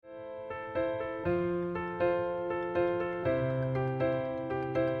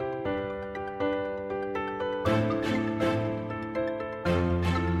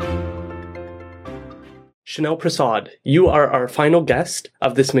Chanel Prasad, you are our final guest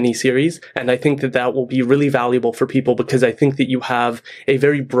of this mini-series, and I think that that will be really valuable for people because I think that you have a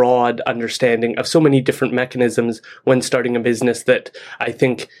very broad understanding of so many different mechanisms when starting a business that I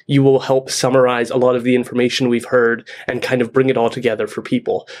think you will help summarize a lot of the information we've heard and kind of bring it all together for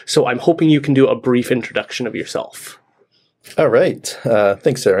people. So I'm hoping you can do a brief introduction of yourself. All right.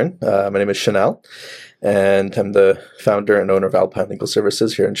 Thanks, Aaron. My name is Chanel, and I'm the founder and owner of Alpine Legal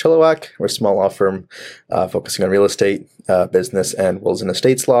Services here in Chilliwack. We're a small law firm focusing on real estate, business, and wills and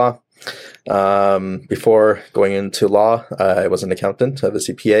estates law. Before going into law, I was an accountant. I have a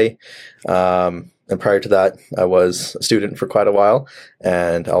CPA. And prior to that, I was a student for quite a while,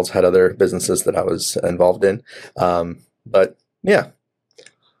 and I also had other businesses that I was involved in. But yeah.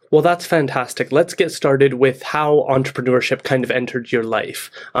 Well, that's fantastic. Let's get started with how entrepreneurship kind of entered your life.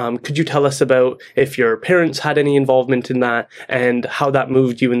 Could you tell us about if your parents had any involvement in that and how that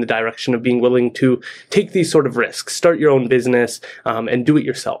moved you in the direction of being willing to take these sort of risks, start your own business, and do it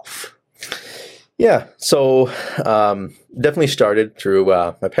yourself? Yeah, so definitely started through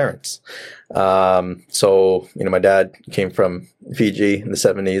my parents. My dad came from Fiji in the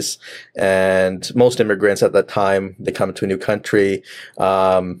 70s, and most immigrants at that time, they come to a new country.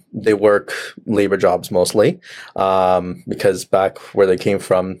 They work labor jobs mostly because back where they came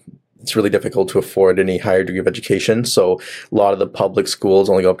from, it's really difficult to afford any higher degree of education. So a lot of the public schools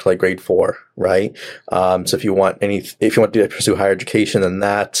only go up to like grade 4, right? So if you want to pursue higher education than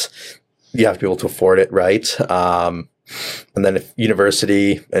that, you have to be able to afford it, right? And then if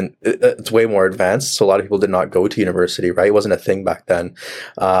university, and it's way more advanced. So a lot of people did not go to university, right? It wasn't a thing back then.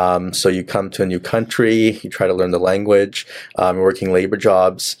 So you come to a new country, you try to learn the language, you're working labor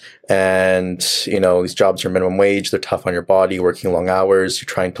jobs, and, these jobs are minimum wage. They're tough on your body, working long hours. You're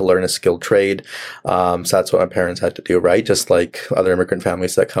trying to learn a skilled trade. So that's what my parents had to do, right? Just like other immigrant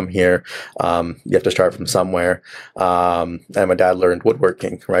families that come here, you have to start from somewhere. And my dad learned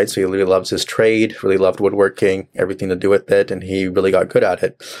woodworking, right? So he really loves his trade, really loved woodworking, everything to do with it. And he really got good at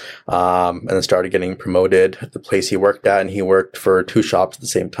it. And then started getting promoted at the place he worked at. And he worked for 2 shops at the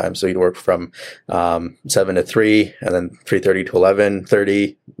same time. So he'd work from 7 to 3, and then 3:30 to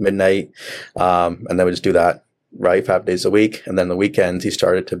 11:30, midnight. And then we just do that, right? 5 days a week. And then the weekends, he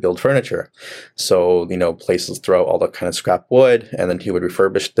started to build furniture. So, places throw all the kind of scrap wood, and then he would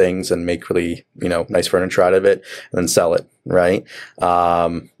refurbish things and make really, nice furniture out of it and then sell it, right?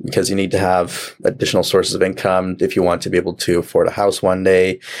 Because you need to have additional sources of income if you want to be able to afford a house one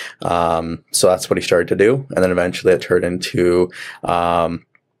day. So that's what he started to do. And then eventually it turned into,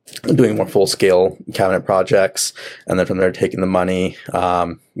 doing more full-scale cabinet projects, and then from there taking the money,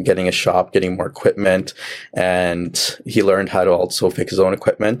 getting a shop, getting more equipment, and he learned how to also fix his own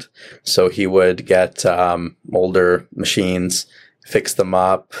equipment. So he would get older machines, fix them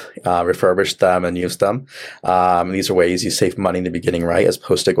up, refurbish them, and use them. These are ways you save money in the beginning, right? As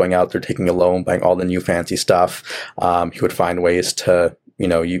opposed to going out there, taking a loan, buying all the new fancy stuff. He would find ways to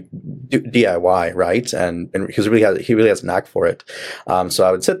you do DIY, right? And he really has a knack for it. So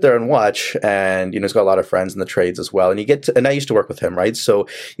I would sit there and watch, and, he's got a lot of friends in the trades as well. And I used to work with him, right? So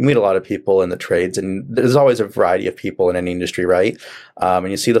you meet a lot of people in the trades, and there's always a variety of people in any industry, right?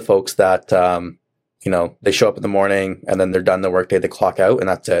 And you see the folks that, they show up in the morning and then they're done their workday, they clock out, and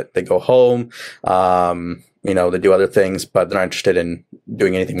that's it. They go home. They do other things, but they're not interested in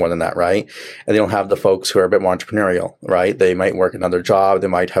doing anything more than that, right? And they don't have the folks who are a bit more entrepreneurial, right? They might work another job. They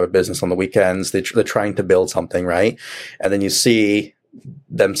might have a business on the weekends. They're trying to build something, right? And then you see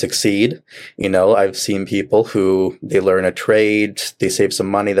them succeed. I've seen people who they learn a trade, they save some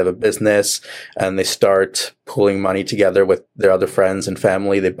money, they have a business, and they start pooling money together with their other friends and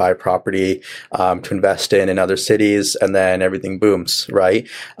family. They buy property to invest in other cities, and then everything booms, right?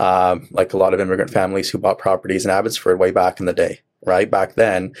 Like a lot of immigrant families who bought properties in Abbotsford way back in the day. Right back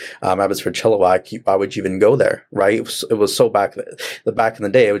then, Abbotsford, Chilliwack, why would you even go there? Right? It was so back in the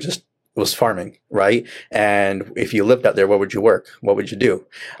day. It was farming, right? And if you lived out there, where would you work? What would you do?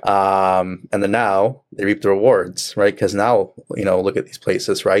 And then now they reap the rewards, right? Because now, look at these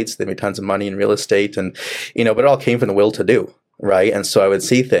places, right? So they made tons of money in real estate, and, but it all came from the will to do. Right. And so I would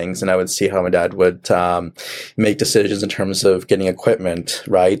see things, and I would see how my dad would make decisions in terms of getting equipment,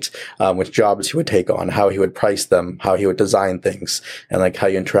 right? Which jobs he would take on, how he would price them, how he would design things, and like how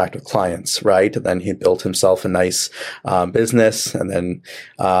you interact with clients, right? And then he built himself a nice business, and then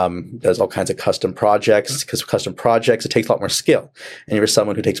does all kinds of custom projects, because custom projects, it takes a lot more skill. And if you're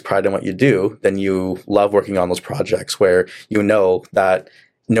someone who takes pride in what you do, then you love working on those projects where that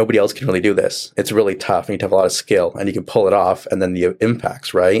nobody else can really do this. It's really tough. You need to have a lot of skill, and you can pull it off. And then the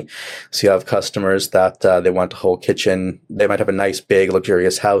impacts, right? So you have customers that they want the whole kitchen. They might have a nice, big,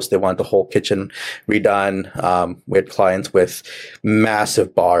 luxurious house. They want the whole kitchen redone. We had clients with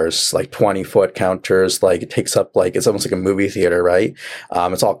massive bars, like 20-foot counters. Like it takes up it's almost like a movie theater, right?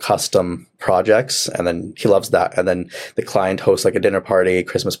 It's all custom projects, and then he loves that. And then the client hosts like a dinner party,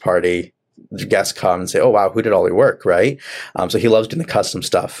 Christmas party. The guests come and say, "Oh wow, who did all your work?" Right? So he loves doing the custom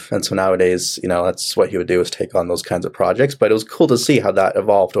stuff, and so nowadays, that's what he would do, is take on those kinds of projects. But it was cool to see how that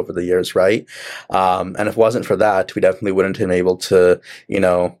evolved over the years, right? And if it wasn't for that, we definitely wouldn't have been able to,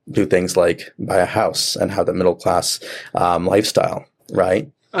 do things like buy a house and have the middle class lifestyle,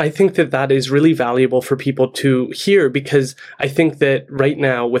 right? I think that is really valuable for people to hear, because I think that right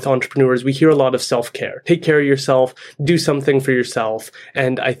now with entrepreneurs, we hear a lot of self-care. Take care of yourself, do something for yourself.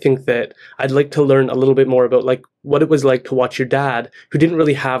 And I think that I'd like to learn a little bit more about what it was like to watch your dad, who didn't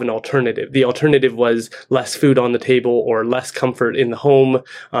really have an alternative. The alternative was less food on the table or less comfort in the home.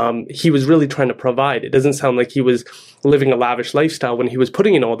 He was really trying to provide. It doesn't sound like he was living a lavish lifestyle when he was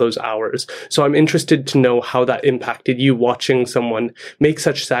putting in all those hours. So I'm interested to know how that impacted you, watching someone make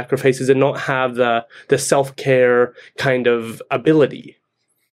such sacrifices and not have the self-care kind of ability.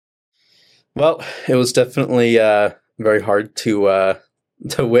 Well, it was definitely very hard to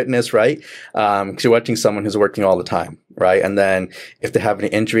witness, right? Because you're watching someone who's working all the time, right? And then if they have any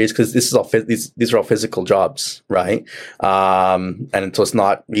injuries, because these are all physical jobs, right? And so it's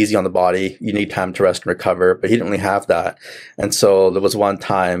not easy on the body. You need time to rest and recover, but he didn't really have that. And so there was one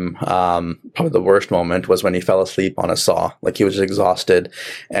time, probably the worst moment was when he fell asleep on a saw. Like he was just exhausted,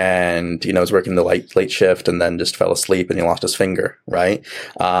 and was working the late shift, and then just fell asleep, and he lost his finger, right?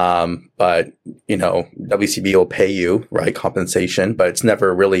 But WCB will pay you, right, compensation, but it's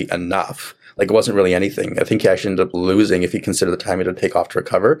never really enough. Like it wasn't really anything. I think he actually ended up losing if you consider the time he had to take off to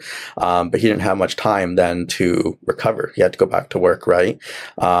recover. But he didn't have much time then to recover. He had to go back to work, right?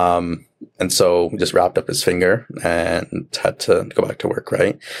 And so we just wrapped up his finger and had to go back to work,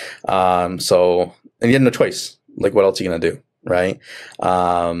 right? And he had no choice. Like, what else are you going to do? Right.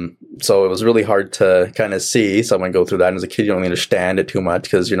 So it was really hard to kind of see someone go through that. And as a kid, you don't really understand it too much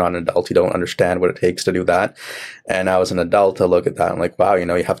because you're not an adult. You don't understand what it takes to do that. And I was an adult to look at that. I'm like, wow, you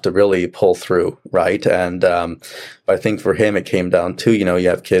have to really pull through. Right. And, but I think for him, it came down to, you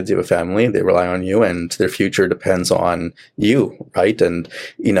have kids, you have a family, they rely on you, and their future depends on you. Right. And,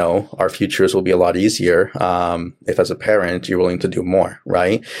 our futures will be a lot easier, if as a parent, you're willing to do more.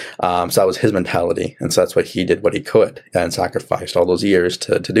 Right. So that was his mentality. And so that's what he did, what he could, and sacrificed all those years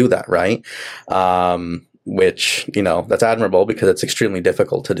to do that. Right. Which, that's admirable because it's extremely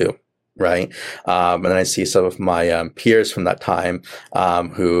difficult to do. Right. And then I see some of my peers from that time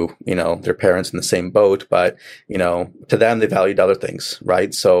who, their parents in the same boat, but, to them, they valued other things.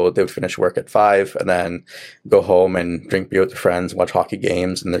 Right. So they would finish work at 5 and then go home and drink beer with their friends, watch hockey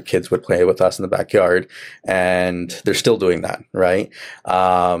games, and their kids would play with us in the backyard. And they're still doing that. Right.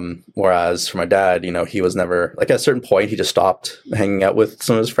 Whereas for my dad, he was never, like, at a certain point, he just stopped hanging out with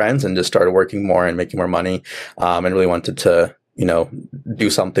some of his friends and just started working more and making more money, and really wanted to do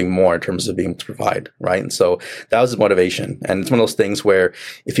something more in terms of being able to provide, right? And so that was his motivation. And it's one of those things where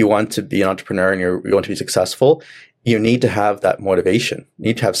if you want to be an entrepreneur and you want to be successful, you need to have that motivation. You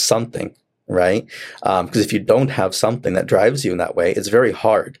need to have something, right? Because if you don't have something that drives you in that way, it's very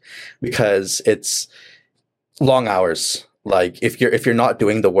hard because it's long hours. Like if you're not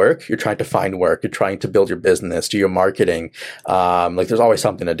doing the work, you're trying to find work, you're trying to build your business, do your marketing. Like there's always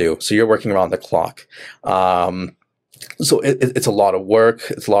something to do. So you're working around the clock. So it's a lot of work.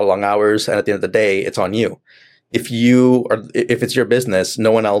 It's a lot of long hours. And at the end of the day, it's on you. If it's your business,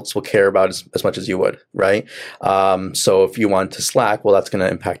 no one else will care about as much as you would, right? So if you want to slack, well, that's going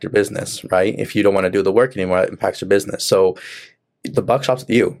to impact your business, right? If you don't want to do the work anymore, it impacts your business. So the buck stops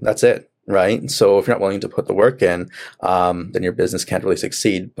with you. That's it. Right. So if you're not willing to put the work in, then your business can't really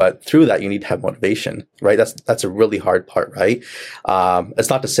succeed. But through that, you need to have motivation, right? That's a really hard part, right? It's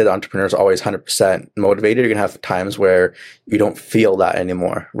not to say that entrepreneurs are always 100% motivated. You're going to have times where you don't feel that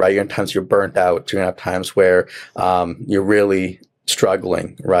anymore, right? You're going to have times you're burnt out. You're going to have times where you're really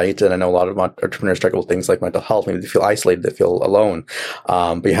struggling, right? And I know a lot of entrepreneurs struggle with things like mental health. Maybe they feel isolated, they feel alone.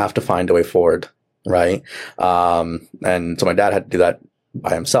 But you have to find a way forward, right? And so my dad had to do that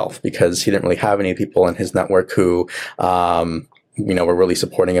by himself because he didn't really have any people in his network who, were really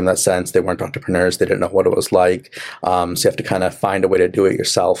supporting him in that sense. They weren't entrepreneurs. They didn't know what it was like. So you have to kind of find a way to do it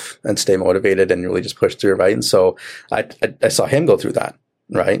yourself and stay motivated and really just push through, right? And so I saw him go through that.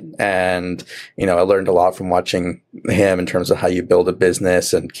 Right. And, I learned a lot from watching him in terms of how you build a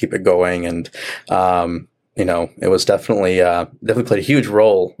business and keep it going. And, it was definitely played a huge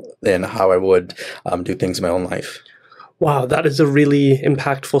role in how I would do things in my own life. Wow, that is a really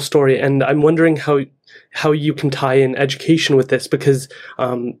impactful story. And I'm wondering how you can tie in education with this, because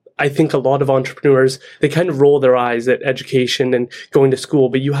I think a lot of entrepreneurs, they kind of roll their eyes at education and going to school,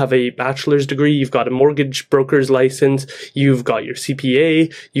 but you have a bachelor's degree, you've got a mortgage broker's license, you've got your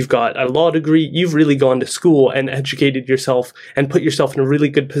CPA, you've got a law degree, you've really gone to school and educated yourself and put yourself in a really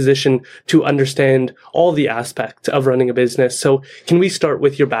good position to understand all the aspects of running a business. So can we start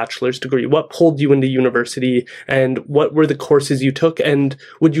with your bachelor's degree? What pulled you into university, and what were the courses you took? And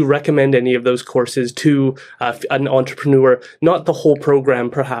would you recommend any of those courses to an entrepreneur? Not the whole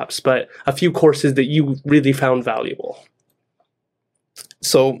program, perhaps, but a few courses that you really found valuable.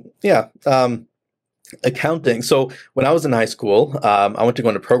 So, yeah, accounting. So when I was in high school, I went to go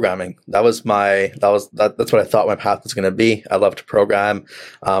into programming. That's what I thought my path was going to be. I loved to program.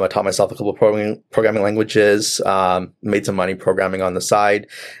 I taught myself a couple of programming languages, made some money programming on the side.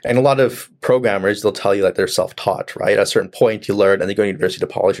 And a lot of programmers, they'll tell you that they're self-taught, right? At a certain point, you learn and you go to university to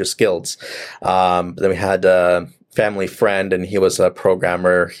polish your skills. But then we had family friend, and he was a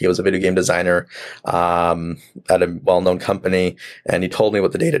programmer. He was a video game designer at a well-known company, and he told me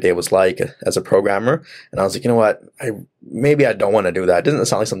what the day-to-day was like as a programmer. And I was like, you know what? Maybe I don't want to do that. It doesn't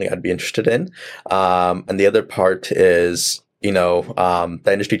sound like something I'd be interested in. And the other part is, the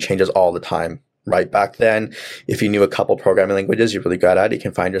industry changes all the time. Right back then, if you knew a couple programming languages you're really good at, you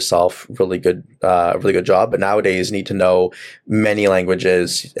can find yourself a really good job. But nowadays, you need to know many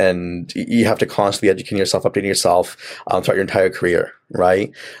languages, and you have to constantly educate yourself, updating yourself throughout your entire career,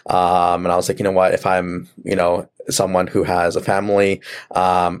 right? And I was like, you know what? If I'm, someone who has a family,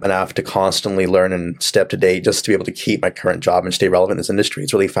 and I have to constantly learn and stay up to date just to be able to keep my current job and stay relevant in this industry.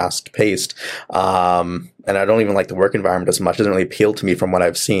 It's really fast paced. And I don't even like the work environment as much. It doesn't really appeal to me from what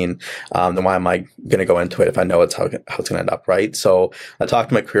I've seen. Then why am I going to go into it if I know it's how it's going to end up, right? So I talked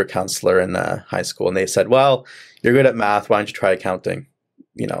to my career counselor in high school, and they said, well, you're good at math. Why don't you try accounting?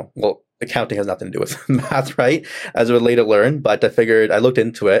 Well, accounting has nothing to do with math, right? As I would later learn, but I looked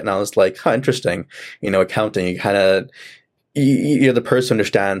into it and I was like, interesting. Accounting, you're the person who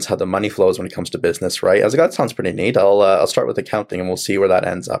understands how the money flows when it comes to business, right? I was like, that sounds pretty neat. I'll start with accounting and we'll see where that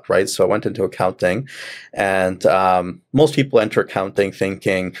ends up, right? So I went into accounting, and most people enter accounting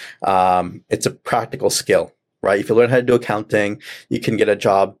thinking it's a practical skill, right? If you learn how to do accounting, you can get a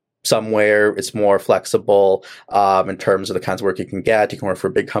job somewhere. It's more flexible in terms of the kinds of work you can get. You can work for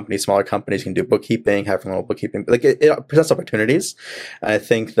big companies, smaller companies. You can do bookkeeping, have little bookkeeping. Like it presents opportunities. And I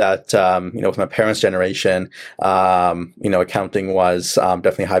think that with my parents' generation, accounting was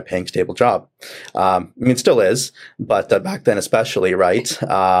definitely a high-paying, stable job. It still is, but back then especially, right?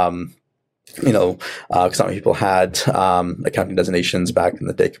 Because some people had accounting designations back in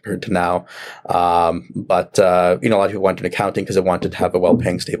the day compared to now. But a lot of people went into accounting because they wanted to have a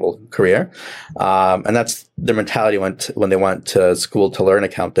well-paying, stable career. And that's their mentality when they went to school to learn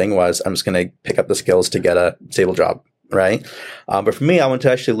accounting was, I'm just going to pick up the skills to get a stable job. Right. But for me, I want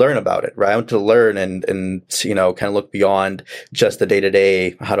to actually learn about it, right? I want to learn and kind of look beyond just the day to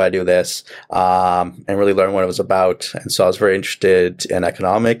day. How do I do this? And really learn what it was about. And so I was very interested in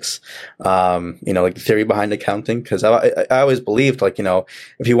economics, like the theory behind accounting, because I always believed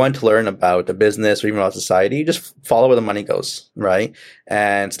if you want to learn about a business or even about society, you just follow where the money goes. Right.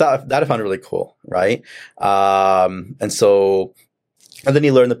 And that I found really cool. Right. And then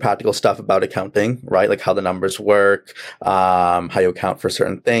you learn the practical stuff about accounting, right? Like how the numbers work, how you account for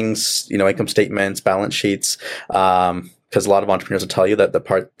certain things, income statements, balance sheets. Because a lot of entrepreneurs will tell you that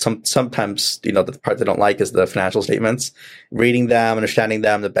sometimes the part they don't like is the financial statements, reading them, understanding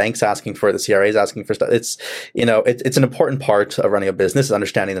them. The bank's asking for it, the CRA is asking for stuff. It's an important part of running a business is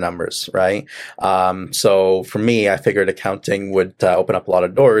understanding the numbers, right? So for me, I figured accounting would open up a lot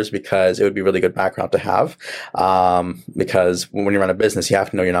of doors because it would be a really good background to have. Because when you run a business, you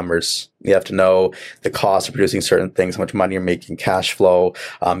have to know your numbers. You have to know the cost of producing certain things, how much money you're making, cash flow.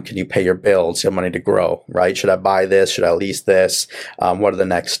 Can you pay your bills? You have money to grow, right? Should I buy this? Should I lease this? What are the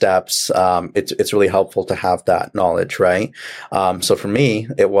next steps? It's really helpful to have that knowledge, right? So for me,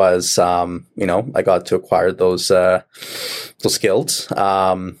 it was, I got to acquire those skills.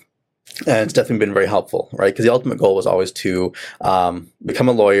 And it's definitely been very helpful, right? Because the ultimate goal was always to become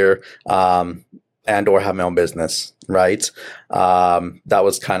a lawyer, and or have my own business, right? That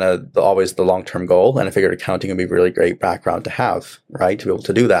was kind of always the long-term goal. And I figured accounting would be a really great background to have, right? To be able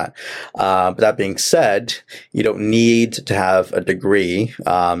to do that. But that being said, you don't need to have a degree,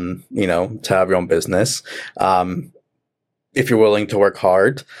 to have your own business. if you're willing to work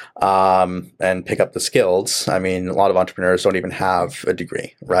hard and pick up the skills. I mean, a lot of entrepreneurs don't even have a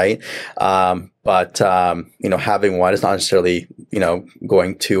degree, right? But having one is not necessarily,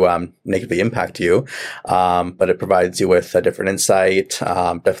 going to negatively impact you, but it provides you with a different insight,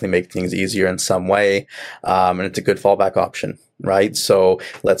 definitely make things easier in some way, and it's a good fallback option. Right. So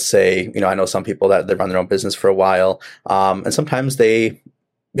let's say, I know some people that they've run their own business for a while, and sometimes they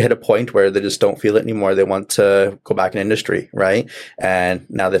hit a point where they just don't feel it anymore. They want to go back in industry, right? And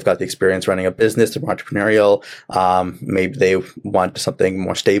now they've got the experience running a business, they're more entrepreneurial. Maybe they want something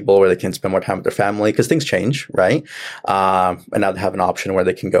more stable where they can spend more time with their family because things change, right? And now they have an option where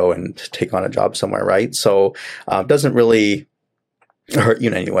they can go and take on a job somewhere, right? So it doesn't really hurt you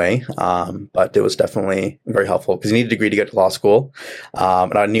in any way, but it was definitely very helpful because you need a degree to get to law school,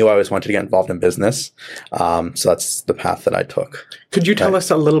 and I knew I always wanted to get involved in business, so that's the path that I took. Could you tell us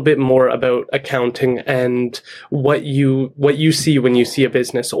a little bit more about accounting and what you see when you see a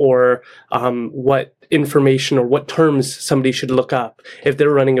business, or what information or what terms somebody should look up if they're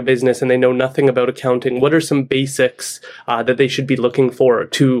running a business and they know nothing about accounting? What are some basics that they should be looking for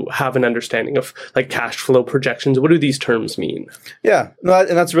to have an understanding of, like, cash flow projections? What do these terms mean? Yeah, no,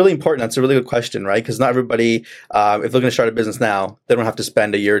 and that's really important. That's a really good question, right? Because not everybody, if they're going to start a business now, they don't have to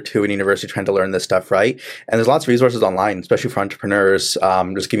spend a year or two in university trying to learn this stuff, right? And there's lots of resources online, especially for entrepreneurs,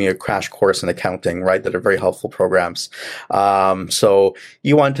 just giving you a crash course in accounting, right? That are very helpful programs. So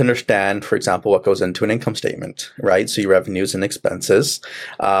you want to understand, for example, what goes into an income statement, right? So your revenues and expenses,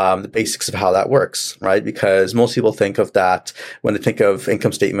 the basics of how that works, right? Because most people think of that when they think of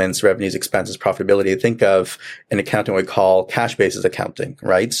income statements, revenues, expenses, profitability, they think of in accounting what we call cash basis accounting,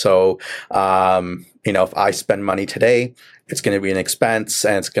 right? So, if I spend money today, it's going to be an expense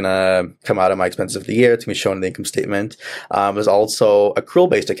and it's going to come out of my expenses of the year. It's going to be shown in the income statement. There's also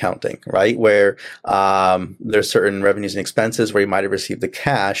accrual-based accounting, right? Where there's certain revenues and expenses where you might have received the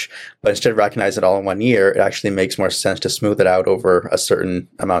cash, but instead of recognizing it all in one year, it actually makes more sense to smooth it out over a certain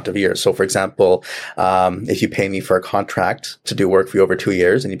amount of years. So for example, if you pay me for a contract to do work for you over 2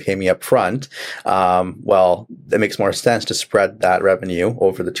 years and you pay me up front, well, it makes more sense to spread that revenue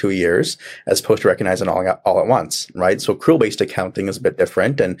over the 2 years as opposed to recognizing it all at once, right? So accrual-based accounting is a bit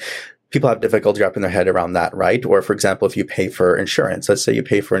different, and people have difficulty wrapping their head around that, right? Or for example, if you pay for insurance, let's say you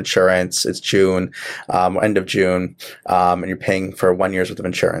pay for insurance, it's June, end of June, and you're paying for 1 year's worth of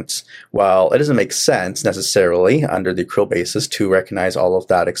insurance. Well, it doesn't make sense necessarily under the accrual basis to recognize all of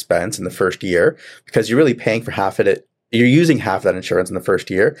that expense in the first year because you're really paying for half of it. You're using half of that insurance in the first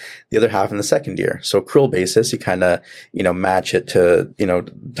year, the other half in the second year. So accrual basis, you kind of, match it to,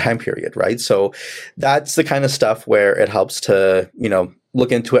 time period, right? So that's the kind of stuff where it helps to,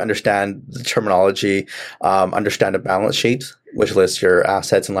 look into it, understand the terminology, understand a balance sheet, which lists your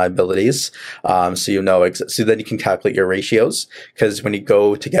assets and liabilities. So then you can calculate your ratios. Because when you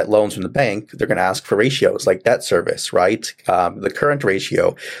go to get loans from the bank, they're going to ask for ratios like debt service, right? The current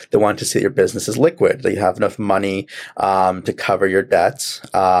ratio, they want to see that your business is liquid, that you have enough money to cover your debts.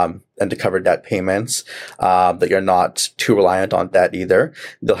 And to cover debt payments, that you're not too reliant on debt either.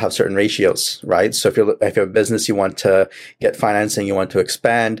 They'll have certain ratios, right? So if you have a business, you want to get financing, you want to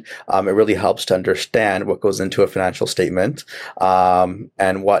expand, it really helps to understand what goes into a financial statement,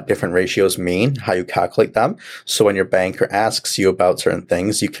 and what different ratios mean, how you calculate them. So when your banker asks you about certain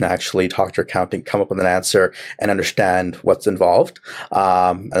things, you can actually talk to your accountant, come up with an answer and understand what's involved,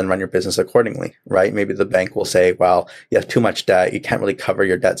 and then run your business accordingly, right? Maybe the bank will say, well, you have too much debt, you can't really cover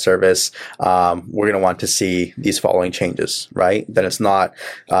your debt service. We're going to want to see these following changes, right? Then it's not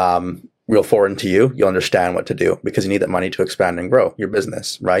real foreign to you. You'll understand what to do because you need that money to expand and grow your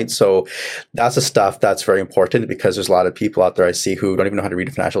business, right? So that's the stuff that's very important because there's a lot of people out there I see who don't even know how to read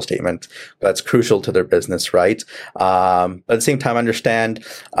a financial statement. But that's crucial to their business, right? But at the same time, understand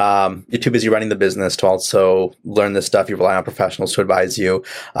you're too busy running the business to also learn this stuff. You rely on professionals to advise you.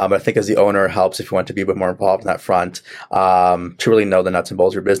 But I think as the owner, it helps if you want to be a bit more involved in that front, to really know the nuts and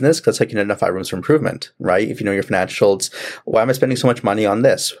bolts of your business because that's how you can identify rooms for improvement, right? If you know your financials, why am I spending so much money on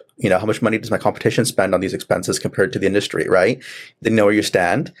this? How much money does my competition spend on these expenses compared to the industry, right? They know where you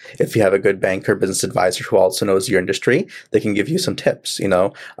stand. If you have a good banker, business advisor who also knows your industry, they can give you some tips,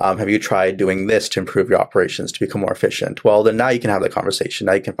 have you tried doing this to improve your operations, to become more efficient? Well, then now you can have that conversation.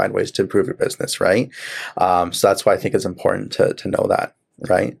 Now you can find ways to improve your business, right? So that's why I think it's important to know that,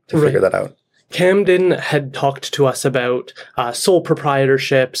 right? To figure that out. Camden had talked to us about sole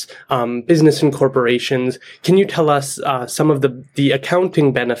proprietorships, business incorporations. Can you tell us some of the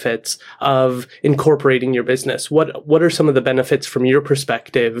accounting benefits of incorporating your business? What are some of the benefits from your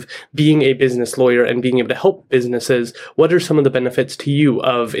perspective, being a business lawyer and being able to help businesses? What are some of the benefits to you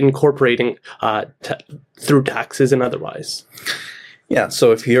of incorporating through taxes and otherwise? Yeah,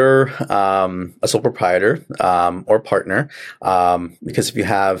 so if you're a sole proprietor or partner, because if you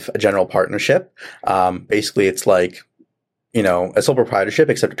have a general partnership, basically it's like, a sole proprietorship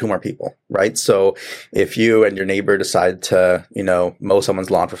except for two more people, right? So if you and your neighbor decide to, mow someone's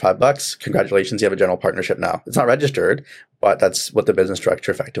lawn for $5, congratulations, you have a general partnership now. It's not registered, but that's what the business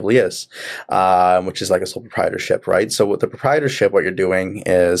structure effectively is, which is like a sole proprietorship, right? So with the proprietorship, what you're doing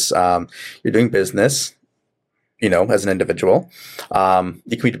is you're doing business, as an individual.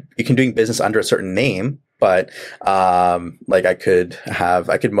 You can doing business under a certain name, but like I could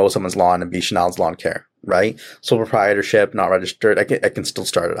mow someone's lawn and be Chanel's Lawn Care, right? Sole proprietorship, not registered. I can still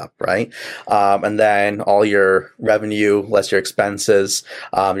start it up, right? And then all your revenue, less your expenses,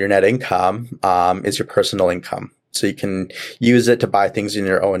 your net income is your personal income. So you can use it to buy things in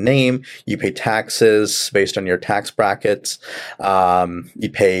your own name. You pay taxes based on your tax brackets. You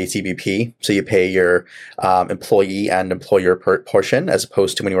pay CBP. So you pay your employee and employer portion, as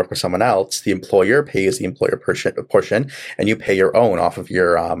opposed to when you work for someone else, the employer pays the employer portion, and you pay your own off of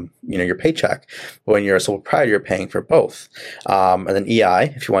your your paycheck. When you're a sole proprietor, you're paying for both. And then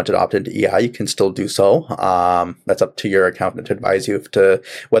EI, if you want to opt into EI, you can still do so. That's up to your accountant to advise you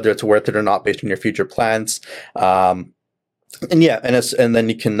whether it's worth it or not based on your future plans. And then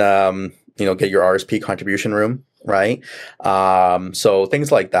you can get your RSP contribution room, right? So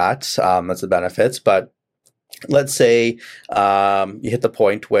things like that. That's the benefits. But let's say you hit the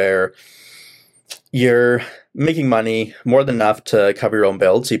point where you're making money more than enough to cover your own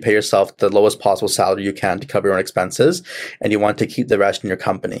bills. So you pay yourself the lowest possible salary you can to cover your own expenses, and you want to keep the rest in your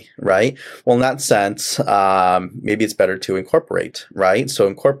company, right? Well, in that sense, maybe it's better to incorporate, right? So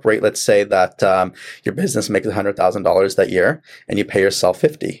incorporate, let's say that your business makes $100,000 that year, and you pay yourself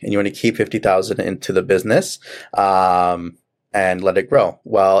 $50,000, and you want to keep $50,000 into the business. And let it grow.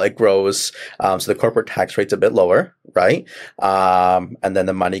 Well, it grows, so the corporate tax rate's a bit lower, right? And then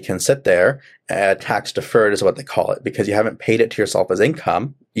the money can sit there. Tax deferred is what they call it, because you haven't paid it to yourself as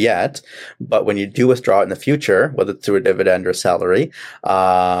income yet. But when you do withdraw it in the future, whether it's through a dividend or salary,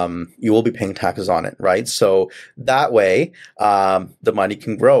 you will be paying taxes on it, right? So that way, the money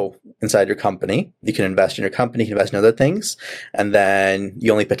can grow inside your company. You can invest in your company, you can invest in other things, and then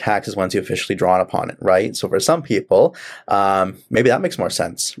you only pay taxes once you officially drawn upon it, right? So for some people, maybe that makes more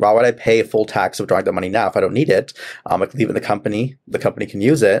sense. Why would I pay full tax of drawing the money now if I don't need it? I can leave it in the company can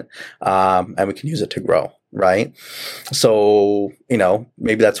use it, and we can use it to grow, right? So,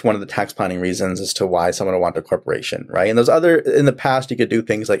 maybe that's one of the tax planning reasons as to why someone would want a corporation, right? And in the past, you could do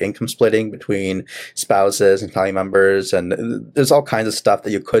things like income splitting between spouses and family members, and there's all kinds of stuff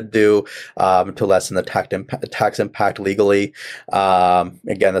that you could do to lessen the tax impact legally.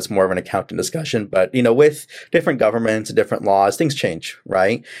 Again, that's more of an accounting discussion, but, with different governments and different laws, things change,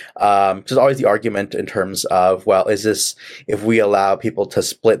 right? There's always the argument in terms of, well, if we allow people to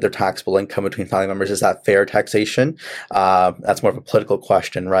split their taxable income between family members, is that fair taxation? That's more of a political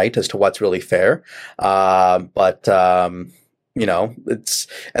question, right, as to what's really fair. And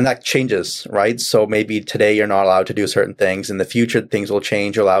that changes, right? So maybe today you're not allowed to do certain things. In the future, things will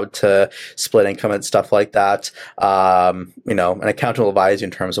change. You're allowed to split income and stuff like that. An accountant will advise you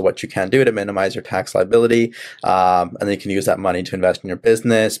in terms of what you can do to minimize your tax liability. And then you can use that money to invest in your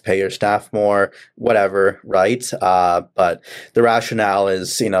business, pay your staff more, whatever, right? But the rationale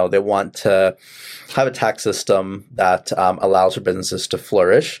is, they want to have a tax system that allows for businesses to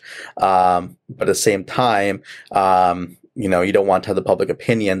flourish. But at the same time, you don't want to have the public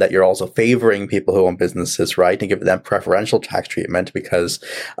opinion that you're also favoring people who own businesses, right? And give them preferential tax treatment, because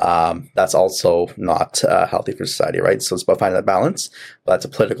that's also not healthy for society, right? So it's about finding that balance. But that's a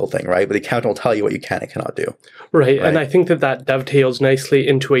political thing, right? But the accountant will tell you what you can and cannot do. Right. And I think that dovetails nicely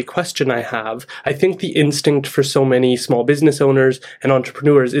into a question I have. I think the instinct for so many small business owners and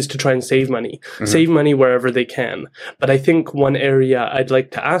entrepreneurs is to try and save money, save money wherever they can. But I think one area I'd like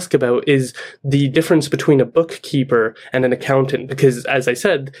to ask about is the difference between a bookkeeper and an accountant, because as I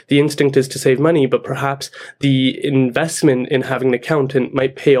said, the instinct is to save money, but perhaps the investment in having an accountant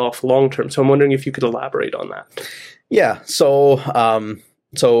might pay off long term. So I'm wondering if you could elaborate on that. Yeah. So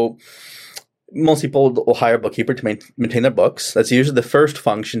most people will hire a bookkeeper to maintain their books. That's usually the first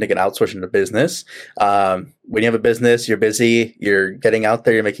function to get outsourced into business. when you have a business, you're busy, you're getting out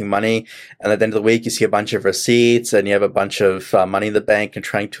there, you're making money, and at the end of the week, you see a bunch of receipts and you have a bunch of money in the bank and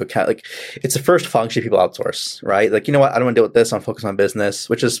trying to account. Like, it's the first function people outsource, right? Like, you know what? I don't want to deal with this. I'm focused on business,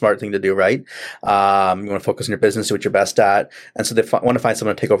 which is a smart thing to do, right? You want to focus on your business, do what you're best at. And so they want to find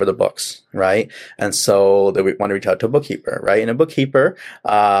someone to take over the books, right? And so they want to reach out to a bookkeeper, right? And a bookkeeper,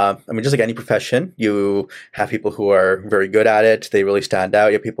 just like any profession, you have people who are very good at it. They really stand out.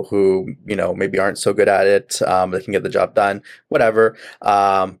 You have people who, maybe aren't so good at it. They can get the job done, whatever.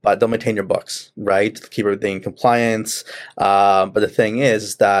 But they'll maintain your books, right? Keep everything in compliance. But the thing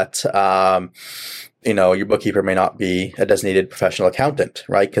is that, your bookkeeper may not be a designated professional accountant,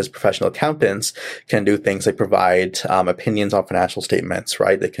 right? Because professional accountants can do things like provide opinions on financial statements,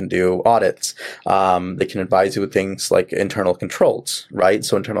 right? They can do audits. They can advise you with things like internal controls, right?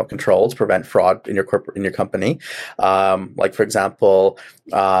 So internal controls prevent fraud in your company. Like, for example,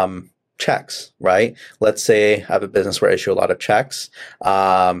 checks, right? Let's say I have a business where I issue a lot of checks,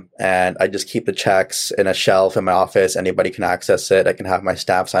 and I just keep the checks in a shelf in my office. Anybody can access it. I can have my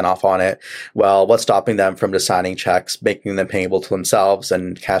staff sign off on it. Well, what's stopping them from just signing checks, making them payable to themselves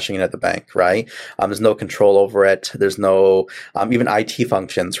and cashing it at the bank, right? There's no control over it. There's no, even IT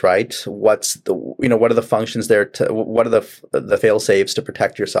functions, right? What are the functions there what are the fail safes to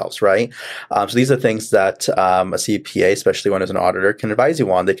protect yourselves, right? So these are things that a CPA, especially one who's an auditor, can advise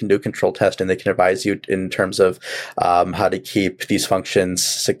you on. They can do control test and they can advise you in terms of how to keep these functions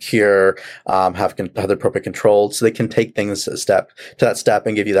secure, have the appropriate controls. So they can take things to that step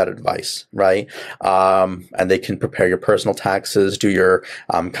and give you that advice, right? And they can prepare your personal taxes, do your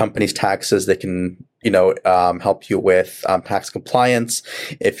company's taxes. They can help you with tax compliance.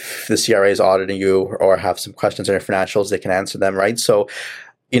 If the CRA is auditing you or have some questions on your financials, they can answer them, right? So,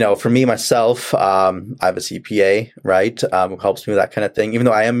 for me, myself, I have a CPA, right, who helps me with that kind of thing. Even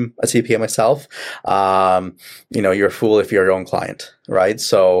though I am a CPA myself, you're a fool if you're your own client, right?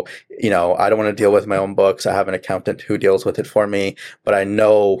 So, I don't want to deal with my own books. I have an accountant who deals with it for me, but I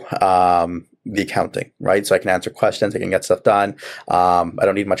know the accounting, right? So I can answer questions, I can get stuff done. I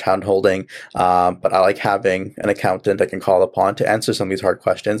don't need much hand holding, but I like having an accountant I can call upon to answer some of these hard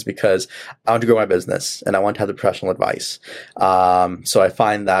questions because I want to grow my business and I want to have the professional advice. So I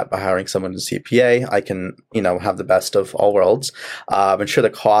find that by hiring someone who's a CPA, I can, have the best of all worlds. I'm sure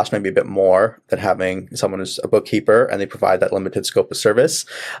the cost may be a bit more than having someone who's a bookkeeper and they provide that limited scope of service.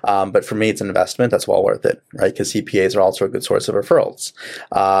 But for me, it's an investment that's well worth it, right? Because CPAs are also a good source of referrals.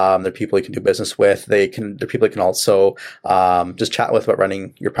 They're people you can do business with. They're people you can also just chat with about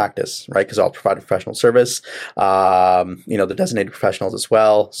running your practice, right? Because I'll provide a professional service. They're designated professionals as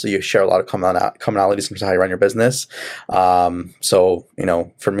well. So you share a lot of commonalities in terms of how you run your business. So,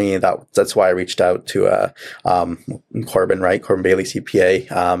 for me, that's why I reached out to Corbin, right? Corbin Bailey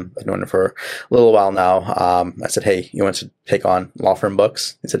CPA. I've known him for a little while now. I said, hey, you want to take on law firm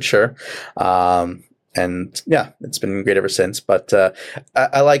books? He said, sure. And yeah, it's been great ever since. But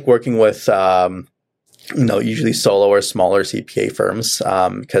I like working with usually solo or smaller CPA firms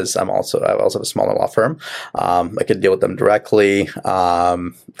because I also have a smaller law firm. I can deal with them directly,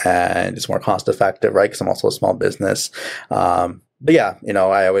 and it's more cost effective, right? Because I'm also a small business. But yeah, you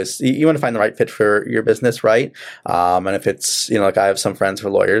want to find the right fit for your business, right? And if it's, like I have some friends who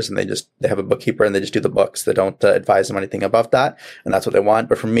are lawyers and they have a bookkeeper and they just do the books. They don't advise them anything above that. And that's what they want.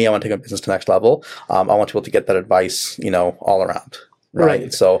 But for me, I want to take my business to the next level. I want to be able to get that advice, all around.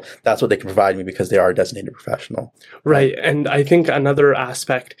 Right. So that's what they can provide me because they are a designated professional. Right. And I think another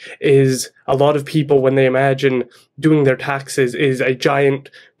aspect is a lot of people, when they imagine doing their taxes, is a giant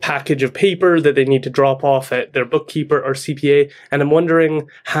package of paper that they need to drop off at their bookkeeper or CPA. And I'm wondering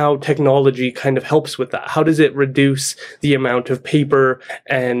how technology kind of helps with that. How does it reduce the amount of paper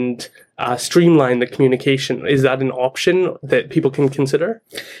and streamline the communication? Is that an option that people can consider?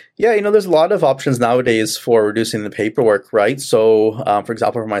 Yeah, there's a lot of options nowadays for reducing the paperwork, right? So, for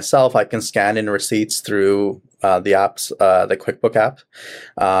example, for myself, I can scan in receipts through the apps, the QuickBook app.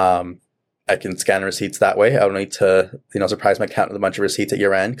 I can scan receipts that way. I don't need to, surprise my accountant with a bunch of receipts at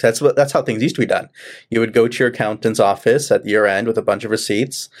year end. That's how things used to be done. You would go to your accountant's office at year end with a bunch of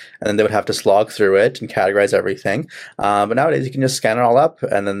receipts, and then they would have to slog through it and categorize everything. But nowadays you can just scan it all up,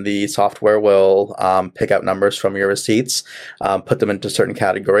 and then the software will pick out numbers from your receipts, put them into certain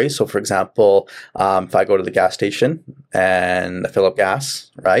categories. So, for example, if I go to the gas station and I fill up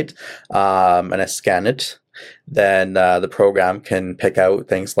gas, right, and I scan it, then the program can pick out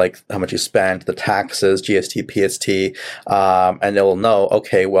things like how much you spent, the taxes, GST, PST, and it will know,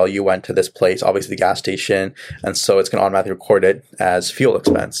 okay, well, you went to this place, obviously the gas station, and so it's going to automatically record it as fuel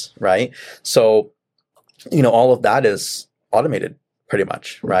expense, right? So, all of that is automated pretty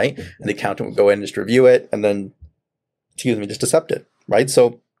much, right? And the accountant would go in, just review it, and then, just accept it, right?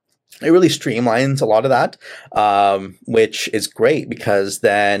 So it really streamlines a lot of that, which is great because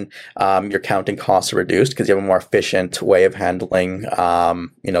then your accounting costs are reduced because you have a more efficient way of handling, the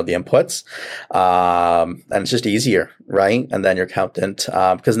inputs, and it's just easier, right? And then your accountant,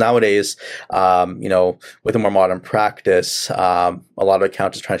 because nowadays, with a more modern practice, a lot of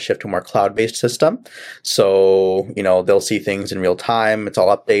accountants are trying to shift to a more cloud-based system. So, they'll see things in real time. It's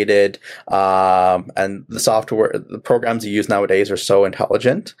all updated. And the programs you use nowadays are so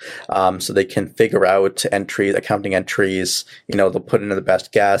intelligent. So they can figure out accounting entries, they'll put in the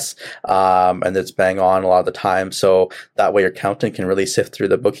best guess, and it's bang on a lot of the time. So that way your accountant can really sift through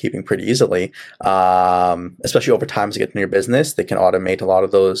the bookkeeping pretty easily. Especially over time as you get in your business, they can automate a lot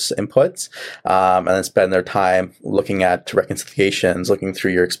of those inputs, and then spend their time looking at reconciliations, looking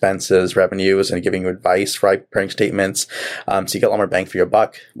through your expenses, revenues, and giving you advice, right? Preparing statements. So you get a lot more bang for your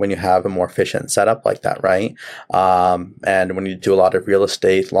buck when you have a more efficient setup like that, right? And when you do a lot of real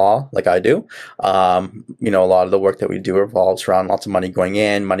estate law, like I do, a lot of the work that we do revolves around lots of money going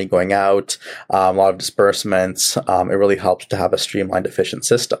in, money going out, a lot of disbursements. It really helps to have a streamlined, efficient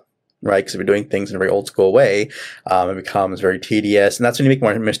system, right? Because if you're doing things in a very old school way, it becomes very tedious. And that's when you make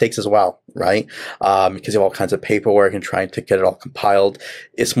more mistakes as well, right? Because you have all kinds of paperwork and trying to get it all compiled.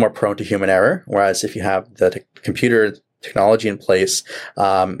 It's more prone to human error. Whereas if you have the computer technology in place,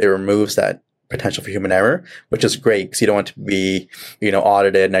 it removes that potential for human error, which is great because you don't want to be,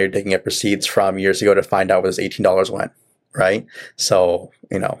 audited. Now you're digging up receipts from years ago to find out where this $18 went, right? So,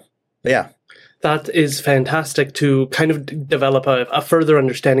 yeah. That is fantastic to kind of develop a further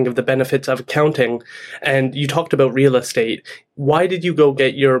understanding of the benefits of accounting. And you talked about real estate. Why did you go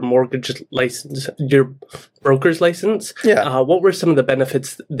get your mortgage license, your broker's license? Yeah. What were some of the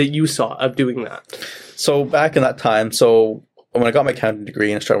benefits that you saw of doing that? So back in that time, when I got my accounting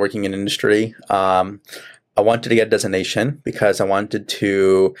degree and started working in industry, I wanted to get a designation because I wanted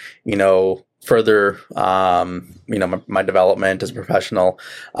to, further, my development as a professional.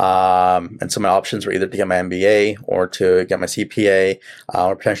 And so my options were either to get my MBA or to get my CPA,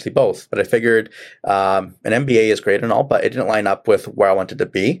 or potentially both. But I figured, an MBA is great and all, but it didn't line up with where I wanted to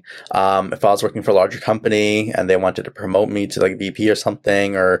be. If I was working for a larger company and they wanted to promote me to like VP or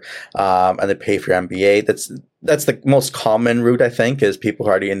something, or, and they pay for your MBA, that's the most common route, I think, is people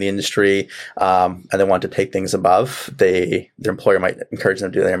who are already in the industry, and they want to take things above. Their employer might encourage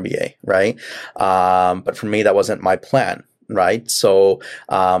them to do their MBA, right? But for me, that wasn't my plan, right? So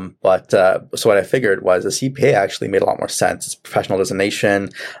what I figured was a CPA actually made a lot more sense. It's a professional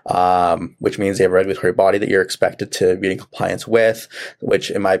designation, which means they have a regulatory body that you're expected to be in compliance with, which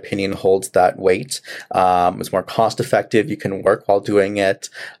in my opinion holds that weight. It's more cost effective. You can work while doing it.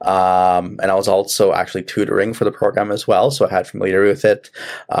 And I was also actually tutoring for the program as well. So I had familiarity with it.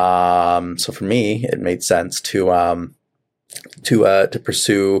 So for me, it made sense to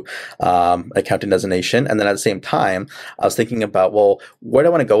pursue accounting designation. And then at the same time, I was thinking about, well, where do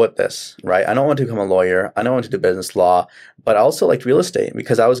I want to go with this, right? I don't want to become a lawyer. I don't want to do business law, but I also liked real estate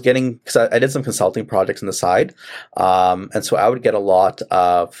because I did some consulting projects on the side. And so I would get a lot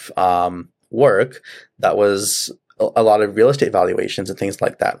of work that was a lot of real estate valuations and things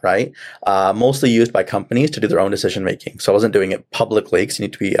like that, right? Mostly used by companies to do their own decision making. So I wasn't doing it publicly because you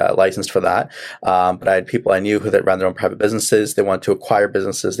need to be licensed for that. But I had people I knew who that ran their own private businesses. They wanted to acquire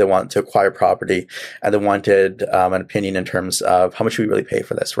businesses. They wanted to acquire property, and they wanted an opinion in terms of how much we really pay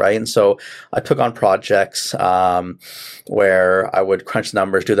for this, right? And so I took on projects where I would crunch the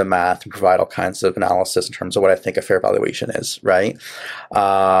numbers, do the math, and provide all kinds of analysis in terms of what I think a fair valuation is, right?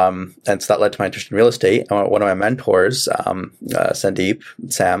 And so that led to my interest in real estate. One of my mentors, Sandeep,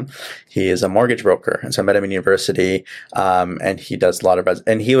 Sam, he is a mortgage broker. And so I met him in university, and he does a lot of,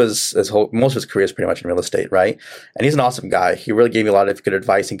 and he was, most of his career is pretty much in real estate, right? And he's an awesome guy. He really gave me a lot of good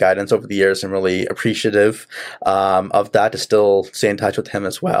advice and guidance over the years. I'm really appreciative of that, to still stay in touch with him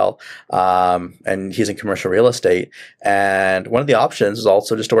as well. And he's in commercial real estate. And one of the options is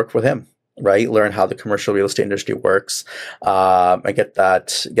also just to work with him, right? Learn how the commercial real estate industry works, and get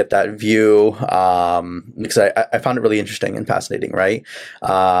that view, because I found it really interesting and fascinating, right?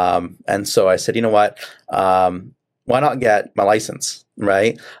 And so I said, you know what? Why not get my license,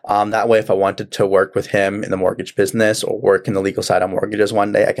 right? That way, if I wanted to work with him in the mortgage business or work in the legal side on mortgages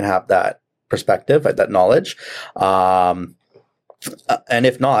one day, I can have that perspective, that knowledge. And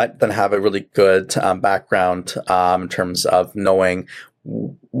if not, then have a really good background in terms of knowing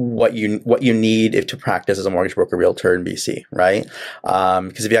what you need to practice as a mortgage broker realtor in BC, right?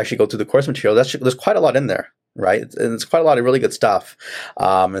 Because if you actually go through the course material, there's quite a lot in there, right? And it's quite a lot of really good stuff.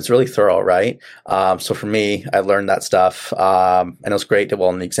 It's really thorough, right? So for me, I learned that stuff, and it was great, did well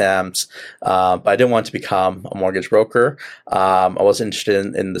in the exams, but I didn't want to become a mortgage broker. I wasn't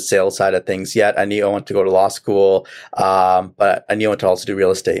interested in the sales side of things yet. I knew I wanted to go to law school, but I knew I wanted to also do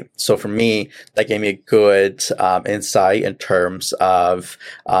real estate. So for me, that gave me a good insight in terms of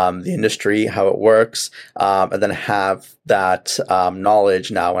the industry, how it works, and then have that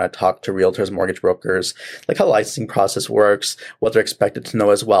knowledge now when I talk to realtors, mortgage brokers, like how the licensing process works, what they're expected to know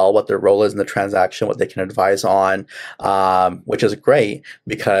as well, what their role is in the transaction, what they can advise on, which is great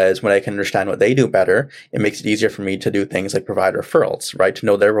because when I can understand what they do better, it makes it easier for me to do things like provide referrals, right? To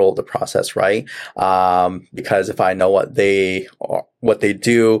know their role in the process, right? Because if I know what they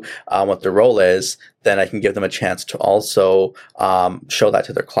do, what their role is, then I can give them a chance to also show that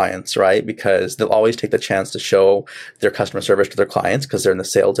to their clients, right? Because they'll always take the chance to show their customer service to their clients because they're in the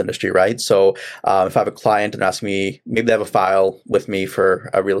sales industry, right? So if I have a client and ask me, maybe they have a file with me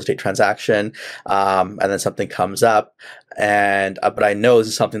for a real estate transaction, and then something comes up, and but I know this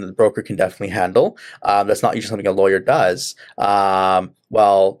is something that the broker can definitely handle. That's not usually something a lawyer does.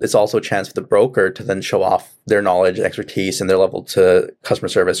 Well, it's also a chance for the broker to then show off their knowledge, expertise, and their level to customer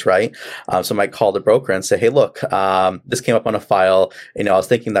service, right? So I might call the broker and say, hey, look, this came up on a file. I was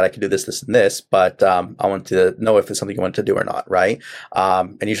thinking that I could do this, this, and this, but I want to know if it's something you want to do or not, right?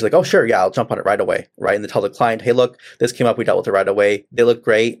 And usually like, oh, sure, yeah, I'll jump on it right away, right? And they tell the client, hey, look, this came up, we dealt with it right away. They look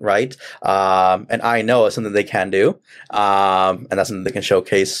great, right? And I know it's something they can do, and that's something they can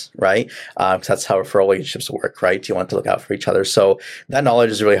showcase, right? Because that's how referral relationships work, right? You want to look out for each other. So that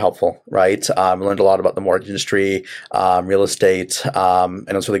knowledge is really helpful, right? I learned a lot about the mortgage industry, real estate, and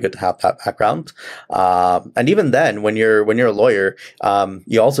it was really good to have that background. And even then, when you're a lawyer,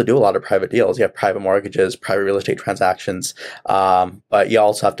 you also do a lot of private deals. You have private mortgages, private real estate transactions, but you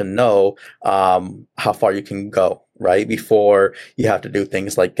also have to know how far you can go, right? Before you have to do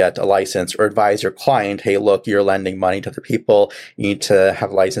things like get a license or advise your client, hey, look, you're lending money to other people. You need to have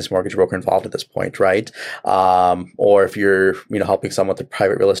a licensed mortgage broker involved at this point, right? Or if you're, helping someone with a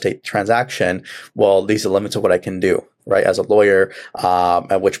private real estate transaction, well, these are the limits of what I can do, right? As a lawyer,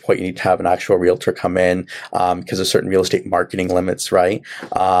 at which point you need to have an actual realtor come in, because there's certain real estate marketing limits, right?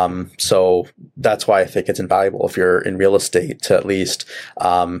 So that's why I think it's invaluable if you're in real estate to at least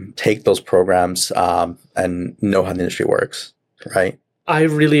take those programs and know how the industry works, right? I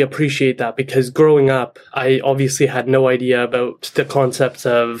really appreciate that because growing up, I obviously had no idea about the concepts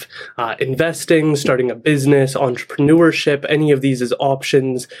of investing, starting a business, entrepreneurship, any of these as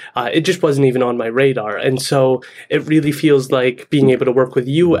options. It just wasn't even on my radar. And so it really feels like being able to work with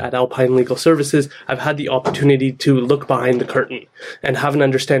you at Alpine Legal Services, I've had the opportunity to look behind the curtain and have an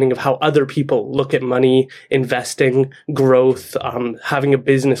understanding of how other people look at money, investing, growth, having a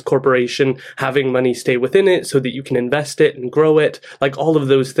business corporation, having money stay within it so that you can invest it and grow it. Like all of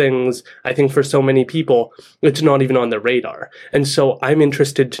those things, I think for so many people, it's not even on their radar. And so I'm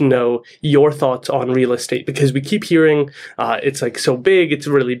interested to know your thoughts on real estate because we keep hearing it's like so big, it's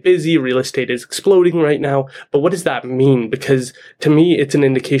really busy, real estate is exploding right now. But what does that mean? Because to me, it's an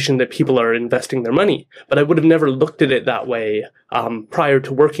indication that people are investing their money. But I would have never looked at it that way prior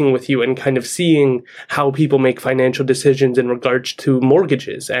to working with you and kind of seeing how people make financial decisions in regards to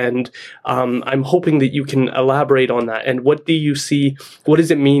mortgages. And I'm hoping that you can elaborate on that. And what do you see? What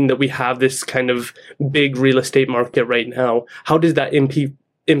does it mean that we have this kind of big real estate market right now? How does that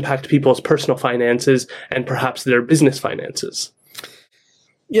impact people's personal finances and perhaps their business finances?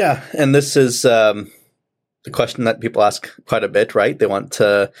 Yeah, and this is the question that people ask quite a bit, right? They want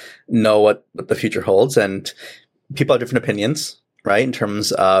to know what the future holds, and people have different opinions, right? In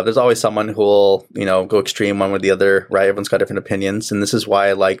terms of, there's always someone who will, go extreme one way or the other, right? Everyone's got different opinions. And this is why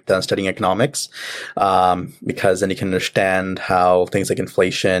I like studying economics, because then you can understand how things like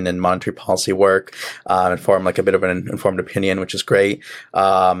inflation and monetary policy work, and form like a bit of an informed opinion, which is great.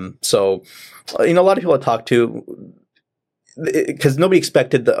 So, a lot of people I talk to, because nobody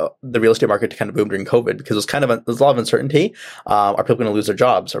expected the real estate market to kind of boom during COVID because there's a lot of uncertainty. Are people going to lose their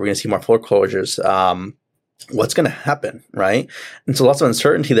jobs? Are we going to see more foreclosures? What's going to happen, right? And so lots of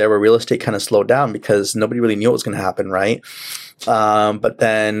uncertainty there where real estate kind of slowed down because nobody really knew what was going to happen, right? But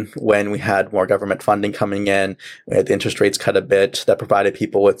then when we had more government funding coming in, we had the interest rates cut a bit, that provided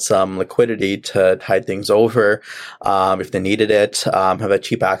people with some liquidity to tide things over, if they needed it, have a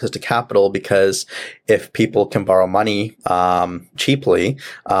cheap access to capital, because if people can borrow money, cheaply,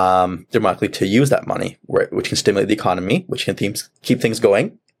 they're more likely to use that money, which can stimulate the economy, which can keep things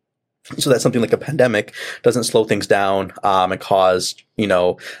going. So that something like a pandemic doesn't slow things down, and cause,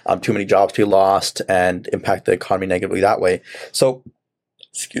 too many jobs to be lost and impact the economy negatively that way. So,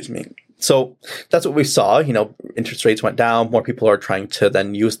 excuse me. So that's what we saw. Interest rates went down. More people are trying to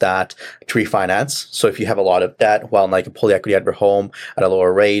then use that to refinance. So if you have a lot of debt, well, now you can pull the equity out of your home at a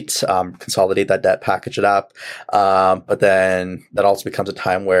lower rate, consolidate that debt, package it up. But then that also becomes a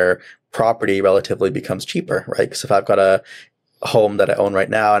time where property relatively becomes cheaper, right? Because if I've got a home that I own right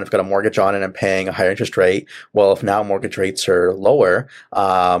now and I've got a mortgage on it and I'm paying a higher interest rate, well, if now mortgage rates are lower,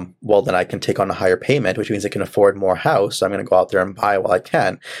 well, then I can take on a higher payment, which means I can afford more house. So I'm going to go out there and buy while I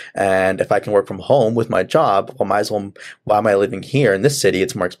can. And if I can work from home with my job, well, might as well, why am I living here in this city?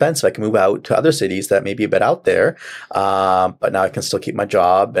 It's more expensive. I can move out to other cities that may be a bit out there. But now I can still keep my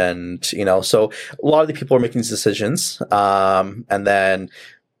job. And, so a lot of the people are making these decisions. And then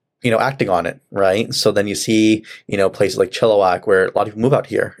acting on it, right? So then you see, places like Chilliwack where a lot of people move out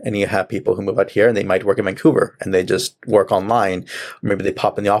here, and you have people who move out here and they might work in Vancouver and they just work online. Or maybe they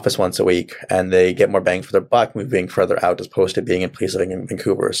pop in the office once a week and they get more bang for their buck moving further out as opposed to being in places like in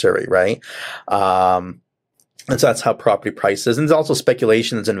Vancouver or Surrey, right? And so that's how property prices, and there's also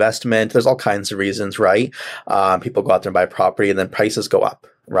speculation, there's investment, there's all kinds of reasons, right? People go out there and buy property and then prices go up,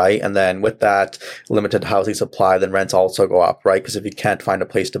 right? And then with that limited housing supply, then rents also go up, right? Because if you can't find a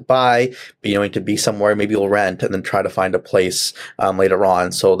place to buy, but you need to be somewhere, maybe you'll rent and then try to find a place later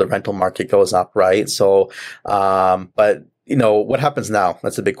on. So the rental market goes up, right? So, but what happens now?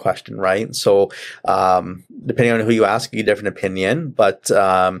 That's a big question, right? So, depending on who you ask, you get a different opinion, but,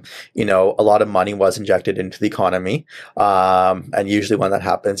 a lot of money was injected into the economy. And usually when that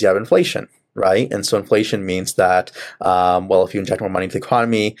happens, you have inflation. Right. And so inflation means that, if you inject more money into the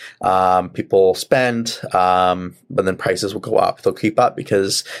economy, people spend, but then prices will go up. They'll creep up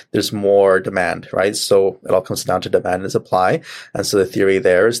because there's more demand, right? So it all comes down to demand and supply. And so the theory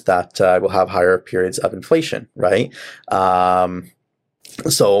there is that we'll have higher periods of inflation, right?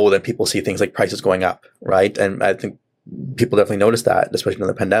 So then people see things like prices going up, right? And I think people definitely notice that, especially in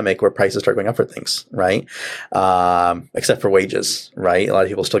the pandemic, where prices start going up for things, right? Except for wages, right? A lot of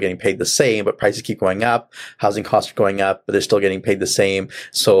people are still getting paid the same, but prices keep going up. Housing costs are going up, but they're still getting paid the same.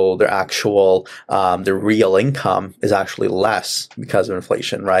 So their real income is actually less because of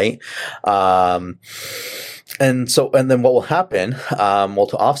inflation, right? And then what will happen?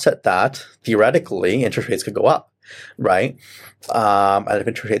 To offset that, theoretically, interest rates could go up, right? And if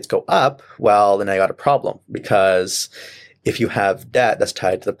interest rates go up, well, then I got a problem, because if you have debt that's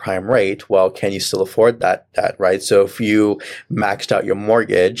tied to the prime rate, well, can you still afford that debt, right? So if you maxed out your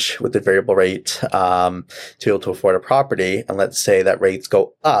mortgage with the variable rate to be able to afford a property, and let's say that rates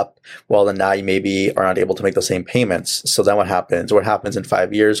go up, well, then now you maybe are not able to make those same payments. So then what happens? What happens in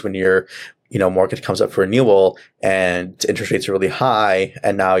 5 years when your mortgage comes up for renewal and interest rates are really high,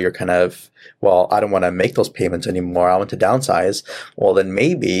 and now you're kind of, well, I don't want to make those payments anymore, I want to downsize. Well, then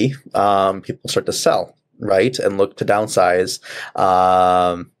maybe people start to sell, right, and look to downsize,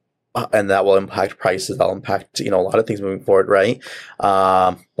 and that will impact prices. That'll impact a lot of things moving forward, right?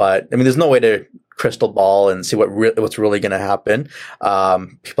 But I mean, there's no way to crystal ball and see what's really going to happen.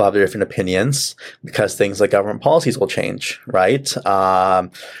 People have their different opinions because things like government policies will change, right?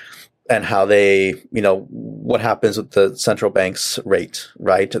 And how they, what happens with the central bank's rate,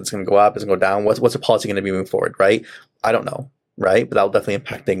 right? It's going to go up, it's going to go down. What's the policy going to be moving forward, right? I don't know. Right, but that'll definitely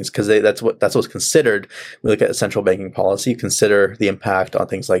impact things, because that's what's considered. We look at central banking policy, consider the impact on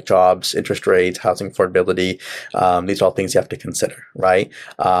things like jobs, interest rates, housing affordability. These are all things you have to consider, right?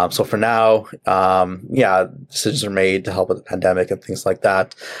 So for now, decisions are made to help with the pandemic and things like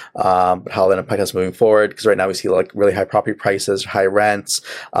that. But how that impacts us moving forward? Because right now we see like really high property prices, high rents,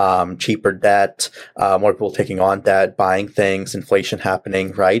 cheaper debt, more people taking on debt, buying things, inflation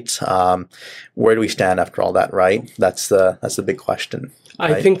happening, right? Where do we stand after all that, right? That's the big question.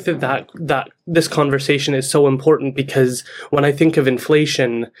 Right? I think that this conversation is so important, because when I think of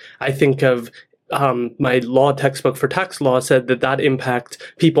inflation, I think of my law textbook for tax law said that impacts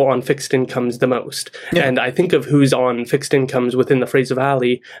people on fixed incomes the most. Yeah. And I think of who's on fixed incomes within the Fraser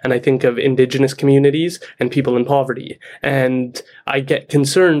Valley, and I think of Indigenous communities and people in poverty. And I get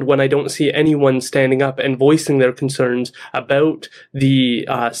concerned when I don't see anyone standing up and voicing their concerns about the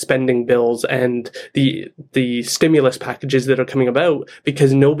spending bills and the stimulus packages that are coming about,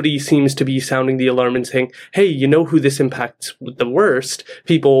 because nobody seems to be sounding the alarm and saying, hey, you know who this impacts the worst?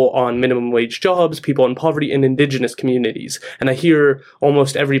 People on minimum wage jobs, people in poverty, and Indigenous communities. And I hear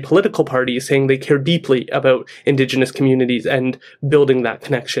almost every political party saying they care deeply about Indigenous communities and building that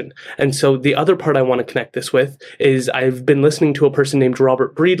connection. And so the other part I want to connect this with is I've been listening to a person named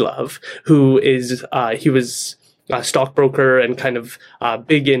Robert Breedlove, who is, he was stockbroker and kind of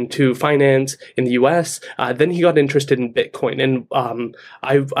big into finance in the US. Then he got interested in Bitcoin, and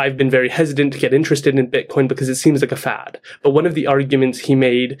I've been very hesitant to get interested in Bitcoin because it seems like a fad. But one of the arguments he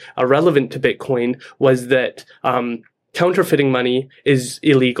made relevant to Bitcoin was that counterfeiting money is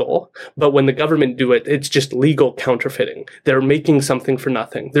illegal, but when the government do it, it's just legal counterfeiting. They're making something for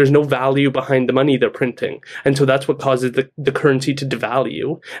nothing. There's no value behind the money they're printing. And so that's what causes the currency to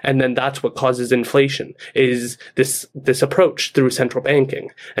devalue. And then that's what causes inflation, is this approach through central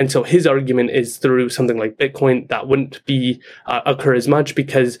banking. And so his argument is through something like Bitcoin, that wouldn't be occur as much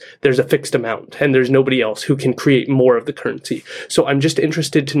because there's a fixed amount and there's nobody else who can create more of the currency. So I'm just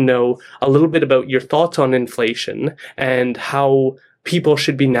interested to know a little bit about your thoughts on inflation and how people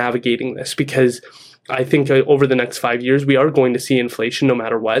should be navigating this, because I think over the next 5 years, we are going to see inflation no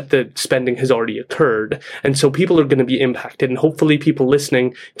matter what. The spending has already occurred. And so people are going to be impacted. And hopefully people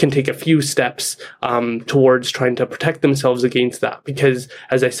listening can take a few steps towards trying to protect themselves against that. Because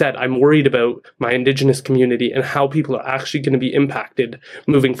as I said, I'm worried about my Indigenous community and how people are actually going to be impacted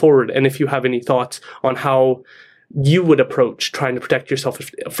moving forward. And if you have any thoughts on how you would approach trying to protect yourself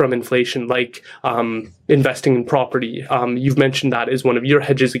from inflation, like investing in property. You've mentioned that as one of your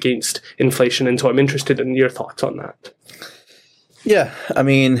hedges against inflation, and so I'm interested in your thoughts on that. Yeah, I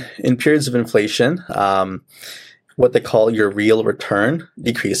mean, in periods of inflation, what they call your real return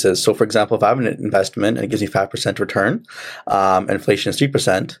decreases. So, for example, if I have an investment and it gives me 5% return, inflation is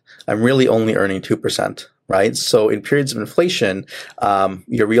 3%, I'm really only earning 2%. Right. So in periods of inflation,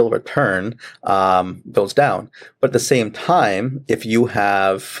 your real return goes down. But at the same time, if you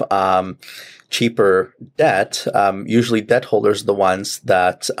have cheaper debt, usually debt holders are the ones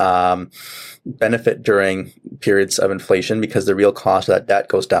that benefit during periods of inflation because the real cost of that debt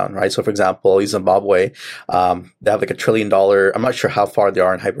goes down, right? So for example, Zimbabwe, they have like $1 trillion. I'm not sure how far they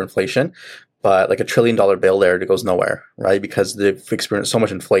are in hyperinflation, but like $1 trillion bill there that goes nowhere, right? Because they've experienced so much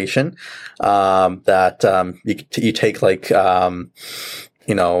inflation that you take like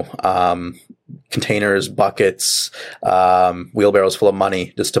containers, buckets, wheelbarrows full of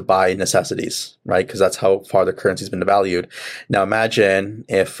money just to buy necessities, right? Because that's how far the currency's been devalued. Now imagine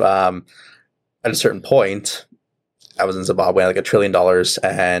if at a certain point, I was in Zimbabwe, like $1 trillion,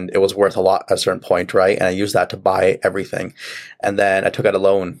 and it was worth a lot at a certain point, right? And I used that to buy everything. And then I took out a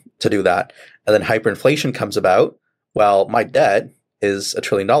loan to do that. And then hyperinflation comes about. Well, my debt is $1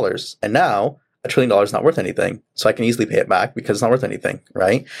 trillion. And now $1 trillion is not worth anything. So I can easily pay it back because it's not worth anything,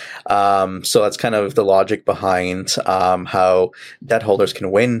 right? So that's kind of the logic behind how debt holders can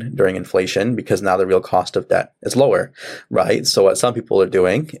win during inflation, because now the real cost of debt is lower, right? So what some people are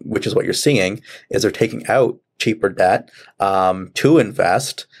doing, which is what you're seeing, is they're taking out cheaper debt to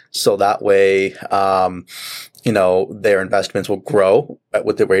invest, so that way their investments will grow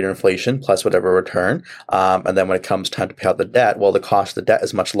with the rate of inflation plus whatever return. And then when it comes time to pay out the debt, well, the cost of the debt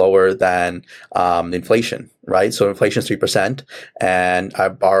is much lower than the inflation, right? So inflation is 3%, and I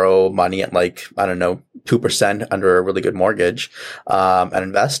borrow money at 2% under a really good mortgage, and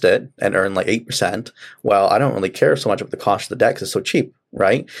invest it and earn 8%. Well, I don't really care so much about the cost of the debt because it's so cheap,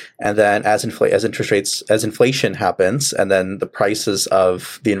 right? And then as inflation happens, and then the prices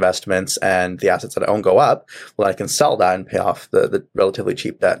of the investments and the assets that I own go up, well, I can sell that and pay off the relatively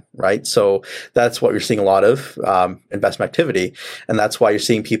cheap debt, right? So that's what you're seeing a lot of investment activity, and that's why you're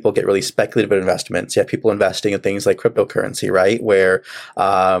seeing people get really speculative investments. You have people investing in things like cryptocurrency, right? Where,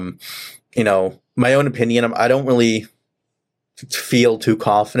 my own opinion, I don't really feel too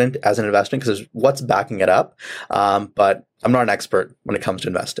confident as an investment because what's backing it up. But I'm not an expert when it comes to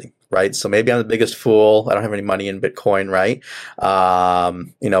investing, right? So maybe I'm the biggest fool. I don't have any money in Bitcoin, right?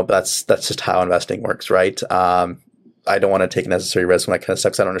 But that's just how investing works, right? I don't want to take necessary risk when that kind of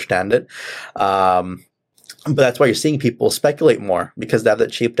stuff because I don't understand it. But that's why you're seeing people speculate more, because they have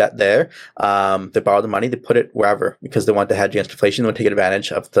that cheap debt there. They borrow the money, they put it wherever because they want to hedge against inflation. They want to take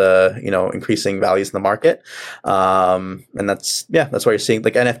advantage of the, increasing values in the market. And that's why you're seeing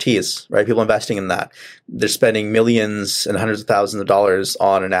like NFTs, right? People investing in that. They're spending millions and hundreds of thousands of dollars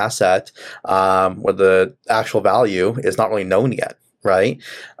on an asset, where the actual value is not really known yet. Right.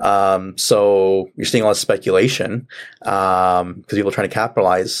 So you're seeing a lot of speculation, because people are trying to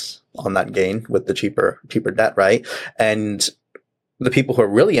capitalize on that gain with the cheaper debt. Right. And the people who are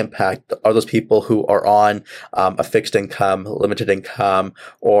really impacted are those people who are on a fixed income, limited income,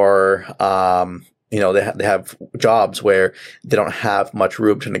 or they have jobs where they don't have much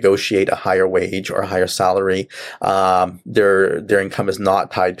room to negotiate a higher wage or a higher salary. Their income is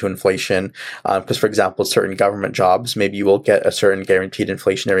not tied to inflation. Because, for example, certain government jobs, maybe you will get a certain guaranteed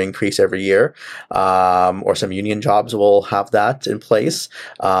inflationary increase every year. Or some union jobs will have that in place.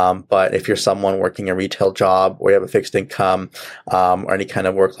 But if you're someone working a retail job or you have a fixed income, or any kind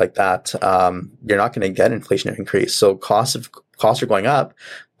of work like that, you're not going to get an inflationary increase. So costs are going up,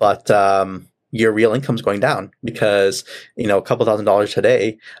 but your real income's going down because, a couple $1,000s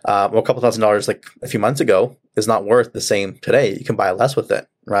today, or a couple $1,000s like a few months ago is not worth the same today. You can buy less with it,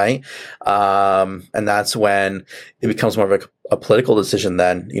 right? And that's when it becomes more of a political decision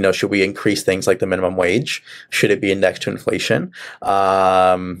then. Should we increase things like the minimum wage? Should it be indexed to inflation?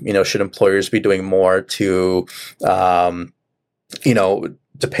 Should employers be doing more to,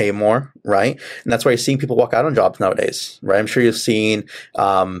 to pay more, right? And that's why you're seeing people walk out on jobs nowadays, right? I'm sure you've seen,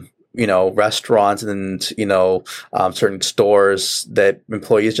 restaurants and, certain stores that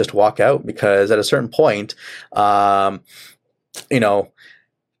employees just walk out because at a certain point,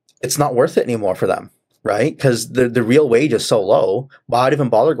 it's not worth it anymore for them, right? Because the real wage is so low. Why'd even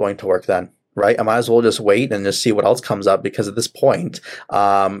bother going to work then? Right? I might as well just wait and just see what else comes up, because at this point,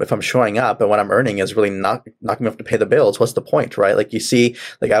 if I'm showing up and what I'm earning is really not going to have to pay the bills, what's the point, right? Like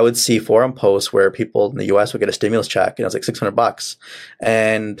I would see forum posts where people in the US would get a stimulus check, it's like $600,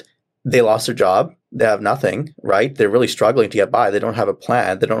 and they lost their job. They have nothing, right? They're really struggling to get by. They don't have a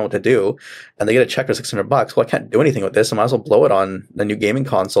plan. They don't know what to do. And they get a check for $600. Well, I can't do anything with this. I might as well blow it on the new gaming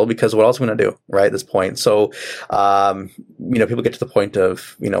console, because what else am I going to do, right, at this point? So, people get to the point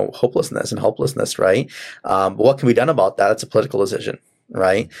of, hopelessness and helplessness, right? But what can be done about that? It's a political decision,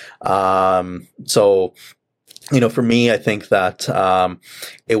 right? For me, I think that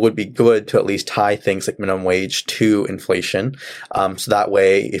it would be good to at least tie things like minimum wage to inflation. So that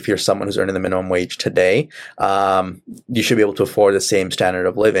way, if you're someone who's earning the minimum wage today, you should be able to afford the same standard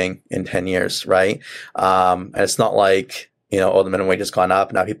of living in 10 years, right? And it's not like, the minimum wage has gone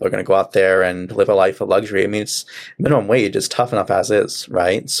up. Now people are going to go out there and live a life of luxury. I mean, minimum wage is tough enough as is,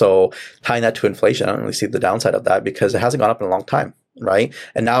 right? So tying that to inflation, I don't really see the downside of that, because it hasn't gone up in a long time. Right.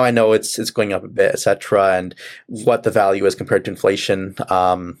 And now I know it's going up a bit, et cetera. And what the value is compared to inflation,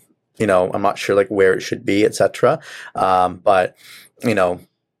 I'm not sure like where it should be, et cetera. But,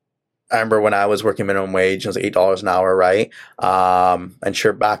 I remember when I was working minimum wage, it was $8 an hour, right? And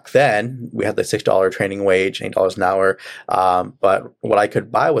sure, back then we had the $6 training wage, $8 an hour. But what I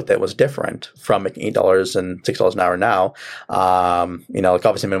could buy with it was different from making $8 and $6 an hour now.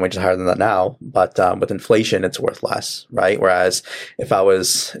 Obviously minimum wage is higher than that now, but with inflation, it's worth less, right? Whereas if I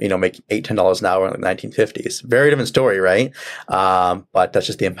was, making $8, $10 an hour in the 1950s, very different story, right? But that's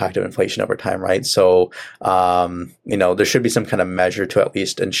just the impact of inflation over time, right? So, there should be some kind of measure to at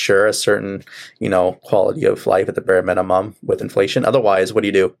least ensure a certain, quality of life at the bare minimum with inflation. Otherwise, what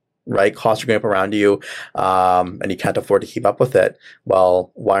do? Right? Costs are going up around you, and you can't afford to keep up with it. Well,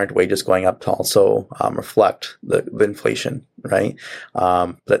 why aren't wages going up to also reflect the inflation, right?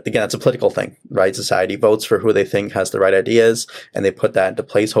 But again, it's a political thing, right? Society votes for who they think has the right ideas, and they put that into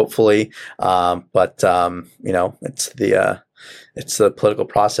place, hopefully. It's the political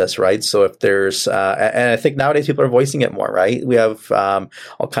process, right? So if there's, and I think nowadays people are voicing it more, right? We have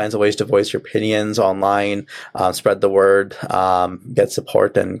all kinds of ways to voice your opinions online, spread the word, get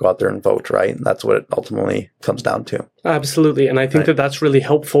support, and go out there and vote, right? And that's what it ultimately comes down to. Absolutely. And I think that that's really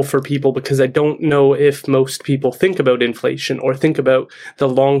helpful for people, because I don't know if most people think about inflation or think about the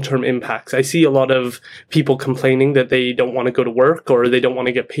long-term impacts. I see a lot of people complaining that they don't want to go to work or they don't want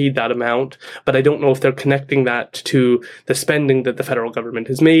to get paid that amount, but I don't know if they're connecting that to the spending that the federal government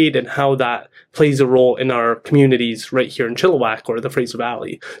has made and how that plays a role in our communities right here in Chilliwack or the Fraser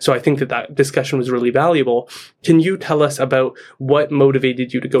Valley. So I think that discussion was really valuable. Can you tell us about what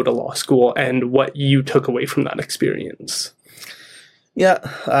motivated you to go to law school and what you took away from that experience? Yeah.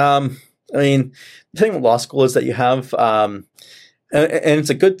 The thing with law school is that you have, and it's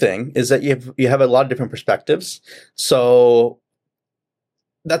a good thing, is that you have a lot of different perspectives. So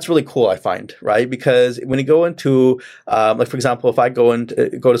that's really cool, I find, right? Because when you go into, for example, if I go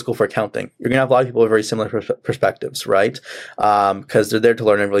to school for accounting, you're going to have a lot of people with very similar perspectives, right? Because they're there to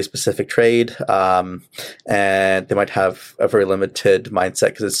learn a really specific trade, and they might have a very limited mindset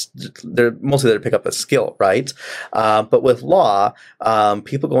because they're mostly there to pick up a skill, right? But with law,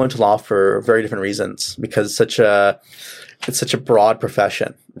 people go into law for very different reasons, because it's such a it's such a broad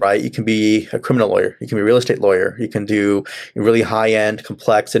profession, right? You can be a criminal lawyer, you can be a real estate lawyer, you can do really high-end,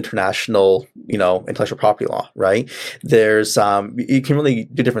 complex, international, intellectual property law, right? There's you can really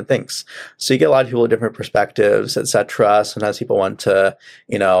do different things. So you get a lot of people with different perspectives, etc. Sometimes people want to,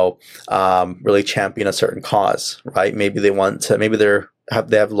 really champion a certain cause, right? Maybe they want to,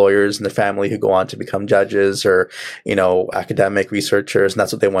 they have lawyers in the family who go on to become judges or, academic researchers, and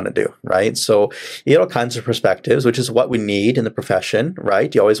that's what they want to do, right? So you get all kinds of perspectives, which is what we need in the profession,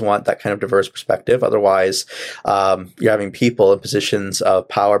 right? You always want that kind of diverse perspective. Otherwise, you're having people in positions of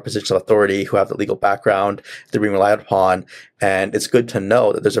power, positions of authority who have the legal background, they're being relied upon, and it's good to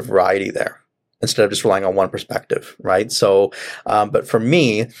know that there's a variety there instead of just relying on one perspective, right? So, but for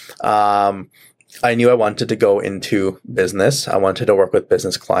me, I knew I wanted to go into business. I wanted to work with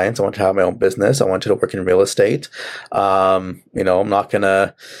business clients. I wanted to have my own business. I wanted to work in real estate. I'm not going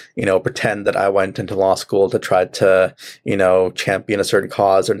to, pretend that I went into law school to try to, champion a certain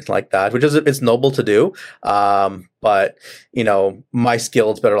cause or anything like that, which it's noble to do. But, my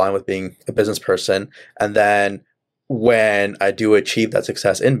skills better align with being a business person. And then when I do achieve that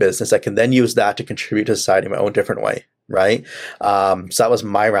success in business, I can then use that to contribute to society in my own different way. Right. So that was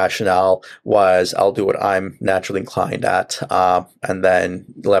my rationale, was I'll do what I'm naturally inclined at, and then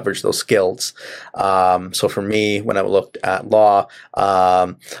leverage those skills. So for me, when I looked at law,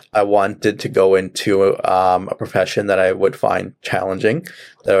 I wanted to go into a profession that I would find challenging,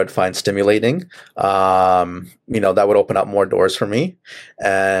 that I would find stimulating, that would open up more doors for me,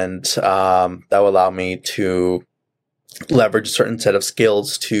 and that would allow me to leverage a certain set of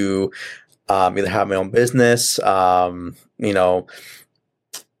skills to either have my own business, and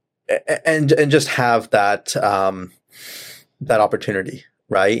just have that opportunity,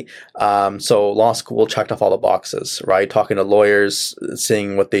 right? So law school checked off all the boxes, right? Talking to lawyers,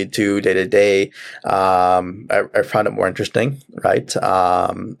 seeing what they do day to day, I found it more interesting, right?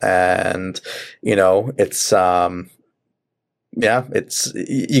 And it's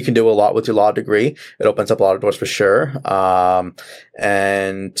you can do a lot with your law degree. It opens up a lot of doors for sure.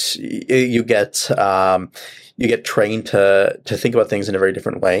 And you get trained to think about things in a very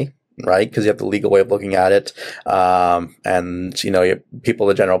different way, right? Because you have the legal way of looking at it. And you have people,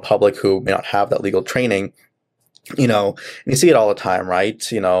 the general public, who may not have that legal training, and you see it all the time, right?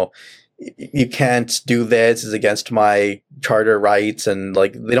 You can't do this, is against my charter rights, and they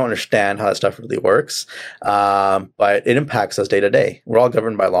don't understand how that stuff really works. But it impacts us day to day. We're all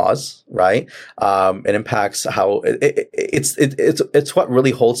governed by laws, right? It impacts how it's what really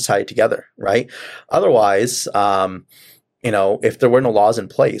holds society together, right? Otherwise, if there were no laws in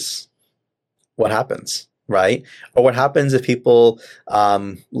place, what happens? Right? Or what happens if people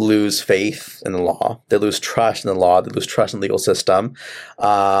lose faith in the law, they lose trust in the law, they lose trust in the legal system?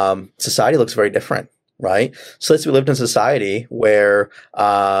 Society looks very different, right? So let's say we lived in a society where,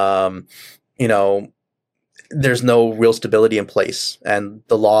 there's no real stability in place, and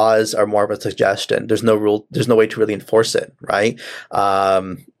the laws are more of a suggestion. There's no way to really enforce it, right?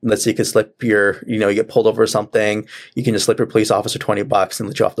 Let's say you can slip you get pulled over or something. You can just slip your police officer $20 and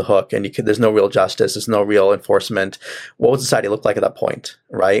let you off the hook, and there's no real justice. There's no real enforcement. What would society look like at that point,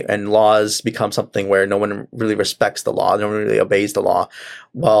 right? And laws become something where no one really respects the law. No one really obeys the law.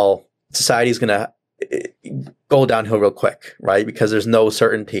 Well, society is going to go downhill real quick, right? Because there's no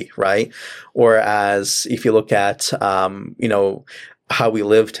certainty, right? Whereas if you look at, how we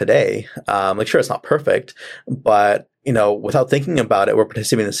live today, sure, it's not perfect, but without thinking about it, we're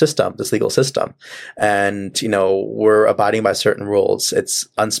participating in the system, this legal system. And, we're abiding by certain rules. It's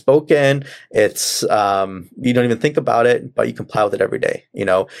unspoken. It's, you don't even think about it, but you comply with it every day.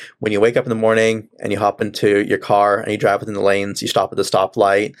 When you wake up in the morning and you hop into your car and you drive within the lanes, you stop at the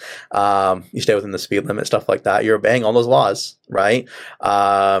stoplight, you stay within the speed limit, stuff like that. You're obeying all those laws, right?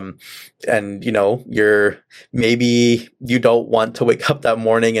 And maybe you don't want to wake up that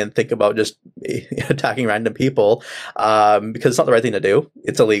morning and think about just attacking random people, because it's not the right thing to do.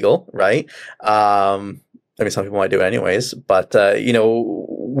 It's illegal, right? Some people might do it anyways, but,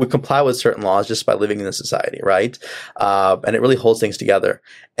 we comply with certain laws just by living in this society, right? And it really holds things together.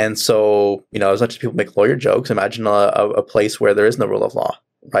 And so, as much as people make lawyer jokes, imagine a place where there is no rule of law,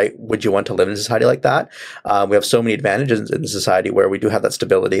 right? Would you want to live in a society like that? We have so many advantages in the society where we do have that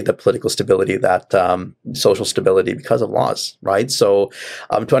stability, the political stability, that social stability because of laws, right? So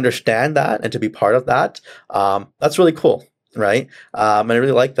to understand that and to be part of that, that's really cool, right? And I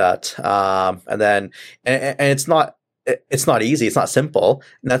really like that. And it's not it's not easy. It's not simple.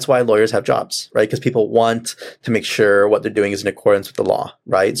 And that's why lawyers have jobs, right? Because people want to make sure what they're doing is in accordance with the law,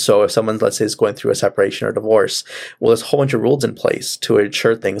 right? So if someone, let's say, is going through a separation or divorce, well, there's a whole bunch of rules in place to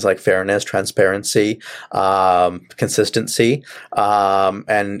ensure things like fairness, transparency, consistency.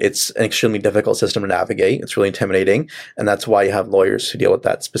 And it's an extremely difficult system to navigate. It's really intimidating. And that's why you have lawyers who deal with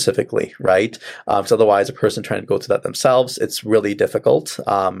that specifically, right? So otherwise, a person trying to go through that themselves, it's really difficult.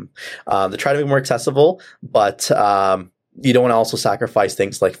 They try to be more accessible, but you don't want to also sacrifice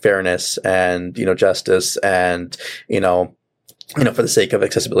things like fairness and, justice and, for the sake of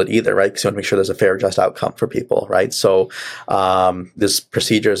accessibility either, right? Because you want to make sure there's a fair, just outcome for people, right? So there's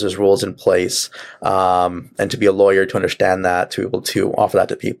procedures, there's rules in place, and to be a lawyer, to understand that, to be able to offer that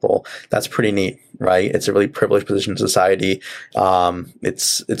to people, that's pretty neat, right? It's a really privileged position in society.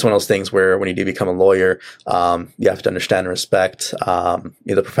 It's one of those things where when you do become a lawyer, you have to understand and respect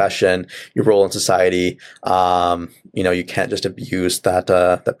the profession, your role in society. You can't just abuse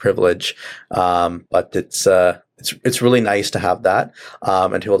that privilege, but it's really nice to have that,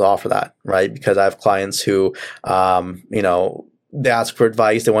 and to be able to offer that, right? Because I have clients who, they ask for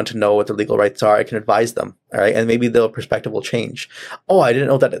advice. They want to know what their legal rights are. I can advise them, all right? And maybe their perspective will change. Oh, I didn't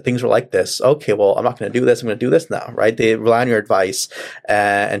know that things were like this. Okay, well, I'm not going to do this. I'm going to do this now, right? They rely on your advice,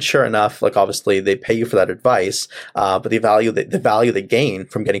 and sure enough, like obviously they pay you for that advice, but the value they gain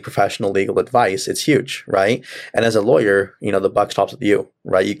from getting professional legal advice, it's huge, right? And as a lawyer, the buck stops with you,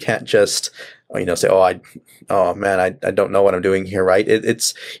 right? You can't just say, oh man, I don't know what I'm doing here, right?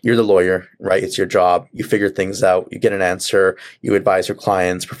 You're the lawyer, right? It's your job. You figure things out. You get an answer. You advise your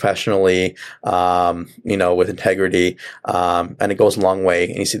clients professionally, with integrity, and it goes a long way.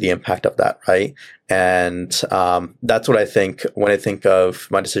 And you see the impact of that, right? And that's what I think when I think of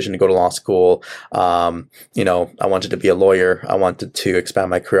my decision to go to law school. I wanted to be a lawyer. I wanted to expand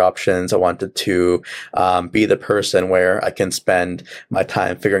my career options. I wanted to be the person where I can spend my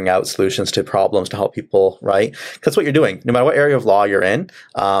time figuring out solutions to problems to help people, right? That's what you're doing. No matter what area of law you're in,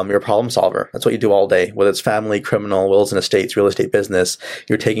 you're a problem solver. That's what you do all day, whether it's family, criminal, wills and estates, real estate, business.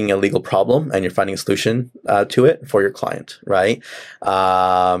 You're taking a legal problem and you're finding a solution to it for your client, right?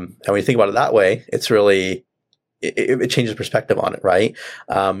 And when you think about it that way, it's really, it changes perspective on it, right?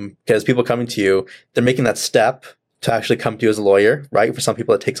 Because people coming to you, they're making that step to actually come to you as a lawyer, right? For some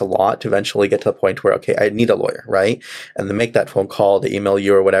people, it takes a lot to eventually get to the point where, okay, I need a lawyer, right? And they make that phone call, they email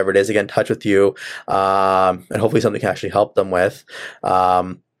you or whatever it is, they get in touch with you, and hopefully something can actually help them with.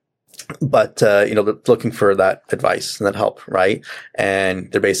 But they're looking for that advice and that help, right?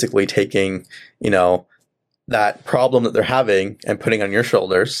 And they're basically taking, that problem that they're having and putting on your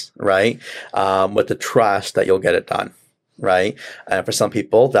shoulders, right? With the trust that you'll get it done, right? And for some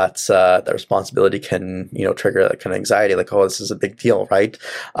people, that's that responsibility can trigger that kind of anxiety, like, oh, this is a big deal, right?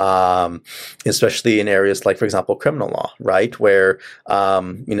 Especially in areas like, for example, criminal law, right, where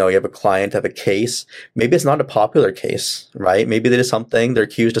you have a client, have a case. Maybe it's not a popular case, right? Maybe they did something, they're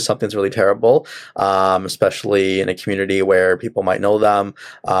accused of something that's really terrible, especially in a community where people might know them,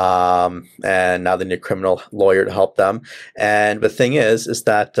 and now they need a criminal lawyer to help them. And the thing is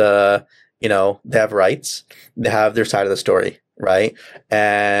that they have rights, they have their side of the story, right?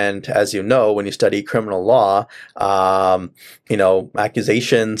 And as you know, when you study criminal law,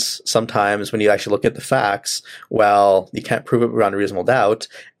 accusations, sometimes when you actually look at the facts, well, you can't prove it beyond a reasonable doubt.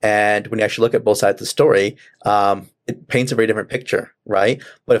 And when you actually look at both sides of the story, it paints a very different picture, right?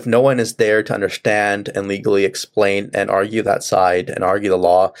 But if no one is there to understand and legally explain and argue that side and argue the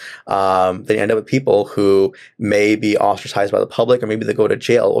law, then you end up with people who may be ostracized by the public, or maybe they go to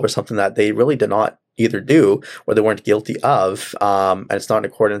jail over something that they really did not either do or they weren't guilty of, and it's not in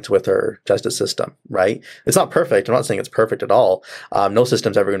accordance with our justice system, right? It's not perfect. I'm not saying it's perfect at all. No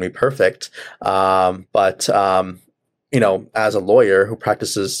system's ever going to be perfect. But as a lawyer who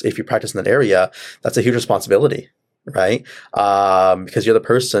practices, if you practice in that area, that's a huge responsibility, right? Because you're the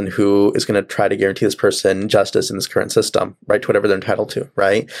person who is going to try to guarantee this person justice in this current system, right? To whatever they're entitled to,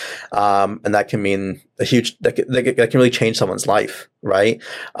 right? And that can mean that can really change someone's life, right?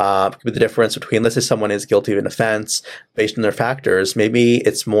 It could be the difference between, let's say someone is guilty of an offense based on their factors. Maybe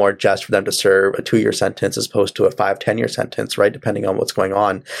it's more just for them to serve a 2-year sentence as opposed to a 5-10-year sentence, right? Depending on what's going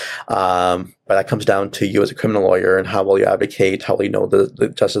on. But that comes down to you as a criminal lawyer and how well you advocate, how well you know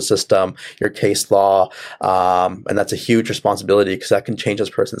the justice system, your case law. And that's a huge responsibility because that can change this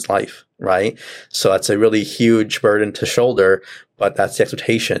person's life, right? So that's a really huge burden to shoulder. But that's the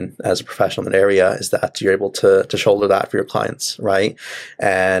expectation as a professional in that area, is that you're able to shoulder that for your clients, right?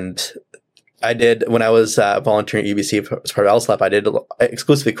 And I did, when I was volunteering at UBC as part of LSLEP, I did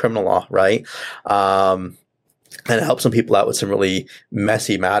exclusively criminal law, right? and it helped some people out with some really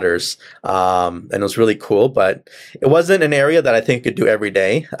messy matters. And it was really cool, but it wasn't an area that I think I could do every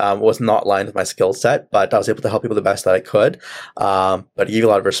day. It was not aligned with my skill set, but I was able to help people the best that I could. But I give you a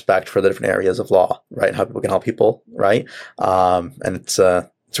lot of respect for the different areas of law, right? And how people can help people, right? And it's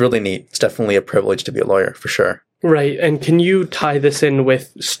really neat. It's definitely a privilege to be a lawyer, for sure. Right. And can you tie this in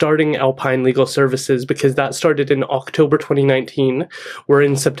with starting Alpine Legal Services? Because that started in October 2019. We're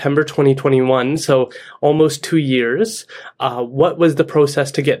in September 2021, so almost 2 years. What was the process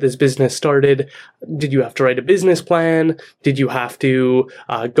to get this business started? Did you have to write a business plan? Did you have to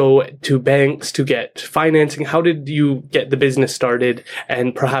go to banks to get financing? How did you get the business started?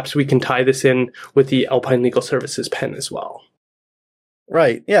 And perhaps we can tie this in with the Alpine Legal Services pen as well.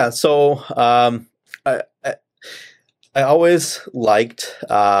 Right. Yeah. So I always liked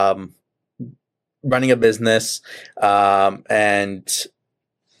running a business and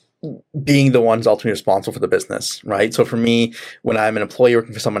being the ones ultimately responsible for the business, right? So for me, when I'm an employee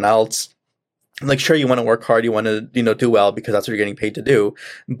working for someone else, like, sure, you want to work hard, you want to, do well because that's what you're getting paid to do,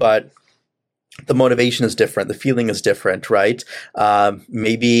 but the motivation is different. The feeling is different, right?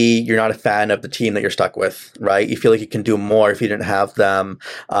 Maybe you're not a fan of the team that you're stuck with, right? You feel like you can do more if you didn't have them,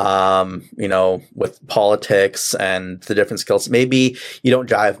 with politics and the different skills. Maybe you don't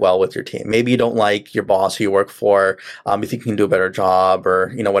jive well with your team. Maybe you don't like your boss who you work for. You think you can do a better job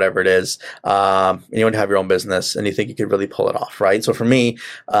or, whatever it is. And you want to have your own business and you think you could really pull it off, right? So for me,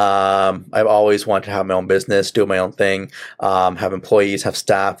 I've always wanted to have my own business, do my own thing, have employees, have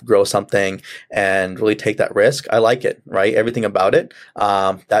staff, grow something, and really take that risk. I like it, right? Everything about it,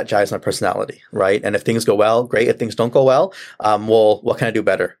 that jives my personality, right? And if things go well, great. If things don't go well, what can I do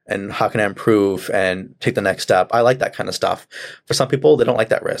better? And how can I improve and take the next step? I like that kind of stuff. For some people, they don't like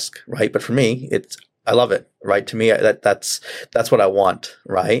that risk, right? But for me, I love it, right? To me, that's what I want,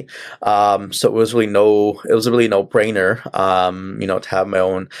 right? So it was a really no brainer, to have my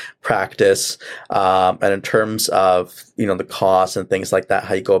own practice. And in terms of, the costs and things like that,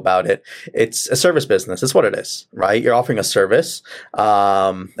 how you go about it, it's a service business. It's what it is, right? You're offering a service,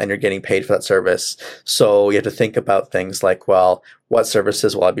 and you're getting paid for that service. So you have to think about things like, well, what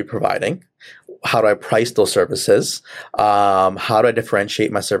services will I be providing? How do I price those services? How do I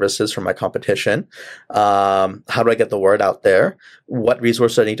differentiate my services from my competition? How do I get the word out there? What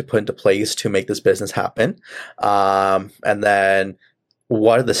resources do I need to put into place to make this business happen? And then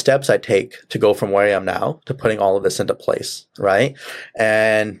what are the steps I take to go from where I am now to putting all of this into place, right?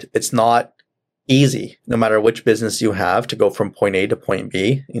 And it's not easy, no matter which business you have, to go from point A to point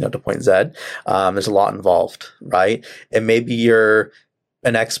B, to point Z. There's a lot involved, right? And maybe you're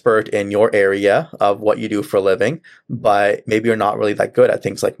an expert in your area of what you do for a living, but maybe you're not really that good at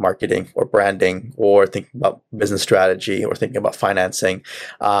things like marketing or branding or thinking about business strategy or thinking about financing.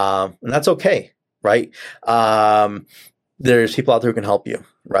 And that's okay, right? There's people out there who can help you,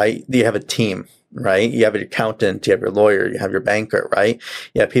 right? You have a team, right? You have an accountant, you have your lawyer, you have your banker, right?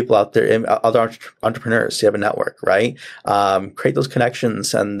 You have people out there, other entrepreneurs, you have a network, right? Create those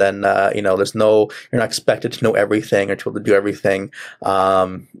connections, and then, you're not expected to know everything or to be able to do everything,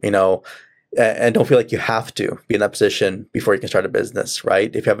 and don't feel like you have to be in that position before you can start a business,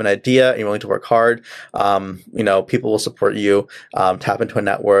 right? If you have an idea and you're willing to work hard, people will support you. Tap into a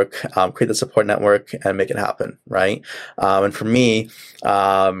network, create the support network, and make it happen, right? And for me,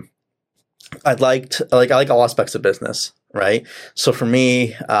 I like all aspects of business, right? So for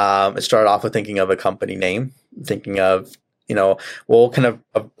me, it started off with thinking of a company name, thinking of, what kind of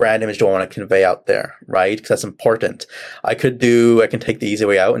a brand image do I want to convey out there, right? Because that's important. I can take the easy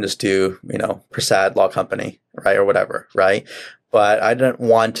way out and just do, Prasad Law Company, right? Or whatever, right? But I didn't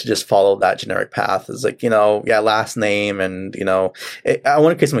want to just follow that generic path. It's like, last name and, I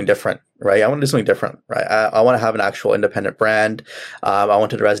want to create something different, right? I want to do something different, right? I want to have an actual independent brand. I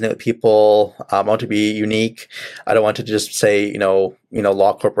want it to resonate with people. I want to be unique. I don't want to just say,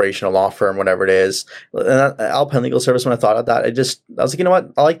 law corporation or law firm, whatever it is. And Alpine Legal Service, when I thought of that, I was like, you know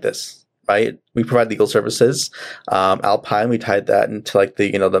what? I like this. Right? We provide legal services. Alpine, we tied that into like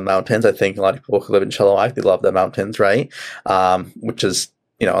the mountains. I think a lot of people who live in Chilliwack, they love the mountains, right? Which is,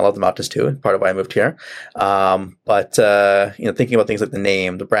 I love the mountains too. Part of why I moved here. But thinking about things like the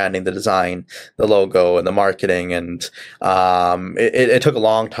name, the branding, the design, the logo, and the marketing, and it took a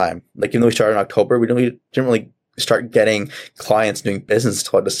long time. Like, even though we started in October, we didn't really start getting clients doing business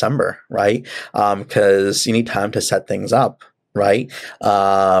until December, right? Because you need time to set things up. Right?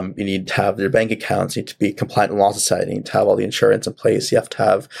 You need to have your bank accounts, you need to be compliant with law society, you need to have all the insurance in place, you have to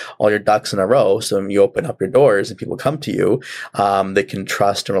have all your ducks in a row. So when you open up your doors and people come to you, they can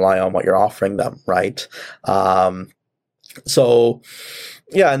trust and rely on what you're offering them, right? So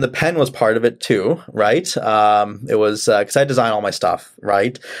yeah, and the pen was part of it too, right? It was because I design all my stuff,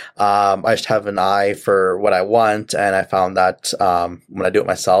 right? I just have an eye for what I want, and I found that when I do it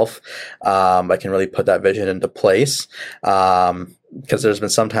myself, I can really put that vision into place. Because there's been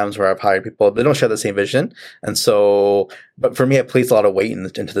some times where I've hired people, they don't share the same vision. And so, but for me, it places a lot of weight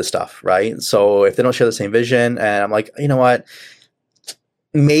into this stuff, right? So if they don't share the same vision, and I'm like, you know what?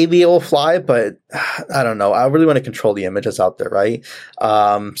 Maybe it will fly, but I don't know. I really want to control the image that's out there, right?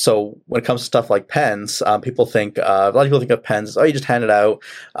 So when it comes to stuff like pens, people think a lot of people think of pens as, oh, you just hand it out,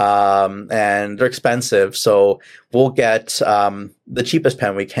 and they're expensive. So we'll get the cheapest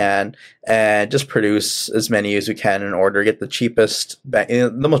pen we can and just produce as many as we can in order to get the cheapest,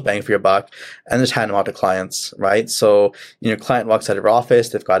 the most bang for your buck, and just hand them out to clients, right? So your client walks out of your office,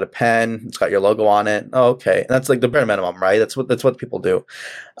 they've got a pen, it's got your logo on it. Oh, okay, and that's like the bare minimum, right? That's what people do.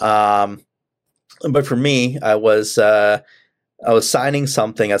 But for me, I was signing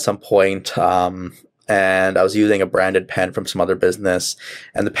something at some point, and I was using a branded pen from some other business,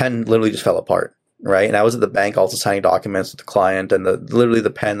 and the pen literally just fell apart. Right. And I was at the bank also signing documents with the client, and literally the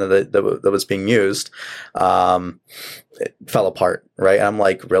pen that was being used, it fell apart. Right. And I'm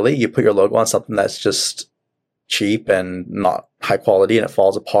like, really? You put your logo on something that's just cheap and not high quality, and it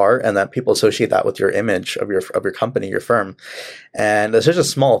falls apart, and then people associate that with your image of your company, your firm. And it's just a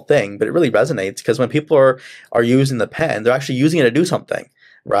small thing, but it really resonates because when people are using the pen, they're actually using it to do something.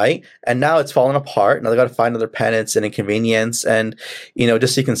 Right. And now it's fallen apart. Now they got to find another pen. It's an inconvenience. And,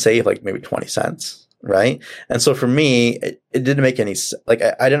 just so you can save like maybe 20 cents. Right. And so for me, it didn't make any sense. Like,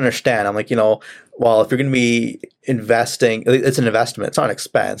 I didn't understand. I'm like, well, if you're going to be investing, it's an investment. It's not an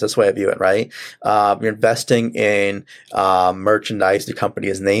expense. That's the way I view it. Right. You're investing in merchandise, the company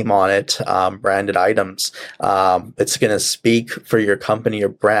has name on it, branded items. It's going to speak for your company, your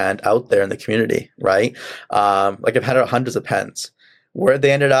brand out there in the community. Right. Like I've had hundreds of pens. Where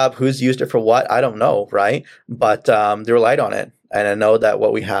they ended up, who's used it for what, I don't know, right? But they relied on it. And I know that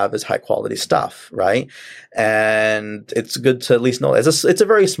what we have is high quality stuff, right? And it's good to at least know it's a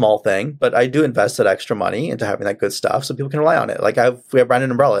very small thing, but I do invest that extra money into having that good stuff so people can rely on it. Like we have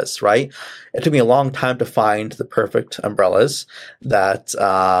branded umbrellas, right? It took me a long time to find the perfect umbrellas that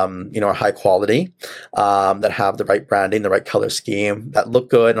are high quality, that have the right branding, the right color scheme, that look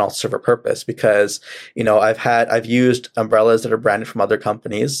good and also serve a purpose. Because I've used umbrellas that are branded from other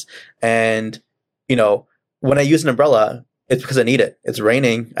companies, and when I use an umbrella, it's because I need it. It's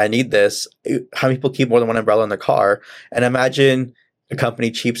raining. I need this. How many people keep more than one umbrella in their car? And imagine a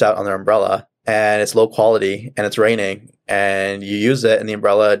company cheaps out on their umbrella and it's low quality and it's raining and you use it and the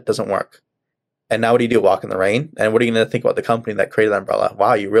umbrella doesn't work. And now what do? Walk in the rain? And what are you going to think about the company that created the umbrella?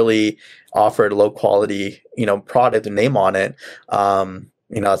 Wow, you really offered a low quality, product and name on it.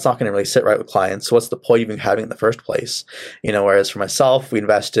 It's not going to really sit right with clients. So what's the point of even having it in the first place? Whereas for myself, we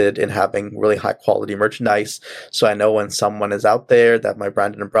invested in having really high quality merchandise. So I know when someone is out there that my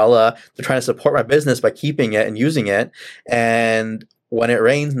branded umbrella, they're trying to support my business by keeping it and using it. And when it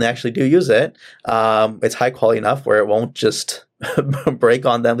rains and they actually do use it, it's high quality enough where it won't just break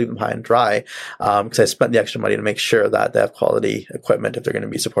on them, leave them high and dry, because I spent the extra money to make sure that they have quality equipment if they're going to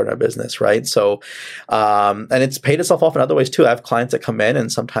be supporting our business, right? So, and it's paid itself off in other ways too. I have clients that come in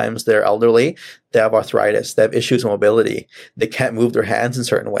and sometimes they're elderly, they have arthritis, they have issues with mobility, they can't move their hands in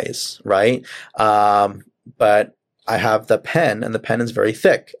certain ways, right? But I have the pen, and the pen is very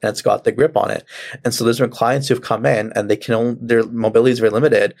thick and it's got the grip on it. And so there's been clients who've come in and their mobility is very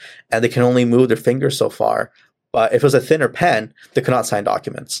limited and they can only move their fingers so far. But if it was a thinner pen, they could not sign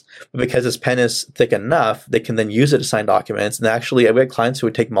documents. But because this pen is thick enough, they can then use it to sign documents. And actually, we had clients who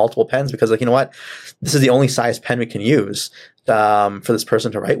would take multiple pens because, like, you know what? This is the only size pen we can use for this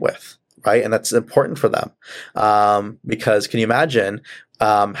person to write with, right? And that's important for them. Because can you imagine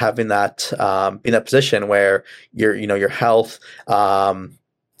having that, be in that position where your health,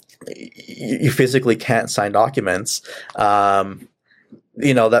 you physically can't sign documents, that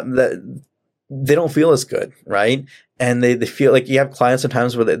they don't feel as good, right? And they feel like you have clients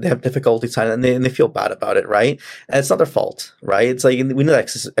sometimes where they have difficulty signing and they feel bad about it, right? And it's not their fault, right? It's like we need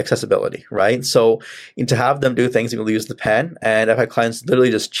accessibility, right? So to have them do things, people use the pen, and I've had clients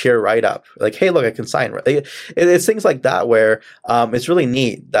literally just cheer right up, like, hey, look, I can sign. It's things like that where it's really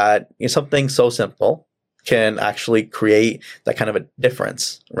neat that something so simple can actually create that kind of a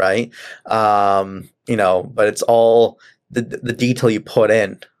difference, right? But it's all the detail you put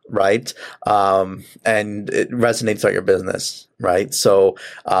in, right? And it resonates on your business, right? So,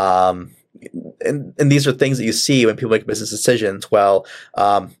 and these are things that you see when people make business decisions. Well,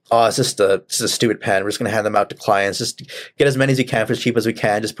 it's just a stupid pen. We're just going to hand them out to clients. Just get as many as you can for as cheap as we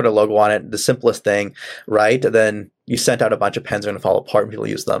can. Just put a logo on it. The simplest thing, right? And then You sent out a bunch of pens that are going to fall apart and people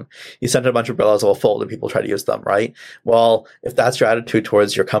use them. You sent out a bunch of umbrellas that will fold and people try to use them, right? Well, if that's your attitude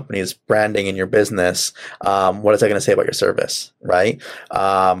towards your company's branding and your business, what is that going to say about your service, right?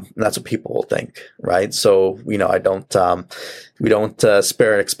 And that's what people will think, right? So, we don't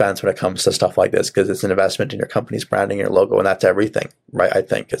spare an expense when it comes to stuff like this because it's an investment in your company's branding, your logo, and that's everything, right? I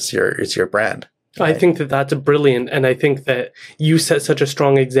think it's your brand. I think that that's brilliant, and I think that you set such a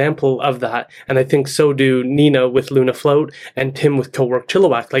strong example of that, and I think so do Nina with Luna Float and Tim with Cowork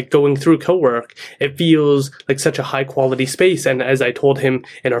Chilliwack. Like, going through Cowork, it feels like such a high quality space, and as I told him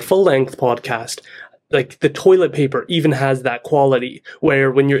in our full length podcast, like, the toilet paper even has that quality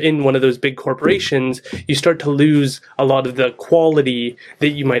where when you're in one of those big corporations, you start to lose a lot of the quality that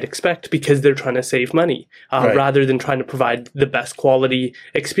you might expect because they're trying to save money, Right. rather than trying to provide the best quality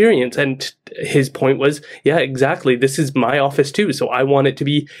experience. And his point was, yeah, exactly. This is my office too. So I want it to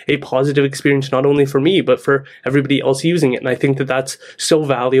be a positive experience, not only for me, but for everybody else using it. And I think that that's so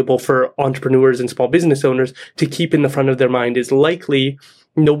valuable for entrepreneurs and small business owners to keep in the front of their mind. Is likely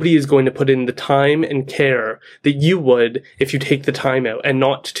nobody is going to put in the time and care that you would if you take the time out, and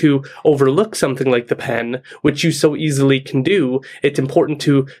not to overlook something like the pen, which you so easily can do. It's important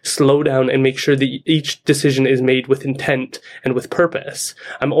to slow down and make sure that each decision is made with intent and with purpose.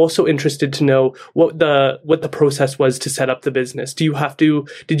 I'm also interested to know what the process was to set up the business.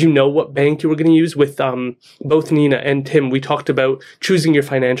 Did you know what bank you were going to use? With both Nina and Tim, we talked about choosing your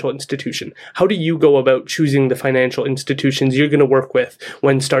financial institution. How do you go about choosing the financial institutions you're going to work with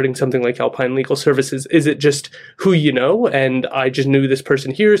when starting something like Alpine Legal Services? Is it just who you know, and I just knew this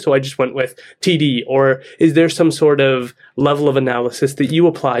person here, so I just went with TD? Or is there some sort of level of analysis that you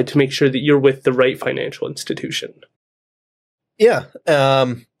apply to make sure that you're with the right financial institution? Yeah.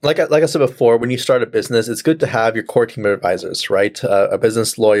 Like I said before, when you start a business, it's good to have your core team of advisors, right? A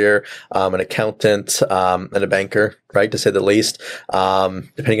business lawyer, an accountant, and a banker, right? To say the least. Depending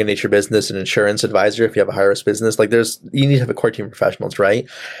on the nature of business, an insurance advisor, if you have a high risk business, you need to have a core team of professionals, right?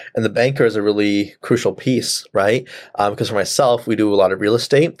 And the banker is a really crucial piece, right? Because for myself, we do a lot of real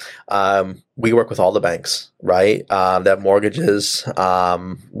estate. We work with all the banks, right? They have mortgages,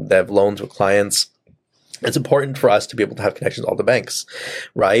 they have loans with clients. It's important for us to be able to have connections with all the banks,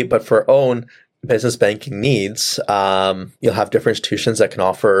 right? But for our own business banking needs, you'll have different institutions that can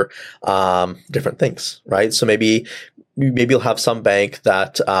offer different things, right? So maybe you'll have some bank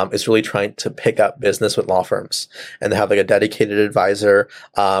that is really trying to pick up business with law firms, and they have like a dedicated advisor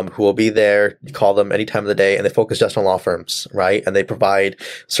who will be there. You call them any time of the day, and they focus just on law firms, right? And they provide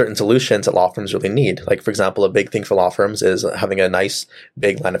certain solutions that law firms really need. Like, for example, a big thing for law firms is having a nice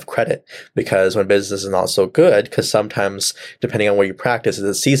big line of credit, because when business is not so good, because sometimes depending on where you practice, it's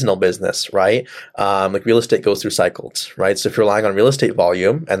a seasonal business, right? Like real estate goes through cycles, right? So if you're relying on real estate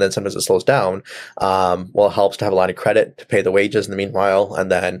volume and then sometimes it slows down, well, it helps to have a line of credit to pay the wages in the meanwhile,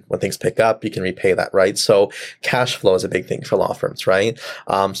 and then when things pick up, you can repay that, right? So cash flow is a big thing for law firms, right?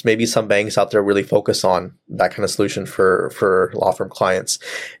 So maybe some banks out there really focus on that kind of solution for law firm clients.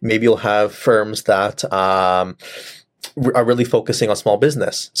 Maybe you'll have firms that are really focusing on small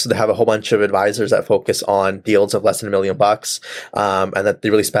business. So they have a whole bunch of advisors that focus on deals of less than $1 million, and that they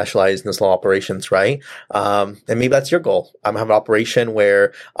really specialize in the small operations, right? And maybe that's your goal. I'm have an operation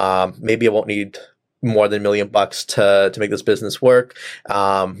where maybe I won't need more than $1 million to make this business work.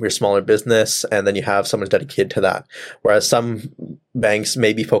 You're a smaller business, and then you have someone dedicated to that. Whereas some banks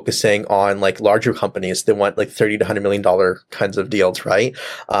may be focusing on like larger companies. They want like $30 to $100 million kinds of deals, right?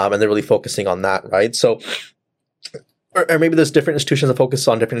 And they're really focusing on that, right? So, or maybe there's different institutions that focus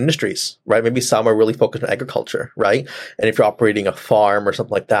on different industries, right? Maybe some are really focused on agriculture, right? And if you're operating a farm or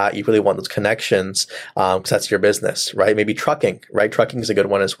something like that, you really want those connections because that's your business, right? Maybe trucking, right? Trucking is a good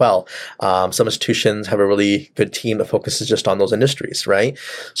one as well. Some institutions have a really good team that focuses just on those industries, right?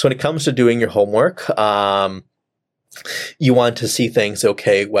 So when it comes to doing your homework, you want to see things,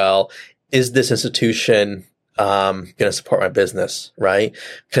 okay, well, is this institution going to support my business, right?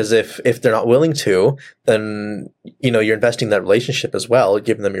 Because if they're not willing to, then, you're investing in that relationship as well,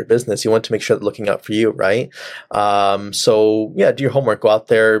 giving them your business. You want to make sure they're looking out for you, right? So yeah, do your homework, go out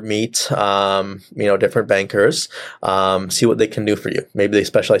there, meet, different bankers, see what they can do for you. Maybe they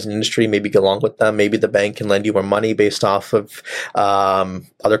specialize in industry, maybe get along with them. Maybe the bank can lend you more money based off of,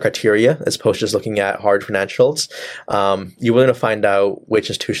 other criteria as opposed to just looking at hard financials. You want to find out which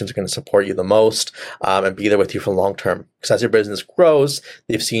institutions are going to support you the most, and be there with you for the long term. Because as your business grows,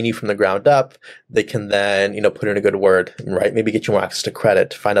 they've seen you from the ground up. They can then, put in a good word, right? Maybe get you more access to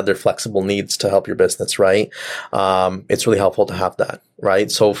credit, find other flexible needs to help your business, right? It's really helpful to have that,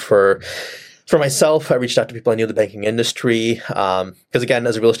 right? So for For myself, I reached out to people I knew in the banking industry because, again,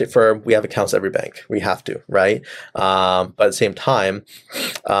 as a real estate firm, we have accounts at every bank. We have to, right? But at the same time,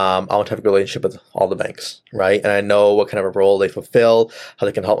 I want to have a good relationship with all the banks, right? And I know what kind of a role they fulfill, how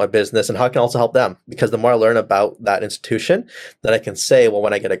they can help my business, and how I can also help them. Because the more I learn about that institution, then I can say, well,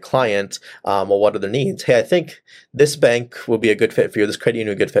 when I get a client, well, what are their needs? Hey, I think this bank will be a good fit for you. This credit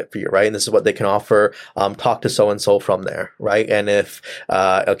union will be a good fit for you, right? And this is what they can offer. Talk to so-and-so from there, right? And if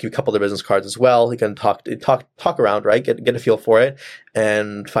I'll give you a couple of their business cards as well. You can talk around, right? Get a feel for it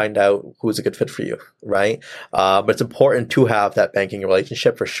and find out who's a good fit for you, right? But it's important to have that banking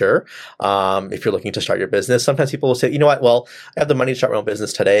relationship for sure. If you're looking to start your business, sometimes people will say, you know what? Well, I have the money to start my own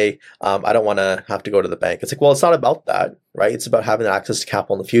business today. I don't want to have to go to the bank. It's like, well, it's not about that, right? It's about having access to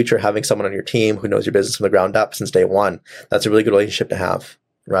capital in the future, having someone on your team who knows your business from the ground up since day one. That's a really good relationship to have.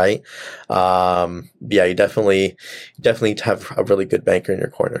 Right. Yeah, you definitely have a really good banker in your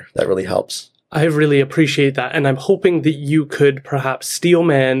corner. That really helps. I really appreciate that. And I'm hoping that you could perhaps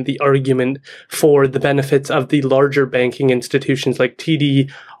steelman the argument for the benefits of the larger banking institutions like TD,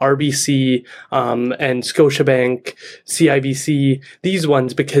 RBC, and Scotiabank, CIBC, these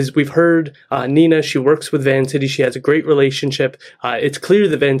ones, because we've heard Nina, she works with Vancity. She has a great relationship. It's clear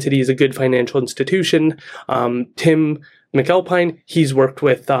that Vancity is a good financial institution. Tim McAlpine, he's worked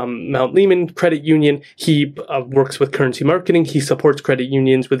with Mount Lehman Credit Union. He works with Currency Marketing. He supports credit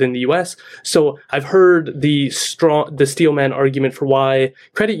unions within the U.S. So I've heard the steelman argument for why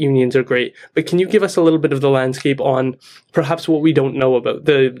credit unions are great. But can you give us a little bit of the landscape on perhaps what we don't know about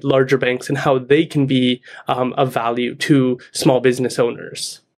the larger banks and how they can be of value to small business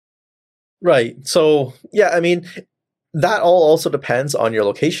owners? Right. So, yeah, I mean, that all also depends on your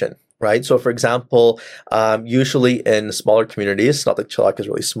location. Right. So, for example, usually in smaller communities, not that Chilliwack is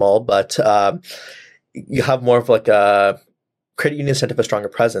really small, but you have more of like a credit unions tend to have a stronger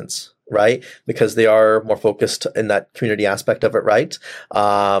presence, right? Because they are more focused in that community aspect of it, right?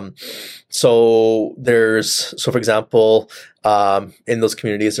 So, for example, in those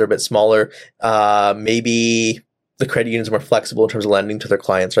communities that are a bit smaller, maybe the credit unions are more flexible in terms of lending to their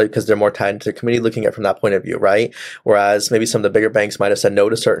clients, right? Because they're more tied into their community, looking at it from that point of view, right? Whereas maybe some of the bigger banks might have said no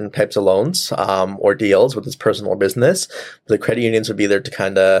to certain types of loans or deals with its personal business. The credit unions would be there to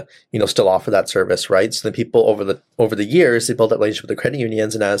kind of, still offer that service, right? So the people over the years, they build that relationship with the credit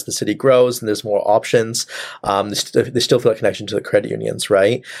unions, and as the city grows and there's more options, they still feel a connection to the credit unions,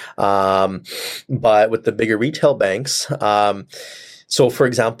 right? But with the bigger retail banks, so, for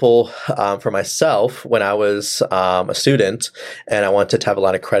example, for myself, when I was a student and I wanted to have a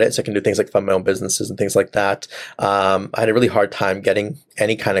lot of credit so I can do things like fund my own businesses and things like that, I had a really hard time getting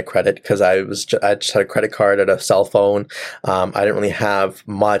any kind of credit because I just had a credit card and a cell phone. I didn't really have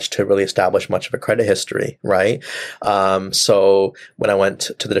much to really establish much of a credit history, right? So when I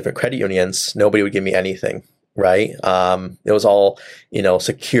went to the different credit unions, nobody would give me anything. Right. It was all,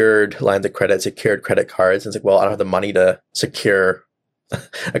 secured lines of credit, secured credit cards. And it's like, well, I don't have the money to secure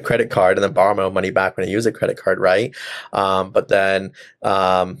a credit card and then borrow my own money back when I use a credit card, right? But then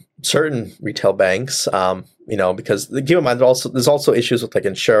certain retail banks, because keep in mind there's also issues with like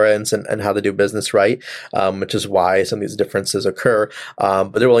insurance and how they do business, right? Which is why some of these differences occur.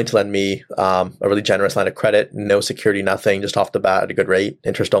 But they're willing to lend me a really generous line of credit, no security, nothing, just off the bat at a good rate,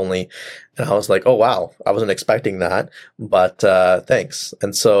 interest only. And I was like, oh wow, I wasn't expecting that, but thanks.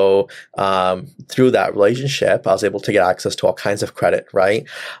 And so through that relationship, I was able to get access to all kinds of credit, right?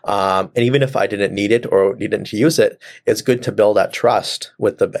 And even if I didn't need it or needed to use it, it's good to build that trust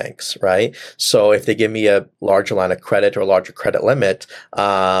with the banks, right? So if they give me a larger line of credit or a larger credit limit,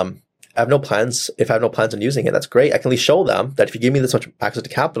 I have no plans. If I have no plans on using it, that's great. I can at least show them that if you give me this much access to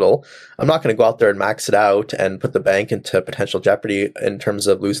capital, I'm not going to go out there and max it out and put the bank into potential jeopardy in terms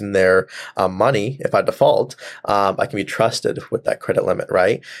of losing their money if I default. I can be trusted with that credit limit,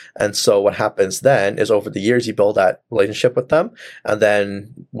 right? And so what happens then is over the years, you build that relationship with them. And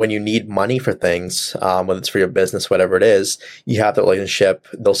then when you need money for things, whether it's for your business, whatever it is, you have that relationship,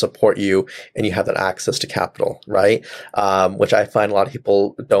 they'll support you, and you have that access to capital, right? Which I find a lot of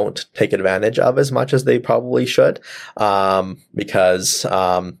people don't take advantage of as much as they probably should. Because,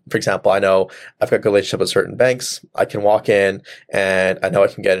 for example, I know I've got a good relationship with certain banks. I can walk in and I know I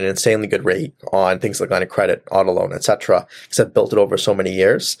can get an insanely good rate on things like line of credit, auto loan, etc. because I've built it over so many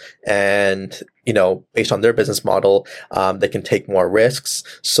years. And based on their business model, they can take more risks,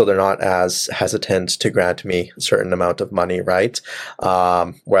 so they're not as hesitant to grant me a certain amount of money, right?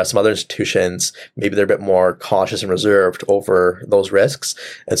 Whereas some other institutions, maybe they're a bit more cautious and reserved over those risks,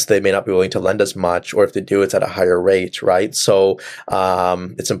 and so they may not be willing to lend as much, or if they do, it's at a higher rate, right? So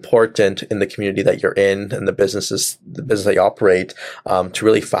it's important in the community that you're in and the business that you operate, to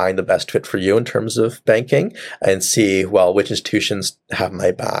really find the best fit for you in terms of banking and see, well, which institutions have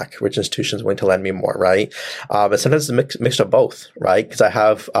my back, which institutions are willing to lend me more, right? But sometimes it's a mix of both, right? Because I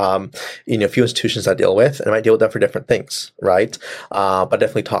have, a few institutions I deal with, and I might deal with them for different things, right? But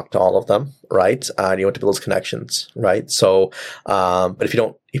definitely talk to all of them, right? And you want to build those connections, right? So, but if you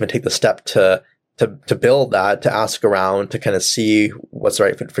don't even take the step to build that, to ask around, to kind of see what's the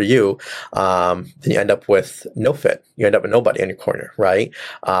right fit for you, then you end up with no fit. You end up with nobody in your corner, right?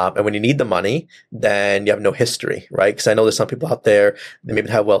 And when you need the money, then you have no history, right? Because I know there's some people out there, they maybe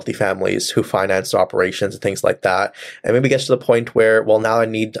have wealthy families who finance their operations and things like that. And maybe it gets to the point where, well, now I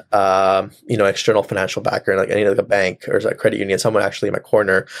need, external financial backer, like I need like a bank or a credit union, someone actually in my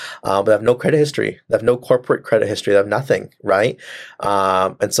corner, but they have no credit history. They have no corporate credit history. They have nothing, right?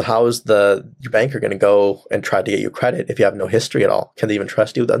 And so how is your bank are going to go and try to get you credit if you have no history at all? Can they even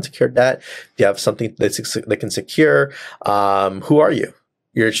trust you with unsecured debt? Do you have something they can secure? Who are you?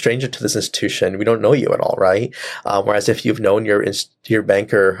 You're a stranger to this institution. We don't know you at all, right? Whereas if you've known your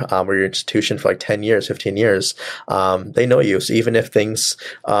banker or your institution for like 10 years, 15 years, they know you. So even if things,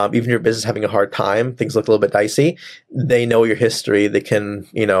 even your business is having a hard time, things look a little bit dicey, they know your history. They can,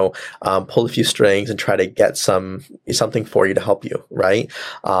 pull a few strings and try to get something for you to help you, right?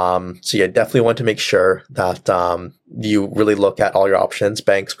 So you definitely want to make sure that you really look at all your options,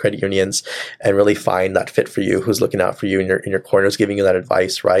 banks, credit unions, and really find that fit for you, who's looking out for you in your corners, giving you that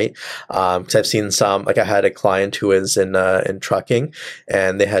advice, right? Because I've seen some, like I had a client who was in trucking,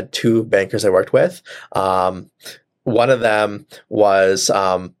 and they had two bankers I worked with. One of them was,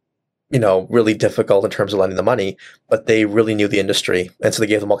 really difficult in terms of lending the money, but they really knew the industry. And so they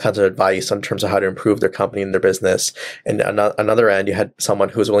gave them all kinds of advice in terms of how to improve their company and their business. And on another end, you had someone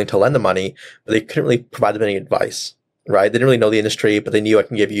who was willing to lend the money, but they couldn't really provide them any advice, right? They didn't really know the industry, but they knew I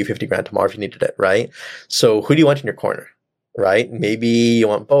can give you 50 grand tomorrow if you needed it, right? So who do you want in your corner? Right? Maybe you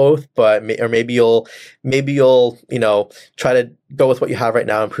want both, or maybe you'll, try to go with what you have right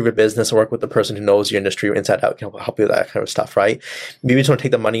now, improve your business, and work with the person who knows your industry inside out, can help you with that kind of stuff, right? Maybe you just want to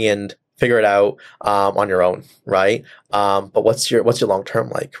take the money and figure it out, on your own, right? But what's your long-term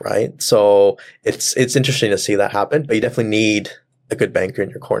like, right? So it's interesting to see that happen, but you definitely need a good banker in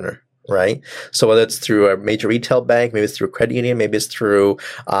your corner. Right. So whether it's through a major retail bank, maybe it's through a credit union, maybe it's through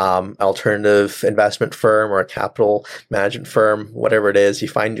alternative investment firm or a capital management firm, whatever it is, you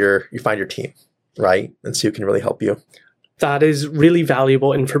find your team, right? And so who can really help you. That is really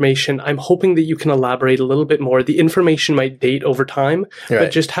valuable information. I'm hoping that you can elaborate a little bit more. The information might date over time,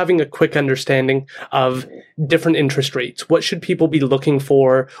 but just having a quick understanding of different interest rates. What should people be looking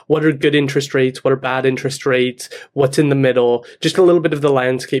for? What are good interest rates? What are bad interest rates? What's in the middle? Just a little bit of the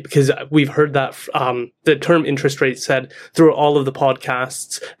landscape, because we've heard that the term interest rate said through all of the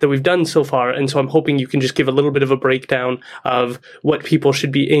podcasts that we've done so far. And so I'm hoping you can just give a little bit of a breakdown of what people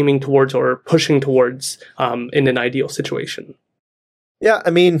should be aiming towards or pushing towards in an ideal situation. Yeah,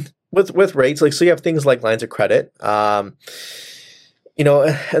 I mean, with rates, so you have things like lines of credit. And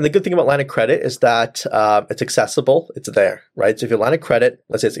the good thing about line of credit is that it's accessible, it's there, right? So if your line of credit,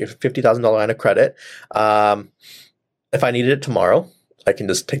 let's say it's a $50,000 line of credit, if I needed it tomorrow, I can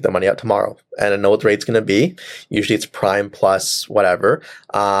just take the money out tomorrow, and I know what the rate's going to be. Usually it's prime plus whatever.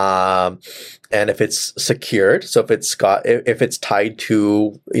 And if it's secured, so if it's tied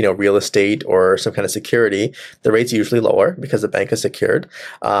to, real estate or some kind of security, the rate's usually lower because the bank is secured.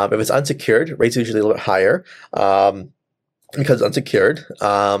 If it's unsecured, rates usually a little bit higher. Because it's unsecured.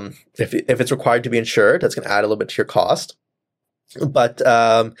 If it's required to be insured, that's going to add a little bit to your cost. But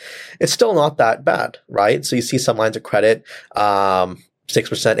it's still not that bad, right? So you see some lines of credit,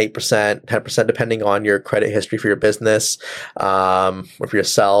 6%, 8%, 10%, depending on your credit history for your business, or for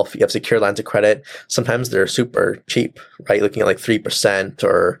yourself. You have secure lines of credit. Sometimes they're super cheap, right? Looking at like 3%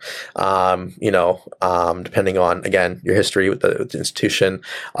 or, depending on, again, your history with the institution,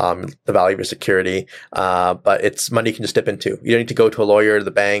 the value of your security. But it's money you can just dip into. You don't need to go to a lawyer or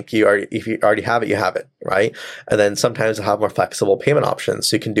the bank. If you already have it, you have it, right? And then sometimes they'll have more flexible payment options.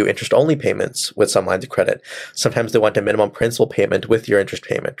 So you can do interest-only payments with some lines of credit. Sometimes they want a minimum principal payment with your interest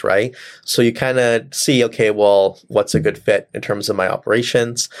payment, right? So you kind of see, okay, well, what's a good fit in terms of my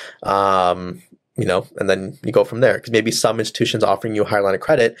operations? and then you go from there. Because maybe some institutions offering you a higher line of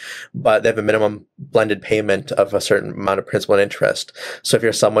credit, but they have a minimum blended payment of a certain amount of principal and interest. So if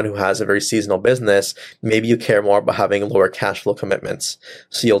you're someone who has a very seasonal business, maybe you care more about having lower cash flow commitments.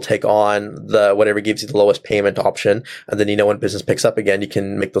 So you'll take on whatever gives you the lowest payment option, and then when business picks up again, you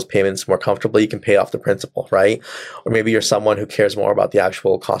can make those payments more comfortably. You can pay off the principal, right? Or maybe you're someone who cares more about the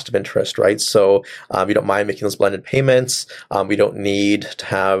actual cost of interest, right? So you don't mind making those blended payments. We don't need to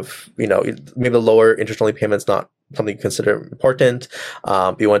have, maybe the lower interest-only payments not something you consider important.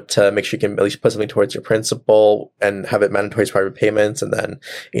 You want to make sure you can at least put something towards your principal and have it mandatory as private payments, and then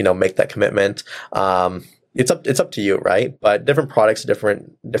make that commitment. It's up to you, right? But different products,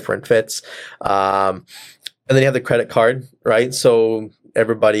 different fits. And then you have the credit card, right? So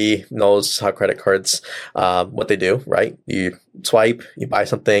everybody knows how credit cards, what they do, right? You swipe, you buy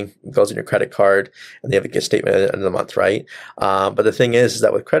something, it goes in your credit card, and they have a gift statement at the end of the month, right? But the thing is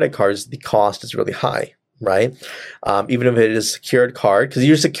that with credit cards, the cost is really high, right? Even if it is a secured card, because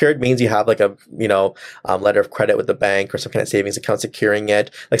you're secured means you have like a, letter of credit with the bank or some kind of savings account securing it.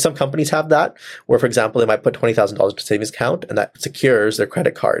 Like some companies have that, where, for example, they might put $20,000 to savings account and that secures their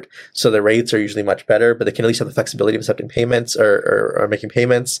credit card. So the rates are usually much better, but they can at least have the flexibility of accepting payments or making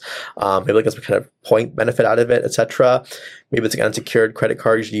payments. Maybe like some kind of point benefit out of it, etc. Maybe it's an unsecured credit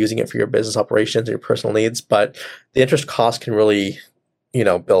card, you're using it for your business operations or your personal needs, but the interest cost can really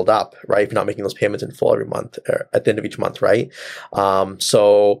build up, right? If you're not making those payments in full every month or at the end of each month, right?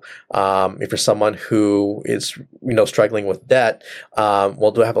 So if you're someone who is, struggling with debt, do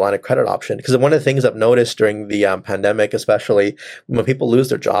I have a line of credit option? Because one of the things I've noticed during the pandemic, especially when people lose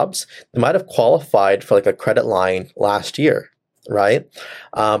their jobs, they might have qualified for like a credit line last year, right?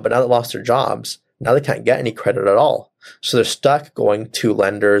 But now they lost their jobs, now they can't get any credit at all. So they're stuck going to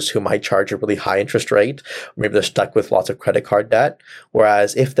lenders who might charge a really high interest rate. Maybe they're stuck with lots of credit card debt.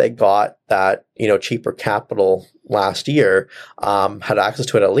 Whereas if they got that, cheaper capital last year, had access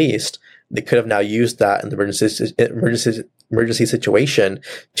to it at least, they could have now used that in the emergency situation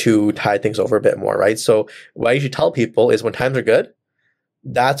to tide things over a bit more, right? So what I usually tell people is when times are good,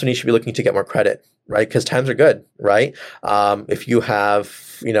 that's when you should be looking to get more credit, right? Because times are good, right? If you have,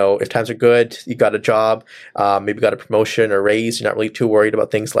 if times are good, you got a job, maybe got a promotion or raise, you're not really too worried about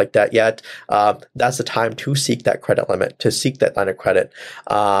things like that yet. That's the time to seek that credit limit, to seek that line of credit.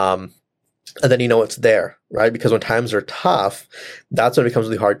 And then it's there, right? Because when times are tough, that's when it becomes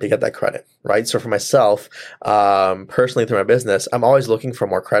really hard to get that credit, right? So for myself, personally through my business, I'm always looking for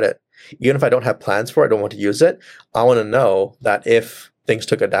more credit. Even if I don't have plans for it, I don't want to use it, I want to know that if things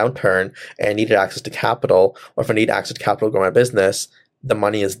took a downturn and I needed access to capital, or if I need access to capital to grow my business, the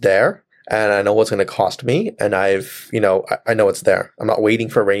money is there and I know what's going to cost me. And I know it's there. I'm not waiting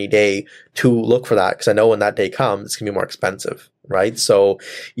for a rainy day to look for that, because I know when that day comes, it's going to be more expensive, right? So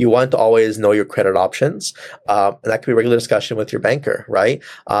you want to always know your credit options. And that could be a regular discussion with your banker, right?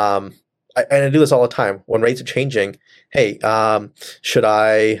 And I do this all the time. When rates are changing, hey, should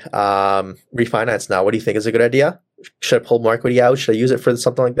I refinance now? What do you think? Is it a good idea? Should I pull more equity out? Should I use it for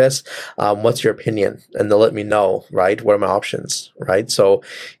something like this? What's your opinion? And they'll let me know, right? What are my options, right? So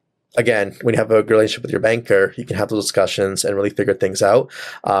again, when you have a good relationship with your banker, you can have those discussions and really figure things out.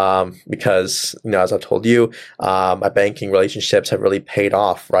 Because, as I've told you, my banking relationships have really paid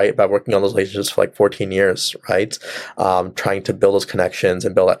off, right? By working on those relationships for like 14 years, right? Trying to build those connections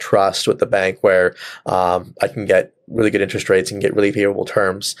and build that trust with the bank where I can get really good interest rates and get really favorable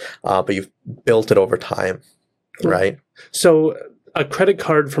terms. But you've built it over time, right? So a credit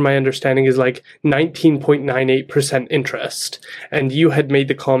card, from my understanding, is like 19.98% interest. And you had made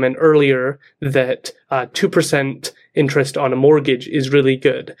the comment earlier that 2% interest on a mortgage is really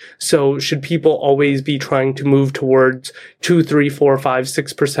good. So should people always be trying to move towards 2, 3, 4, 5,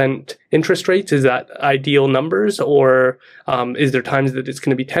 6% interest rates? Is that ideal numbers? Or is there times that it's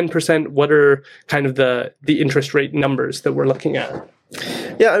going to be 10%? What are kind of the interest rate numbers that we're looking at?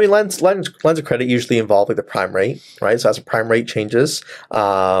 Yeah, I mean, lines of credit usually involve like the prime rate, right? So as the prime rate changes,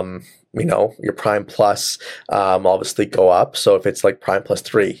 your prime plus obviously go up. So if it's like prime plus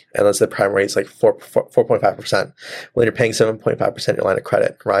 3, and let's say the prime rate is like 4.5%, well, then you're paying 7.5% your line of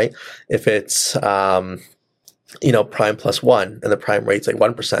credit, right? If it's prime plus 1 and the prime rate's like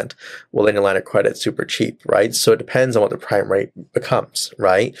 1%, well, then your line of credit's super cheap, right? So it depends on what the prime rate becomes,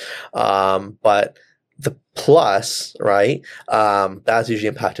 right? But the plus, right, that's usually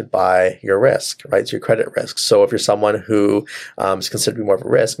impacted by your risk, right? So your credit risk. So if you're someone who is considered to be more of a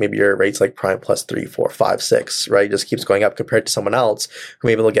risk, maybe your rate's like prime plus 3, 4, 5, 6, right? It just keeps going up compared to someone else who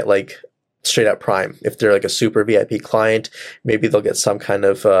maybe will get like straight up prime. If they're like a super VIP client, maybe they'll get some kind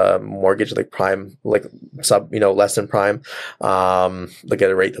of mortgage like prime, like sub, less than prime. They'll get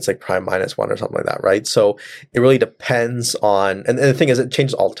a rate that's like prime -1 or something like that, right? So it really depends on, and the thing is, it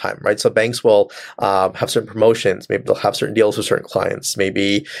changes all the time, right? So banks will have certain promotions. Maybe they'll have certain deals with certain clients.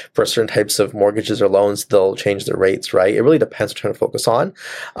 Maybe for certain types of mortgages or loans, they'll change their rates, right? It really depends what you're trying to focus on.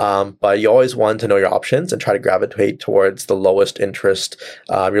 But you always want to know your options and try to gravitate towards the lowest interest,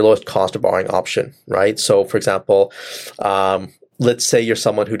 your lowest cost of borrowing option, right? So for example, let's say you're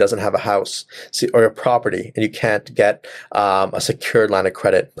someone who doesn't have a house or a property and you can't get a secured line of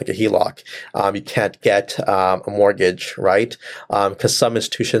credit, like a HELOC. You can't get a mortgage, right? Because some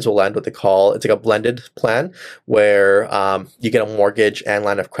institutions will lend what they call, it's like a blended plan where you get a mortgage and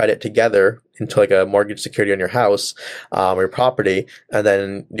line of credit together into like a mortgage security on your house or your property, and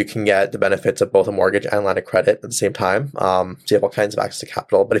then you can get the benefits of both a mortgage and line of credit at the same time. So you have all kinds of access to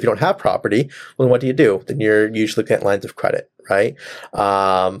capital. But if you don't have property, well, then what do? Then you're usually looking at lines of credit, right? What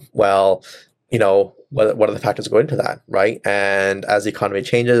are the factors that go into that, right? And as the economy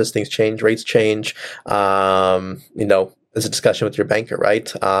changes, as things change, rates change, there's a discussion with your banker,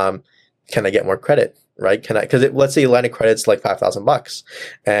 right? Can I get more credit? Right? Because let's say your line of credit's like $5,000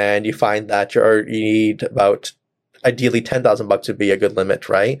 and you find that you need about, ideally $10,000 would be a good limit,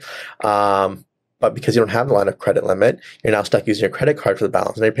 right? But because you don't have the line of credit limit, you're now stuck using your credit card for the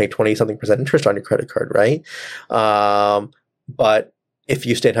balance, and you're paying 20-something% interest on your credit card, right? But if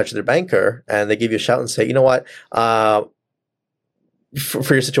you stay in touch with your banker and they give you a shout and say, you know what,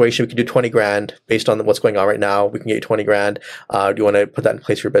 for your situation, we can do 20 grand based on what's going on right now. We can get you 20 grand. Do you want to put that in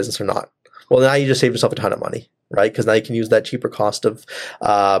place for your business or not? Well, now you just saved yourself a ton of money, right? Because now you can use that cheaper cost of,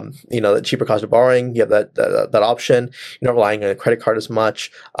 the cheaper cost of borrowing. You have that option. You're not relying on a credit card as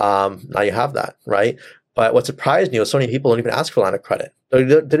much. Now you have that, right? But what surprised me was so many people don't even ask for a line of credit. They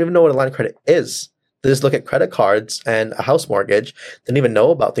don't even know what a line of credit is. They just look at credit cards and a house mortgage. They don't even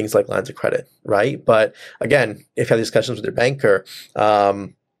know about things like lines of credit, right? But again, if you have discussions with your banker,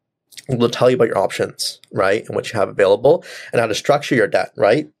 they'll tell you about your options, right? And what you have available and how to structure your debt,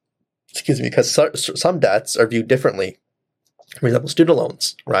 right? Because some debts are viewed differently. For example, student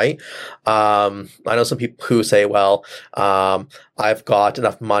loans, right? I know some people who say, well, I've got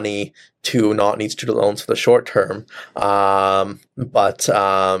enough money to not need student loans for the short term, but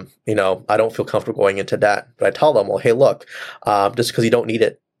I don't feel comfortable going into debt. But I tell them, well, hey, look, just because you don't need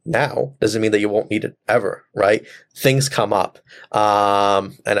it now doesn't mean that you won't need it ever, right? Things come up.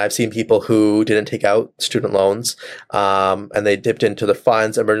 And I've seen people who didn't take out student loans, and they dipped into the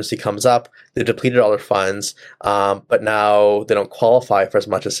funds, emergency comes up, they depleted all their funds, but now they don't qualify for as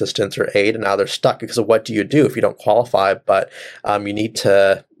much assistance or aid, and now they're stuck because of what do you do if you don't qualify, but you need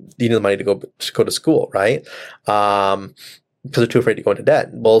the money to go to school, right? Because they're too afraid to go into debt.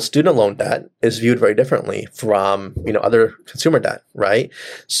 Well, student loan debt is viewed very differently from, other consumer debt, right?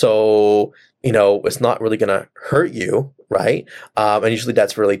 So, it's not really going to hurt you, right? And usually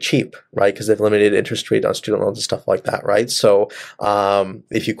that's really cheap, right? Because they've limited interest rate on student loans and stuff like that, right? So,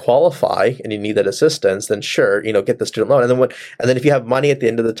 if you qualify and you need that assistance, then sure, get the student loan. And then if you have money at the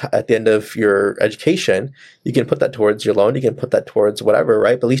end of your education, you can put that towards your loan. You can put that towards whatever,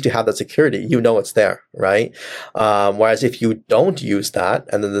 right? But at least you have that security. It's there, right? Whereas if you don't use that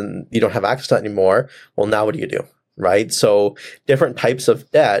and then you don't have access to that anymore, well, now what do? Right? So different types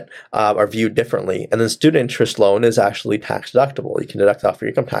of debt are viewed differently. And then student interest loan is actually tax deductible. You can deduct off your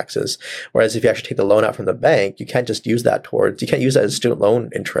income taxes. Whereas if you actually take the loan out from the bank, you can't just use that you can't use that as student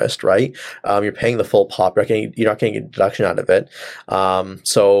loan interest, right? You're paying the full pop. You're not getting a deduction out of it.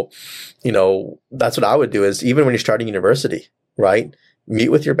 So, that's what I would do is even when you're starting university, right? Meet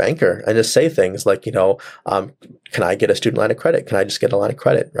with your banker and just say things like, can I get a student line of credit? Can I just get a line of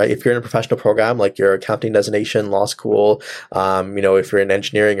credit, right? If you're in a professional program, like your accounting designation, law school, if you're in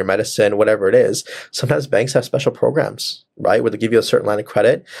engineering or medicine, whatever it is, sometimes banks have special programs, right? Where they give you a certain line of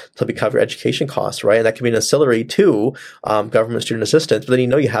credit to help you cover education costs, right? And that can be an ancillary to government student assistance, but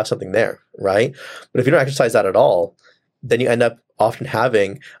then you have something there, right? But if you don't exercise that at all, then you end up often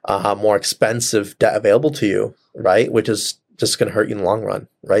having more expensive debt available to you, right? Which is just going to hurt you in the long run,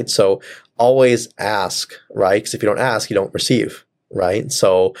 right? So always ask, right? Because if you don't ask, you don't receive, right?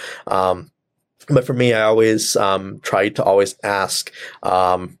 So, but for me, I always try to always ask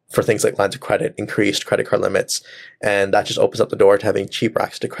for things like lines of credit, increased credit card limits, and that just opens up the door to having cheaper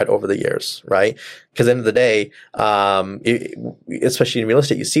access to credit over the years, right? Because at the end of the day, especially in real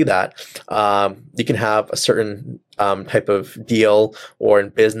estate, you see that you can have a certain type of deal, or in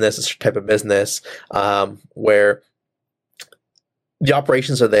business, a certain type of business where the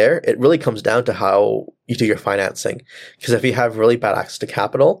operations are there. It really comes down to how you do your financing. Because if you have really bad access to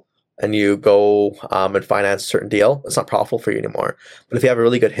capital and you go and finance a certain deal, it's not profitable for you anymore. But if you have a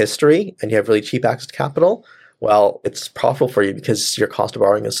really good history and you have really cheap access to capital, well, it's profitable for you because your cost of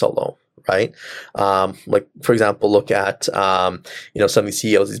borrowing is so low, right? Like, for example, look at, some of these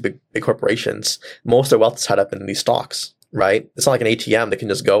CEOs, these big corporations, most of their wealth is tied up in these stocks, right? It's not like an ATM. They can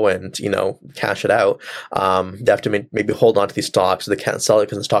just go and, cash it out. They have to maybe hold on to these stocks. So they can't sell it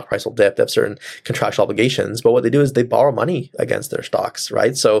because the stock price will dip. They have certain contractual obligations. But what they do is they borrow money against their stocks,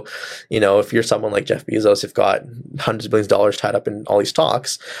 right? So, if you're someone like Jeff Bezos, you've got hundreds of billions of dollars tied up in all these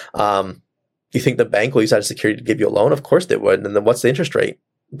stocks, you think the bank will use that as security to give you a loan? Of course they would. And then what's the interest rate?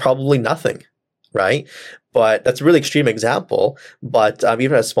 Probably nothing, right? But that's a really extreme example. But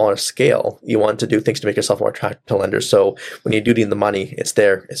even at a smaller scale, you want to do things to make yourself more attractive to lenders. So when you do need the money, it's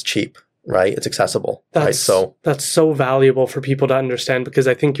there, it's cheap, right? It's accessible, right? So that's so valuable for people to understand, because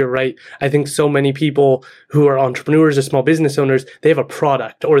I think you're right. I think so many people who are entrepreneurs or small business owners, they have a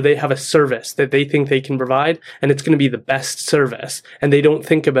product or they have a service that they think they can provide, and it's going to be the best service. And they don't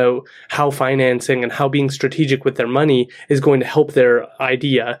think about how financing and how being strategic with their money is going to help their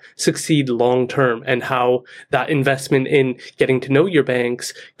idea succeed long term, and how that investment in getting to know your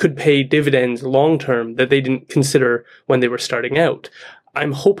banks could pay dividends long term that they didn't consider when they were starting out.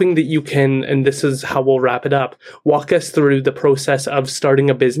 I'm hoping that you can, and this is how we'll wrap it up, walk us through the process of starting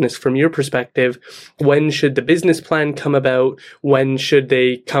a business from your perspective. When should the business plan come about? When should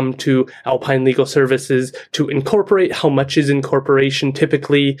they come to Alpine Legal Services to incorporate? How much is incorporation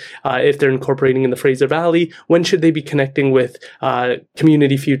typically, if they're incorporating in the Fraser Valley? When should they be connecting with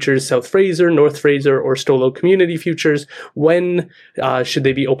Community Futures South Fraser, North Fraser, or Stolo Community Futures? When should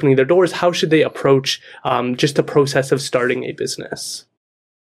they be opening their doors? How should they approach just the process of starting a business?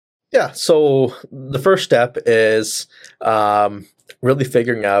 Yeah, so the first step is really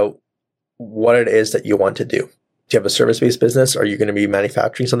figuring out what it is that you want to do. Do you have a service-based business? Are you going to be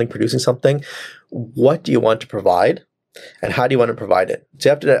manufacturing something, producing something? What do you want to provide? And how do you want to provide it? So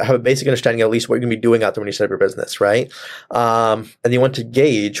you have to have a basic understanding of at least what you're going to be doing out there when you set up your business, right? And you want to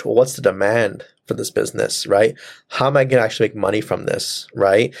gauge, well, what's the demand for this business, right? How am I going to actually make money from this,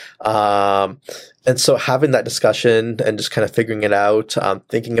 right? And so having that discussion and just kind of figuring it out,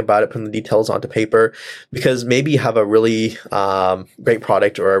 thinking about it, putting the details onto paper, because maybe you have a really great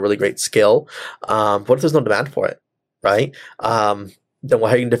product or a really great skill. What if there's no demand for it, right? Then how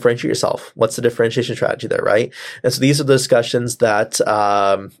are you going to differentiate yourself? What's the differentiation strategy there, right? And so these are the discussions that,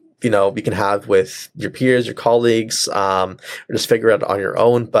 you can have with your peers, your colleagues, or just figure it out on your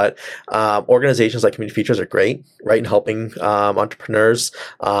own. But organizations like Community Futures are great, right, in helping entrepreneurs.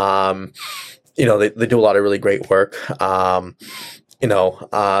 They do a lot of really great work.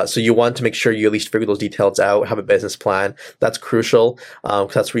 So you want to make sure you at least figure those details out, have a business plan. That's crucial.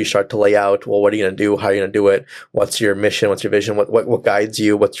 Cause that's where you start to lay out, well, what are you going to do? How are you going to do it? What's your mission? What's your vision? What guides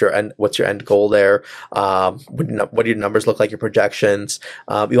you? What's your end goal there? What do your numbers look like? Your projections?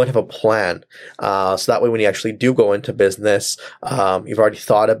 You want to have a plan. So that way, when you actually do go into business, you've already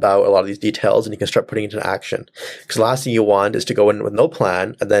thought about a lot of these details and you can start putting it into action. Because the last thing you want is to go in with no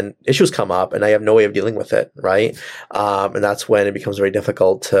plan and then issues come up and now you have no way of dealing with it, right? And that's when it becomes very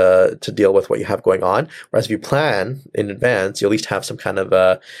difficult to deal with what you have going on. Whereas if you plan in advance, you at least have some kind of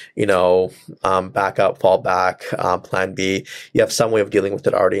a, backup, fallback, plan B. You have some way of dealing with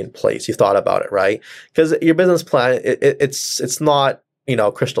it already in place. You thought about it, right? Because your business plan, it's not,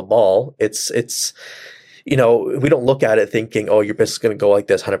 crystal ball. It's we don't look at it thinking, oh, your business is going to go like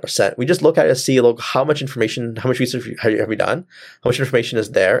this 100%. We just look at it and see, look, how much information, how much research have you done? How much information is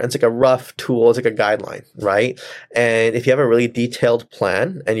there? And it's like a rough tool. It's like a guideline, right? And if you have a really detailed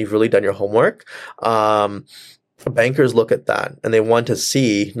plan and you've really done your homework, bankers look at that and they want to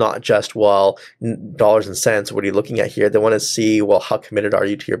see not just, well, dollars and cents, what are you looking at here? They want to see, well, how committed are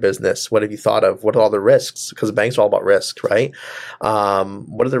you to your business? What have you thought of? What are all the risks? Because banks are all about risk, right?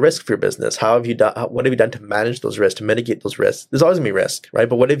 What are the risks for your business? What have you done to manage those risks, to mitigate those risks? There's always going to be risk, right?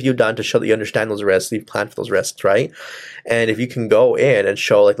 But what have you done to show that you understand those risks, that you plan for those risks, right? And if you can go in and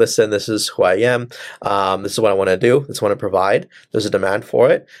show, like, listen, this is who I am. This is what I want to do. This is what I want to provide. There's a demand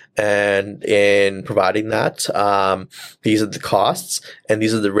for it. And in providing that, these are the costs and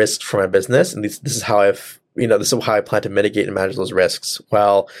these are the risks for my business. And this is how this is how I plan to mitigate and manage those risks.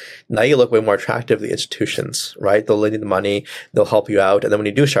 Well, now you look way more attractive to the institutions, right? They'll lend you the money, they'll help you out. And then when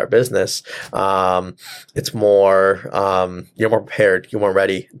you do start business, it's more, you're more prepared, you're more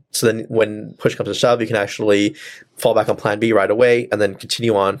ready. So then when push comes to shove, you can actually fall back on plan B right away and then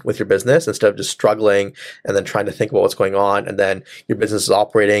continue on with your business instead of just struggling and then trying to think about what's going on. And then your business is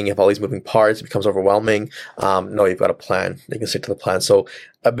operating. You have all these moving parts. It becomes overwhelming. No, you've got a plan. You can stick to the plan. So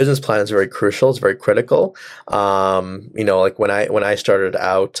a business plan is very crucial. It's very critical. Like when I started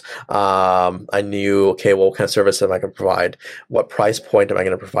out, I knew, okay, well, what kind of service am I going to provide? What price point am I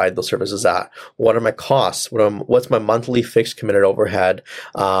going to provide those services at? What are my costs? What's my monthly fixed committed overhead?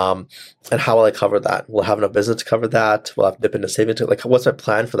 And how will I cover that? Will I have enough business to cover that? Will I have to dip into savings? Like, what's my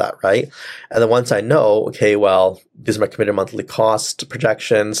plan for that, right? And then once I know, okay, well, these are my committed monthly cost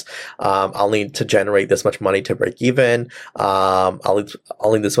projections. I'll need to generate this much money to break even. I'll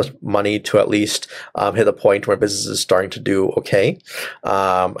need this much money to at least hit the point where business is starting to do okay.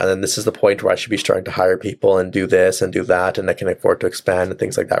 And then this is the point where I should be starting to hire people and do this and do that, and I can afford to expand and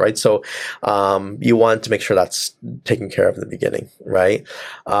things like that, right? So you want to make sure that's taken care of in the beginning, right?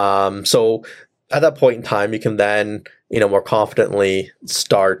 So at that point in time, you can then, more confidently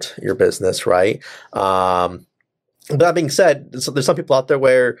start your business, right? But that being said, so there's some people out there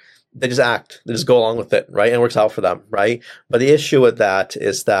where they just act, they just go along with it, right? And it works out for them, right? But the issue with that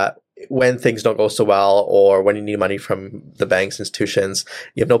is that when things don't go so well, or when you need money from the banks, institutions,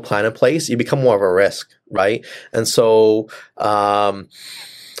 you have no plan in place, you become more of a risk, right? And so, the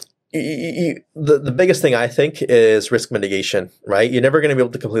biggest thing I think is risk mitigation, right? You're never going to be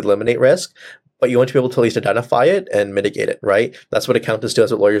able to completely eliminate risk, but you want to be able to at least identify it and mitigate it, right? That's what accountants do.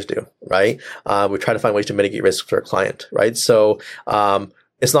 That's what lawyers do, right? We try to find ways to mitigate risk for a client, right? So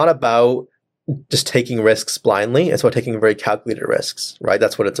it's not about just taking risks blindly. It's about taking very calculated risks, right?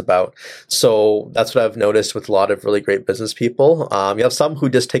 That's what it's about. So that's what I've noticed with a lot of really great business people. You have some who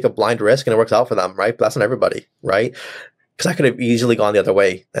just take a blind risk and it works out for them, right? But that's not everybody, right? Because I could have easily gone the other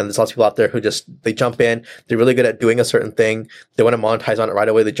way. And there's lots of people out there who they jump in, they're really good at doing a certain thing. They want to monetize on it right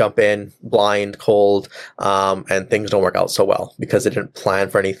away. They jump in blind, cold, and things don't work out so well because they didn't plan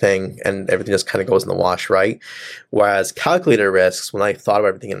for anything and everything just kind of goes in the wash, right? Whereas calculated risks, when I thought about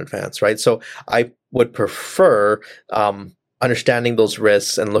everything in advance, right? So I would prefer, understanding those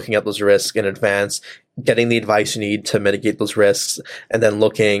risks and looking at those risks in advance, getting the advice you need to mitigate those risks, and then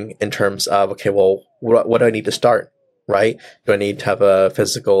looking in terms of, okay, well, what do I need to start? Right? Do I need to have a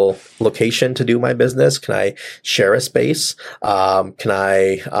physical location to do my business? Can I share a space? Can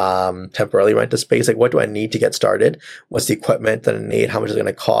I temporarily rent a space? Like, what do I need to get started? What's the equipment that I need? How much is it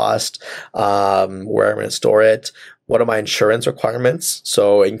going to cost? Where am I going to store it? What are my insurance requirements?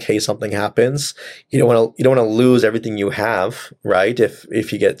 So in case something happens, you don't want to lose everything you have, right?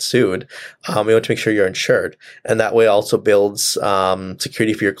 If you get sued, you want to make sure you're insured, and that way also builds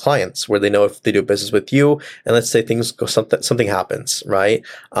security for your clients, where they know if they do business with you, and let's say things go something happens, right?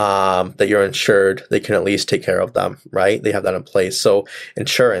 That you're insured, they can at least take care of them, right? They have that in place. So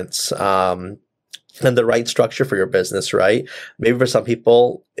insurance. And the right structure for your business, right? Maybe for some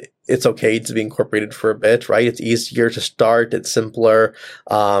people, it's okay to be incorporated for a bit, right? It's easier to start. It's simpler.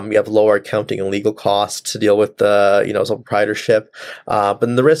 You have lower accounting and legal costs to deal with the, sole proprietorship. But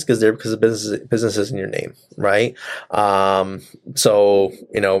then the risk is there because the business is in your name, right? So,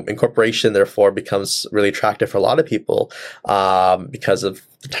 incorporation therefore becomes really attractive for a lot of people, because of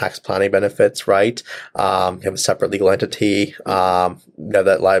the tax planning benefits, right? You have a separate legal entity. You have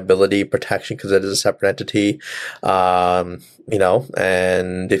that liability protection because it is a separate entity. And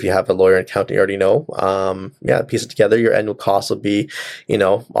if you have a lawyer and accountant, you already know, piece it together. Your annual costs will be,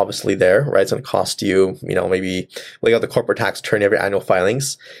 obviously there, right? It's going to cost you, maybe, you have the corporate tax return every annual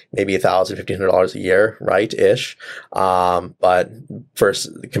filings, maybe $1,000, $1,500 a year, right? Ish. But first,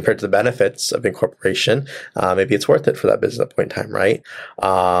 compared to the benefits of incorporation, maybe it's worth it for that business at that point in time, right?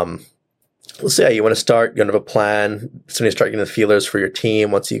 Let's say you want to start, you have a plan. So you start getting the feelers for your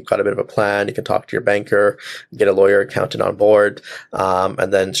team. Once you've got a bit of a plan, you can talk to your banker, get a lawyer, accountant on board,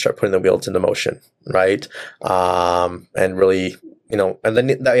 and then start putting the wheels into motion, right? And really, and then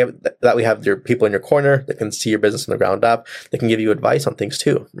that we have your people in your corner that can see your business from the ground up. They can give you advice on things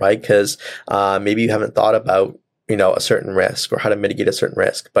too, right? Because maybe you haven't thought about a certain risk or how to mitigate a certain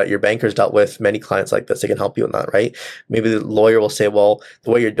risk, but your banker's dealt with many clients like this. They can help you in that, right? Maybe the lawyer will say, well,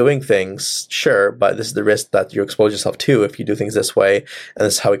 the way you're doing things, sure, but this is the risk that you expose yourself to if you do things this way, and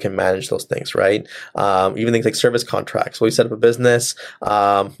this is how we can manage those things, right? Even things like service contracts. Well, you set up a business,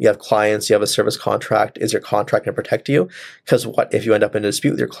 you have clients, you have a service contract. Is your contract going to protect you? Because what if you end up in a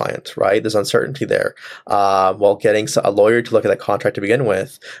dispute with your client, right? There's uncertainty there. Well, getting a lawyer to look at that contract to begin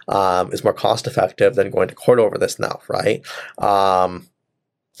with is more cost effective than going to court over this now, right?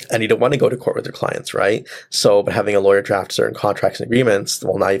 and you don't want to go to court with your clients, right? So, but having a lawyer draft certain contracts and agreements,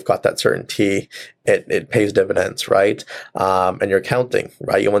 well, now you've got that certainty. It pays dividends, right? And your accounting,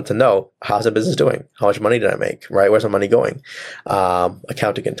 right? You want to know, how's the business doing? How much money did I make, right? Where's my money going?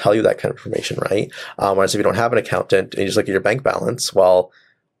 Accounting can tell you that kind of information, right? Whereas if you don't have an accountant and you just look at your bank balance, well,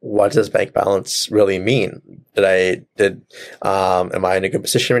 what does bank balance really mean? Am I in a good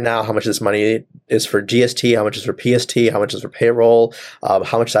position right now? How much of this money is for GST? How much is for PST? How much is for payroll?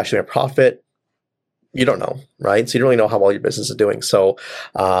 How much is actually my profit? You don't know, right? So you don't really know how well your business is doing. So,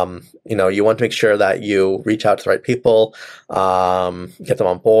 you want to make sure that you reach out to the right people, get them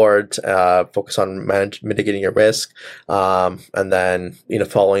on board, focus on mitigating your risk, and then,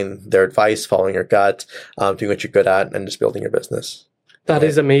 following their advice, following your gut, doing what you're good at, and just building your business. That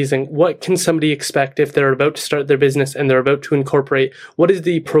is amazing. What can somebody expect if they're about to start their business and they're about to incorporate? What is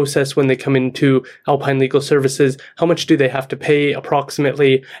the process when they come into Alpine Legal Services? How much do they have to pay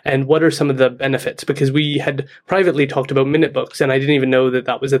approximately? And what are some of the benefits? Because we had privately talked about minute books and I didn't even know that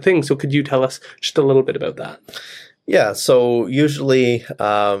that was a thing. So could you tell us just a little bit about that? Yeah. So usually,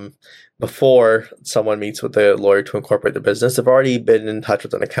 before someone meets with a lawyer to incorporate the business, they've already been in touch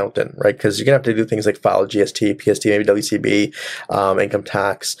with an accountant, right? Because you're going to have to do things like file GST, PST, maybe WCB, income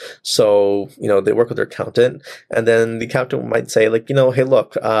tax. So, they work with their accountant, and then the accountant might say, like, hey,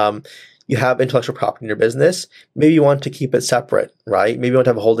 look, you have intellectual property in your business. Maybe you want to keep it separate, right? Maybe you want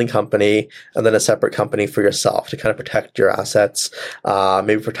to have a holding company and then a separate company for yourself to kind of protect your assets,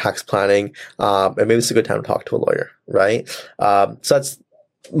 maybe for tax planning. And maybe it's a good time to talk to a lawyer, right? So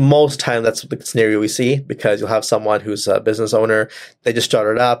most time that's the scenario we see, because you'll have someone who's a business owner. They just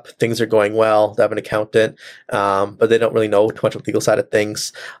started up, things are going well, they have an accountant, but they don't really know too much of the legal side of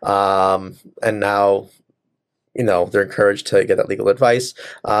things. And now, they're encouraged to get that legal advice.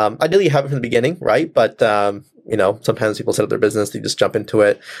 Ideally, you have it from the beginning, right? But, sometimes people set up their business, they just jump into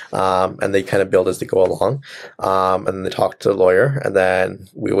it, and they kind of build as they go along. And then they talk to the lawyer, and then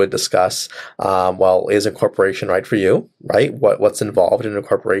we would discuss, is incorporation right for you, right? What's involved in a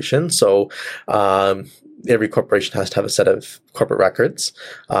corporation? So, every corporation has to have a set of corporate records.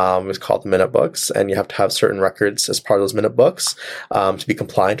 It's called the minute books, and you have to have certain records as part of those minute books, to be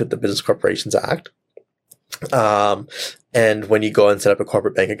compliant with the Business Corporations Act. And when you go and set up a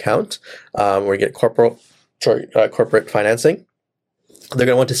corporate bank account, where you get corporate financing, they're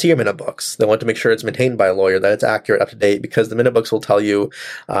going to want to see your minute books. They want to make sure it's maintained by a lawyer, that it's accurate, up to date, because the minute books will tell you,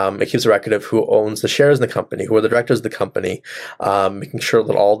 it keeps a record of who owns the shares in the company, who are the directors of the company, making sure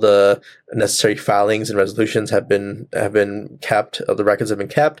that all the necessary filings and resolutions have been kept, the records have been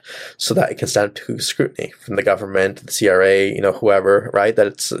kept, so that it can stand to scrutiny from the government, the CRA, whoever, right? That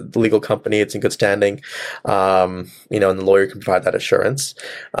it's the legal company, it's in good standing, and the lawyer can provide that assurance.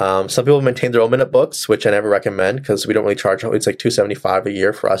 Some people maintain their own minute books, which I never recommend, because we don't really charge. It's like $275 a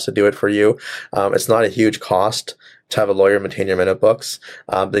year for us to do it for you. It's not a huge cost to have a lawyer maintain your minute books.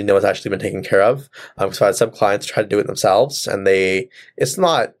 They know it's actually been taken care of. So I had some clients try to do it themselves, and it's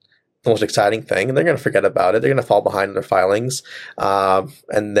not the most exciting thing, and they're going to forget about it. They're going to fall behind in their filings.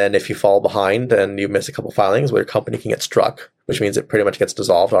 And then if you fall behind and you miss a couple filings, your company can get struck, which means it pretty much gets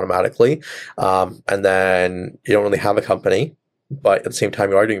dissolved automatically. And then you don't really have a company, but at the same time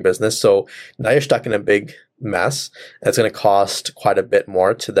you are doing business. So now you're stuck in a big mess, and it's going to cost quite a bit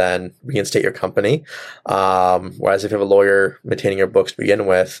more to then reinstate your company. Whereas if you have a lawyer maintaining your books to begin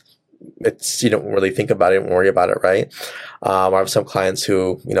with, you don't really think about it and worry about it, right? I have some clients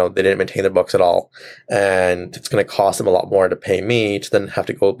who, they didn't maintain their books at all, and it's going to cost them a lot more to pay me to then have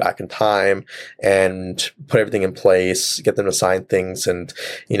to go back in time and put everything in place, get them to sign things and,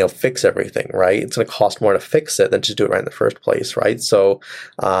 fix everything, right? It's going to cost more to fix it than to do it right in the first place, right? So,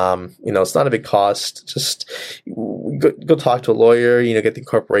 it's not a big cost. Just go talk to a lawyer, get the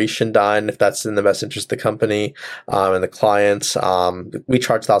incorporation done if that's in the best interest of the company, and the clients. We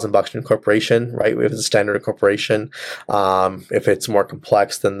charge $1,000 to incorporation, right? We have a standard incorporation. If it's more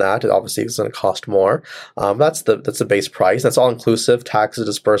complex than that, it obviously is going to cost more. That's the base price. That's all inclusive, taxes,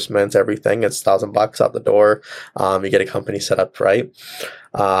 disbursements, everything. It's $1,000 out the door. You get a company set up, right?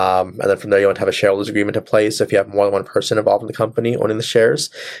 And then from there, you want to have a shareholders agreement in place. So if you have more than one person involved in the company owning the shares,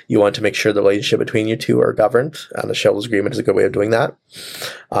 you want to make sure the relationship between you two are governed, and the shareholders agreement is a good way of doing that.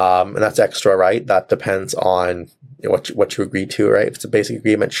 And that's extra, right? That depends on what you agree to, right? If it's a basic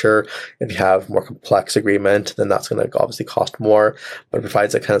agreement, sure. If you have more complex agreement, then that's going to obviously cost more, but it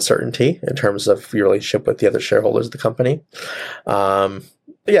provides that kind of certainty in terms of your relationship with the other shareholders of the company.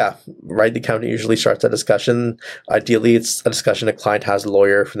 Yeah, right. The accountant usually starts that discussion. Ideally, it's a discussion a client has a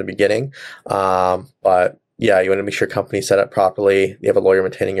lawyer from the beginning. But yeah, you want to make sure your company's set up properly. You have a lawyer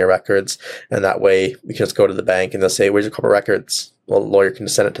maintaining your records, and that way we can just go to the bank and they'll say, "Where's your corporate records?" Well, the lawyer can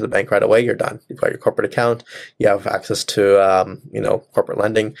just send it to the bank right away. You're done. You've got your corporate account. You have access to, corporate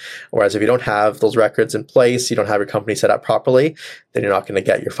lending. Whereas if you don't have those records in place, you don't have your company set up properly, then you're not going to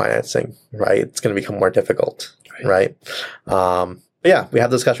get your financing, right? It's going to become more difficult, right? But yeah, we have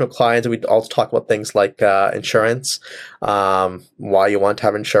the discussion with clients, and we also talk about things like insurance, why you want to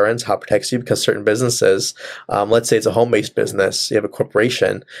have insurance, how it protects you, because certain businesses, let's say it's a home-based business, you have a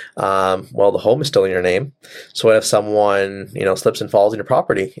corporation, well, the home is still in your name. So what if someone, slips and falls in your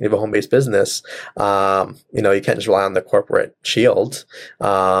property? You have a home-based business, you can't just rely on the corporate shield.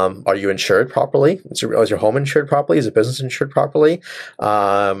 Are you insured properly? Is your home insured properly? Is the business insured properly?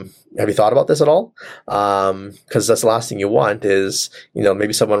 Have you thought about this at all? Because that's the last thing you want is,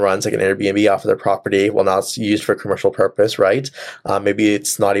 maybe someone runs like an Airbnb off of their property. Well, now it's used for commercial purpose, right? Maybe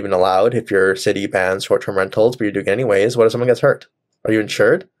it's not even allowed if your city bans short-term rentals, but you're doing it anyways. What if someone gets hurt? Are you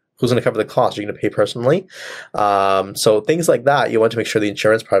insured? Who's going to cover the cost? Are you going to pay personally? So things like that, you want to make sure the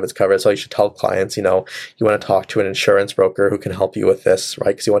insurance part of it's covered. So you should tell clients, you want to talk to an insurance broker who can help you with this,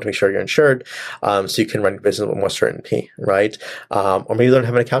 right? Because you want to make sure you're insured, so you can run your business with more certainty, right? Or maybe they don't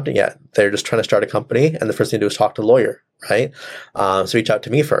have an accountant yet. They're just trying to start a company, and the first thing to do is talk to a lawyer, right? So reach out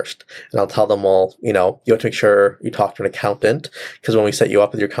to me first, and I'll tell them, well, you have to make sure you talk to an accountant, because when we set you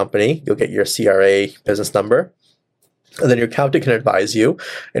up with your company, you'll get your CRA business number. And then your accountant can advise you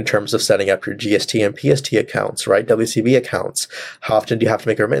in terms of setting up your GST and PST accounts, right? WCB accounts. How often do you have to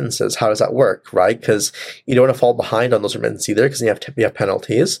make remittances? How does that work, right? Because you don't want to fall behind on those remittances either, because you have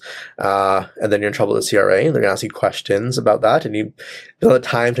penalties. And then you're in trouble with the CRA, and they're going to ask you questions about that. And you don't have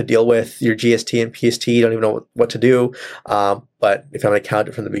time to deal with your GST and PST. You don't even know what to do. But if you have an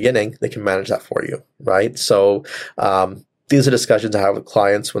accountant from the beginning, they can manage that for you, right? So, these are discussions I have with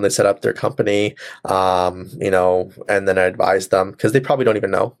clients when they set up their company, and then I advise them, because they probably don't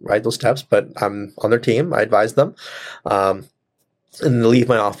even know, right, those steps, but I'm on their team. I advise them. And leave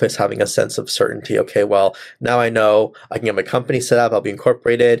my office having a sense of certainty. Okay, well, now I know I can get my company set up. I'll be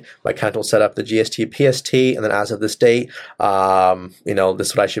incorporated. My accountant will set up the GST, PST, and then as of this date, this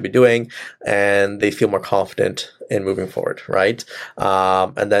is what I should be doing. And they feel more confident in moving forward, right?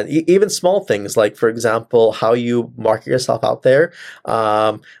 And then even small things like, for example, how you market yourself out there.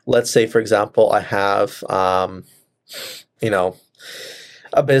 Let's say, for example, I have,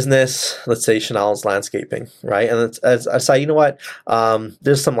 a business, let's say Chanel's Landscaping, right? And as I say,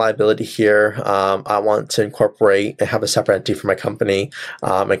 there's some liability here. I want to incorporate and have a separate entity for my company,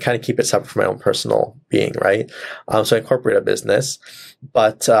 and kind of keep it separate from my own personal being, right? So I incorporate a business,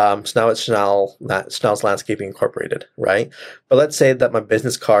 but so now it's Chanel's Landscaping Incorporated, right? But let's say that my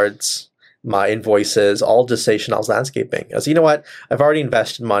business cards, my invoices all just say Chanel's Landscaping. I say, I've already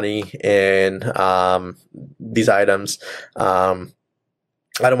invested money in these items.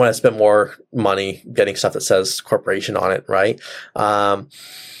 I don't want to spend more money getting stuff that says corporation on it, right?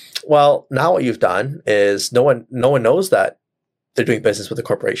 Well, now what you've done is no one knows that they're doing business with a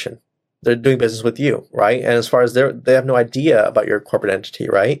corporation. They're doing business with you, right? And as far as they have no idea about your corporate entity,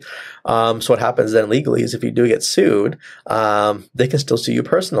 right? So what happens then legally is if you do get sued, they can still sue you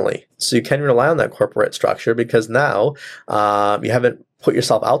personally. So you can rely on that corporate structure, because now you haven't put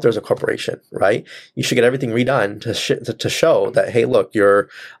yourself out there as a corporation, right? You should get everything redone to show that, hey, look, you're,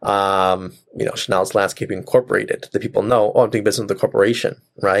 Chanel's Landscaping Incorporated. The people know, I'm doing business with the corporation,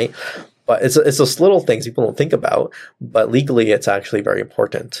 right? But it's those little things people don't think about, but legally it's actually very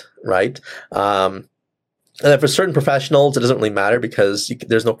important, right? And then for certain professionals, it doesn't really matter, because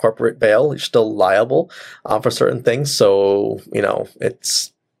there's no corporate bail. You're still liable for certain things. So,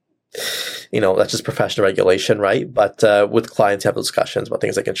 it's, that's just professional regulation, right? But with clients, you have discussions about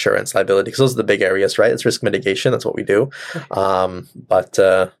things like insurance, liability, because those are the big areas, right? It's risk mitigation. That's what we do. But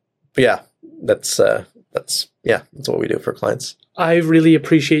yeah, that's what we do for clients. I really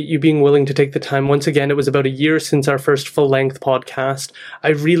appreciate you being willing to take the time. Once again, it was about a year since our first full-length podcast. I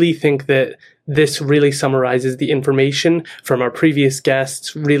really think that this really summarizes the information from our previous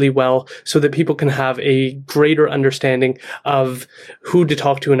guests really well, so that people can have a greater understanding of who to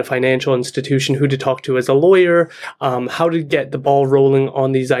talk to in a financial institution, who to talk to as a lawyer, how to get the ball rolling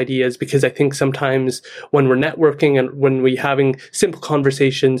on these ideas. Because I think sometimes when we're networking and when we're having simple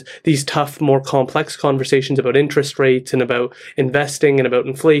conversations, these tough, more complex conversations about interest rates and about investing and about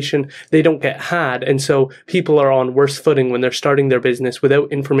inflation, they don't get had. And so people are on worse footing when they're starting their business without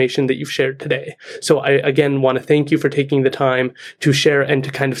information that you've shared today. So I, again, want to thank you for taking the time to share and to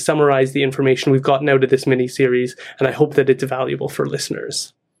kind of summarize the information we've gotten out of this mini-series, and I hope that it's valuable for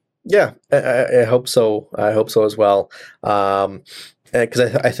listeners. Yeah, I hope so. I hope so as well.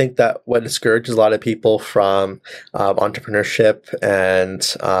 because I think that what discourages a lot of people from entrepreneurship and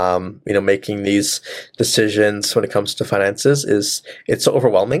making these decisions when it comes to finances is it's so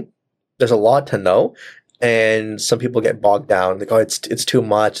overwhelming. There's a lot to know, and some people get bogged down. Like, oh, it's too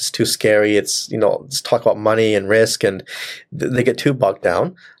much, it's too scary. Let's talk about money and risk, and they get too bogged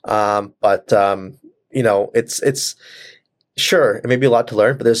down. It's sure, it may be a lot to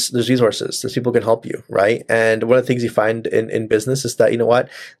learn, but there's resources. There's people who can help you, right? And one of the things you find in business is that,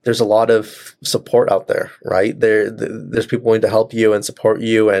 there's a lot of support out there, right? There's people willing to help you and support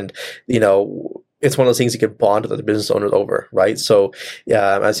you, and it's one of those things you can bond with other business owners over, right? So,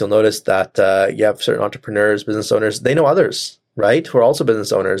 as you'll notice that you have certain entrepreneurs, business owners, they know others, right, who are also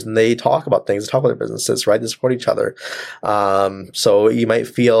business owners, and they talk about things, they talk about their businesses, right? They support each other. So you might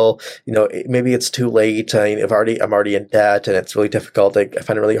feel, maybe it's too late. I'm already in debt, and it's really difficult. I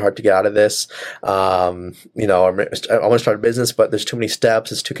find it really hard to get out of this. I want to start a business, but there's too many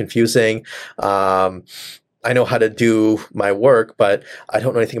steps. It's too confusing. I know how to do my work, but I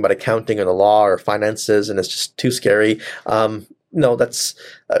don't know anything about accounting or the law or finances, and it's just too scary. No, that's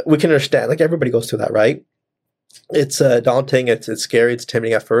we can understand. Like, everybody goes through that, right? It's daunting. It's scary. It's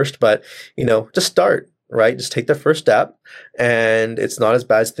intimidating at first, but just start. Right, just take the first step, and it's not as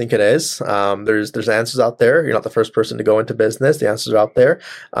bad as you think it is. There's answers out there. You're not the first person to go into business. The answers are out there.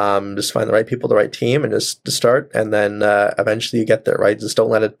 Just find the right people, the right team, and just start, and then eventually you get there. Right, just don't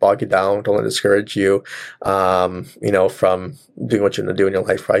let it bog you down. Don't let it discourage you. From doing what you're going to do in your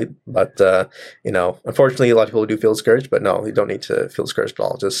life. Right, but unfortunately, a lot of people do feel discouraged. But no, you don't need to feel discouraged at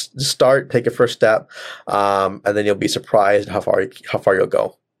all. Just start, take a first step, and then you'll be surprised how far you'll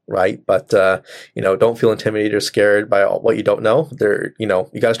go. Right. But, don't feel intimidated or scared by what you don't know. You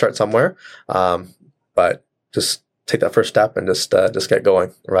got to start somewhere. But just take that first step and just get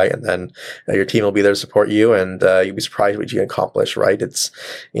going. Right. And then your team will be there to support you, and you'll be surprised what you can accomplish. Right. It's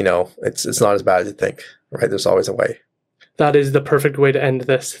not as bad as you think. Right. There's always a way. That is the perfect way to end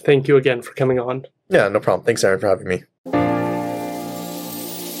this. Thank you again for coming on. Yeah, no problem. Thanks, Aaron, for having me.